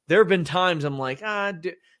 there have been times I'm like,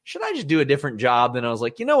 should I just do a different job? Then I was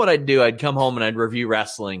like, you know what I'd do? I'd come home and I'd review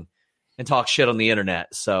wrestling and talk shit on the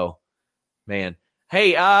internet. So, man.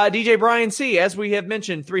 Hey, DJ Brian C., as we have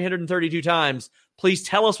mentioned 332 times, please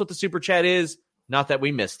tell us what the super chat is. Not that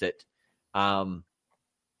we missed it.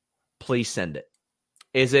 Please send it.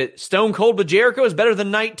 Is it Stone Cold with Jericho is better than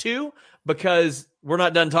Night 2? Because we're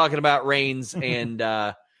not done talking about Reigns and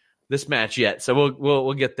this match yet. So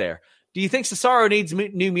we'll get there. Do you think Cesaro needs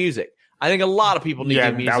new music? I think a lot of people need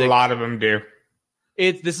new music. Yeah, a lot of them do.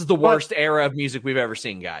 This is the worst era of music we've ever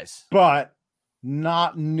seen, guys. But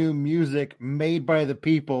not new music made by the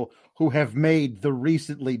people who have made the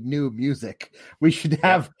recently new music. We should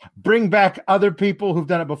bring back other people who've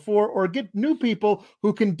done it before, or get new people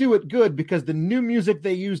who can do it good, because the new music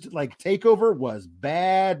they used TakeOver was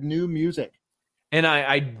bad new music. And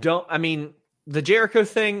the Jericho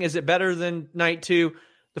thing, is it better than Night 2?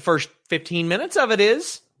 The first 15 minutes of it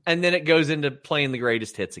is, and then it goes into playing the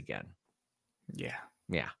greatest hits again. Yeah.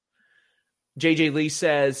 Yeah. JJ Lee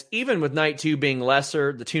says, even with Night 2 being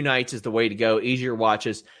lesser, the 2 nights is the way to go. Easier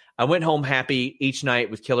watches. I went home happy each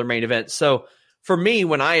night with killer main events. So for me,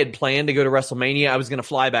 when I had planned to go to WrestleMania, I was going to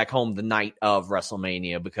fly back home the night of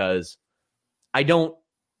WrestleMania, because I don't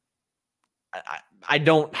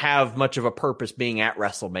have much of a purpose being at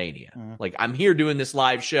WrestleMania. Mm-hmm. I'm here doing this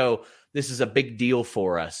live show. This is a big deal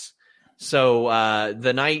for us. So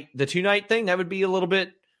the 2 night thing, that would be a little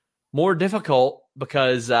bit more difficult,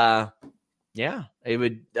 because it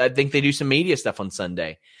would. I think they do some media stuff on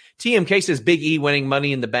Sunday. TMK says Big E winning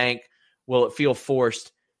Money in the Bank. Will it feel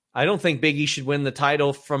forced? I don't think Big E should win the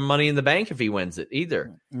title from Money in the Bank if he wins it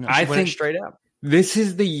either. No. I think straight up. This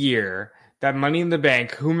is the year that Money in the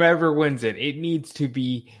Bank, whomever wins it, it needs to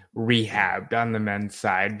be rehabbed on the men's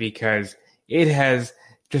side, because it has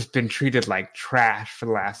just been treated like trash for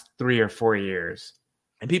the last 3 or 4 years.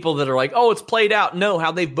 And people that are like, oh, it's played out. No,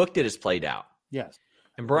 how they've booked it is played out. Yes.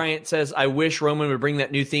 And Bryant says, I wish Roman would bring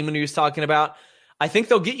that new theme when he was talking about. I think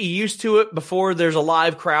they'll get you used to it before there's a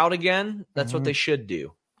live crowd again. That's what they should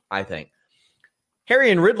do, I think.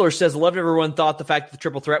 Harry and Riddler says, loved everyone thought the fact that the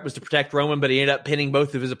triple threat was to protect Roman, but he ended up pinning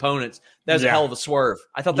both of his opponents. That was a hell of a swerve.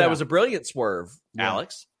 I thought that was a brilliant swerve,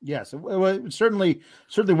 Alex. Yes, it certainly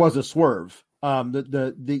was a swerve.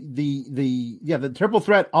 The triple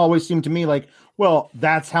threat always seemed to me like, well,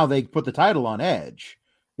 that's how they put the title on Edge,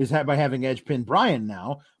 is by having Edge pin Bryan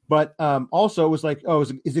now. But also it was like,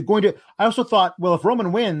 is it going to? I also thought, well, if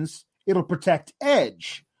Roman wins, it'll protect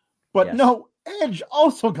Edge. But no, Edge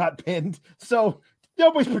also got pinned, so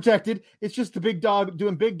nobody's protected. It's just the big dog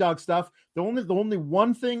doing big dog stuff. The only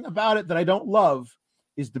one thing about it that I don't love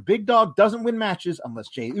is the big dog doesn't win matches unless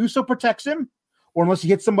Jey Uso protects him or unless he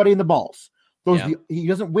hits somebody in the balls. He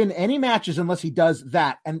doesn't win any matches unless he does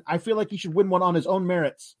that, and I feel like he should win one on his own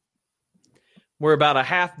merits. We're about a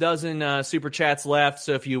half dozen super chats left,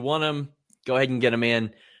 so if you want them, go ahead and get them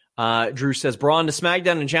in. Drew says Braun to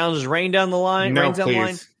SmackDown and challenges Reign down the line. No,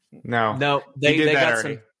 please. No,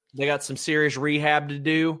 They got some serious rehab to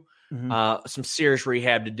do.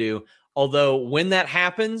 Although when that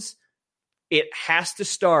happens, it has to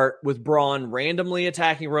start with Braun randomly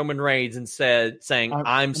attacking Roman Reigns and saying,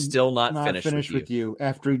 "I'm still not finished with you."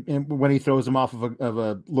 After when he throws him off of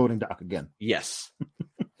a loading dock again. Yes.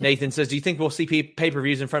 Nathan says, "Do you think we'll see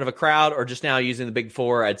pay-per-views in front of a crowd or just now using the Big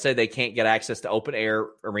Four?" I'd say they can't get access to open-air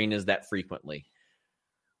arenas that frequently.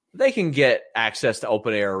 They can get access to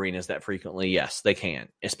open-air arenas that frequently. Yes, they can,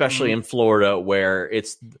 especially in Florida where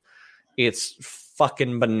it's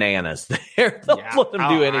fucking bananas there. They'll let them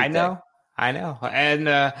do anything. I know. And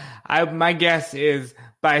my guess is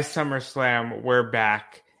by SummerSlam, we're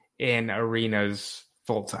back in arenas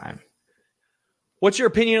full-time. What's your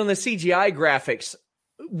opinion on the CGI graphics?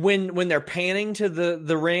 When they're panning to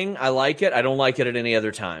the ring, I like it. I don't like it at any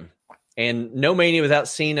other time. And No Mania without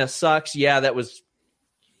Cena sucks. Yeah, I was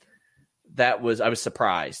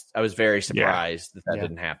surprised. I was very surprised that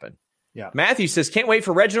didn't happen. Yeah. Matthew says, can't wait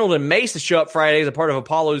for Reginald and Mace to show up Friday as a part of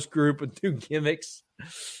Apollo's group with 2 gimmicks.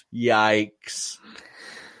 Yikes.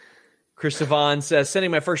 Chris Savon says,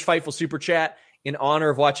 sending my first Fightful super chat in honor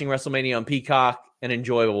of watching WrestleMania on Peacock, an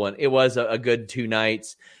enjoyable one. It was a good 2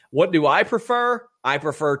 nights. What do I prefer? I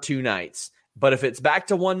prefer 2 nights. But if it's back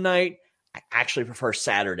to 1 night, I actually prefer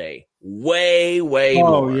Saturday. Way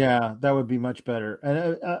more. Oh, yeah. That would be much better.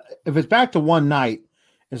 And if it's back to 1 night,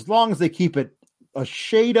 as long as they keep it a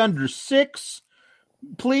shade under 6,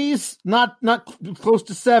 please, not close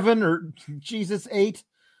to 7 or Jesus 8.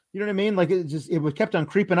 You know what I mean? Like it was kept on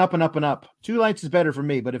creeping up and up and up. 2 nights is better for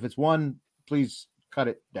me, but if it's 1, please cut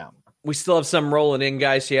it down. We still have some rolling in,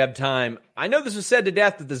 guys, so you have time. I know this was said to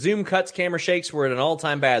death that the Zoom cuts, camera shakes were at an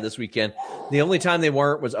all-time bad this weekend. The only time they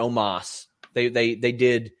weren't was Omos. They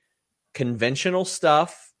did conventional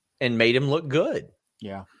stuff and made him look good.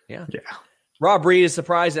 Yeah. Rob Reed is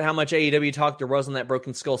surprised at how much AEW talk there was on that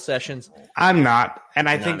Broken Skull Sessions. I'm not. And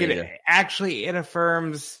I think it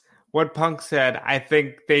affirms what Punk said. I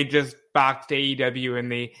think they just boxed AEW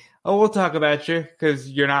in we'll talk about you because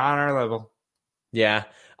you're not on our level. Yeah.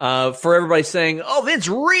 For everybody saying, Vince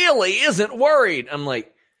really isn't worried. I'm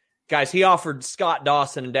like, guys, he offered Scott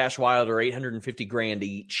Dawson and Dash Wilder $850,000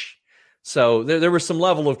 each. So there was some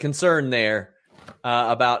level of concern there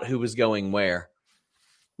about who was going where.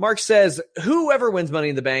 Mark says, whoever wins Money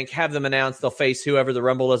in the Bank, have them announce they'll face whoever the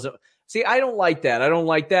Rumble doesn't. See, I don't like that. I don't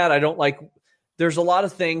like, there's a lot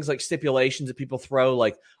of things like stipulations that people throw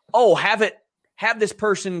like, have this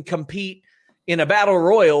person compete in a battle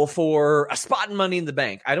royal for a spot in Money in the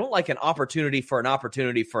Bank. I don't like an opportunity for an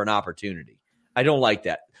opportunity for an opportunity. I don't like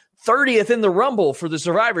that. 30th in the Rumble for the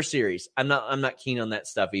Survivor Series. I'm not keen on that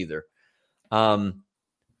stuff either. Chino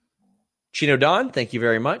Don, thank you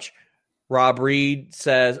very much. Rob Reed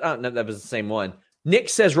says, no, that was the same one. Nick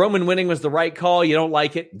says Roman winning was the right call. You don't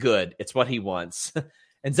like it? Good. It's what he wants.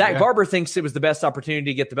 And Zach Barber thinks it was the best opportunity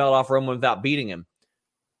to get the belt off Roman without beating him.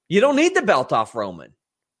 You don't need the belt off Roman.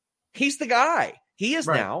 He's the guy. He is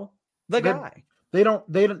now the guy. They don't.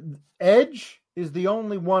 Edge is the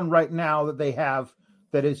only one right now that they have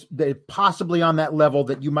that is possibly on that level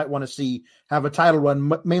that you might want to see have a title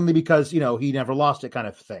run, mainly because, he never lost it kind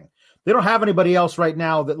of thing. They don't have anybody else right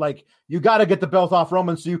now that like, you got to get the belt off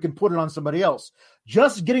Roman so you can put it on somebody else.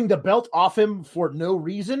 Just getting the belt off him for no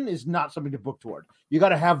reason is not something to book toward. You got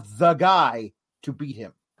to have the guy to beat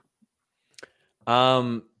him.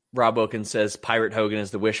 Rob Wilkins says Pirate Hogan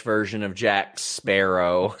is the Wish version of Jack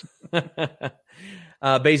Sparrow.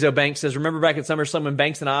 Bezo Banks says, remember back at SummerSlam when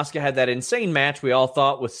Banks and Asuka had that insane match we all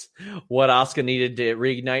thought was what Asuka needed to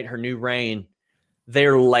reignite her new reign?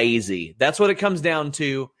 They're lazy. That's what it comes down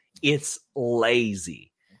to. It's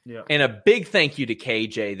lazy. Yeah. And a big thank you to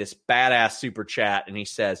KJ, this badass super chat. And he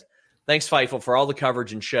says, Thanks, Fightful, for all the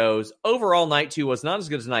coverage and shows. Overall, night 2 was not as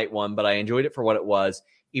good as night 1, but I enjoyed it for what it was,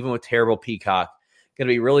 even with terrible Peacock. Going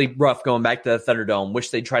to be really rough going back to the Thunderdome. Wish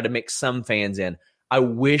they'd try to mix some fans in. I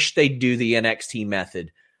wish they'd do the NXT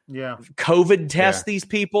method. Yeah. COVID test these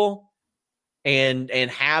people and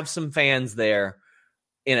have some fans there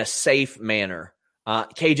in a safe manner.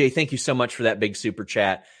 KJ, thank you so much for that big super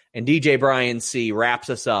chat. And DJ Brian C wraps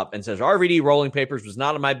us up and says, RVD rolling papers was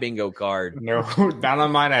not on my bingo card. No, not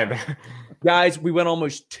on mine either. Guys, we went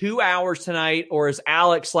almost 2 hours tonight, or as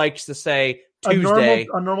Alex likes to say, Tuesday.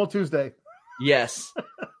 A normal Tuesday. Yes.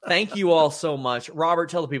 Thank you all so much. Robert,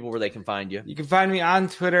 tell the people where they can find you. You can find me on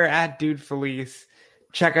Twitter at DudeFelice.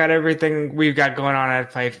 Check out everything we've got going on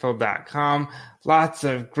at Fightful.com. Lots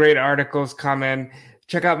of great articles coming.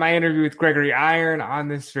 Check out my interview with Gregory Iron on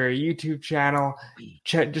this very YouTube channel.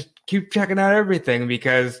 Just keep checking out everything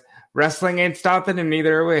because wrestling ain't stopping and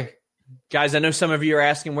neither are we. Guys, I know some of you are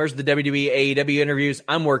asking, where's the WWE, AEW interviews?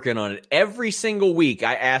 I'm working on it. Every single week,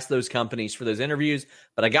 I ask those companies for those interviews,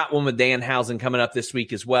 but I got one with Danhausen coming up this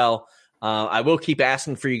week as well. I will keep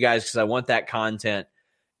asking for you guys because I want that content.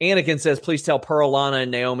 Anakin says, please tell Pearl, Lana,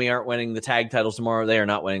 and Naomi aren't winning the tag titles tomorrow. They are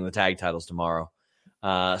not winning the tag titles tomorrow.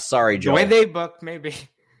 Sorry, Joe. The way they book, maybe.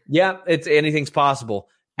 Yeah, anything's possible.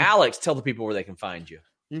 Alex, tell the people where they can find you.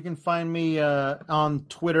 You can find me on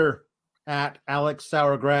Twitter at Alex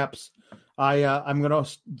Sourgraps. I'm going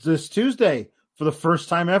to this Tuesday for the first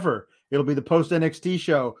time ever. It'll be the post NXT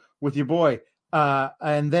show with your boy,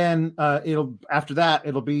 and then after that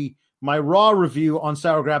it'll be my Raw review on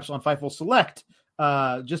Sourgraps on Fightful Select.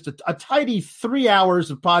 Just a tidy 3 hours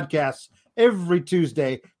of podcasts every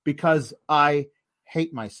Tuesday because I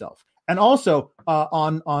hate myself. And also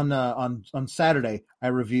on Saturday I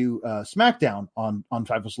review SmackDown on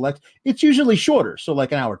Fightful Select. It's usually shorter, so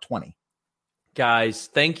like an hour 20. Guys,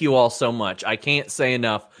 thank you all so much. I can't say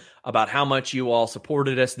enough about how much you all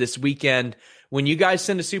supported us this weekend. When you guys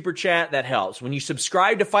send a super chat, that helps. When you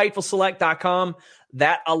subscribe to FightfulSelect.com,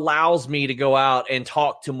 that allows me to go out and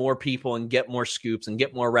talk to more people and get more scoops and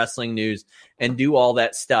get more wrestling news and do all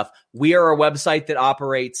that stuff. We are a website that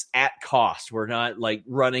operates at cost. We're not like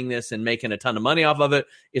running this and making a ton of money off of it.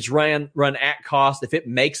 It's run at cost. If it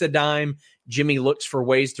makes a dime, Jimmy looks for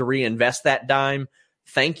ways to reinvest that dime.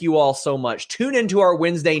 Thank you all so much. Tune into our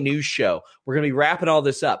Wednesday news show. We're going to be wrapping all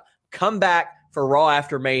this up. Come back for Raw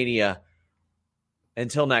After Mania.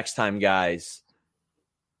 Until next time, guys,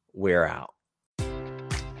 we're out.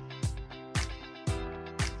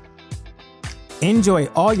 Enjoy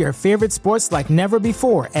all your favorite sports like never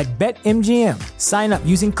before at BetMGM. Sign up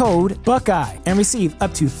using code Buckeye and receive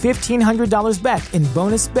up to $1,500 back in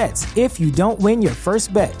bonus bets if you don't win your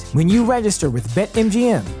first bet. When you register with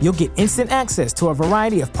BetMGM, you'll get instant access to a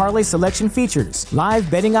variety of parlay selection features, live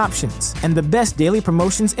betting options, and the best daily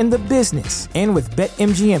promotions in the business. And with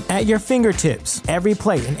BetMGM at your fingertips, every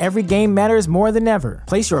play and every game matters more than ever.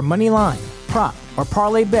 Place your money line, prop, or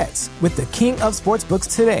parlay bets with the king of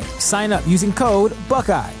sportsbooks today. Sign up using code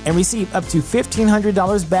Buckeye and receive up to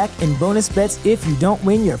 $1,500 back in bonus bets if you don't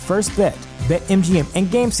win your first bet. BetMGM and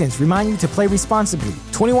GameSense remind you to play responsibly.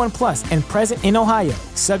 21 plus and present in Ohio,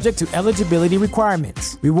 subject to eligibility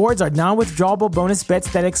requirements. Rewards are non-withdrawable bonus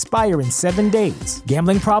bets that expire in 7 days.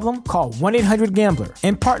 Gambling problem? Call 1-800-GAMBLER.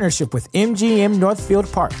 In partnership with MGM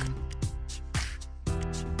Northfield Park.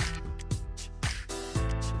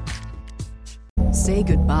 Say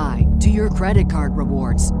goodbye to your credit card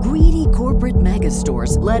rewards. Greedy corporate mega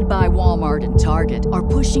stores, led by Walmart and Target, are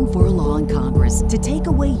pushing for a law in Congress to take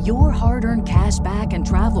away your hard-earned cash back and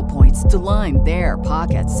travel points to line their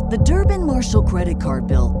pockets. The Durbin-Marshall credit card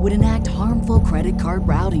bill would enact harmful credit card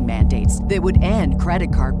routing mandates that would end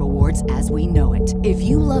credit card rewards as we know it. If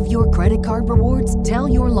you love your credit card rewards, tell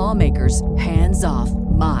your lawmakers, hands off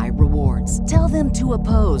my rewards. Tell them to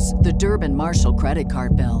oppose the Durbin-Marshall credit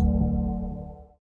card bill.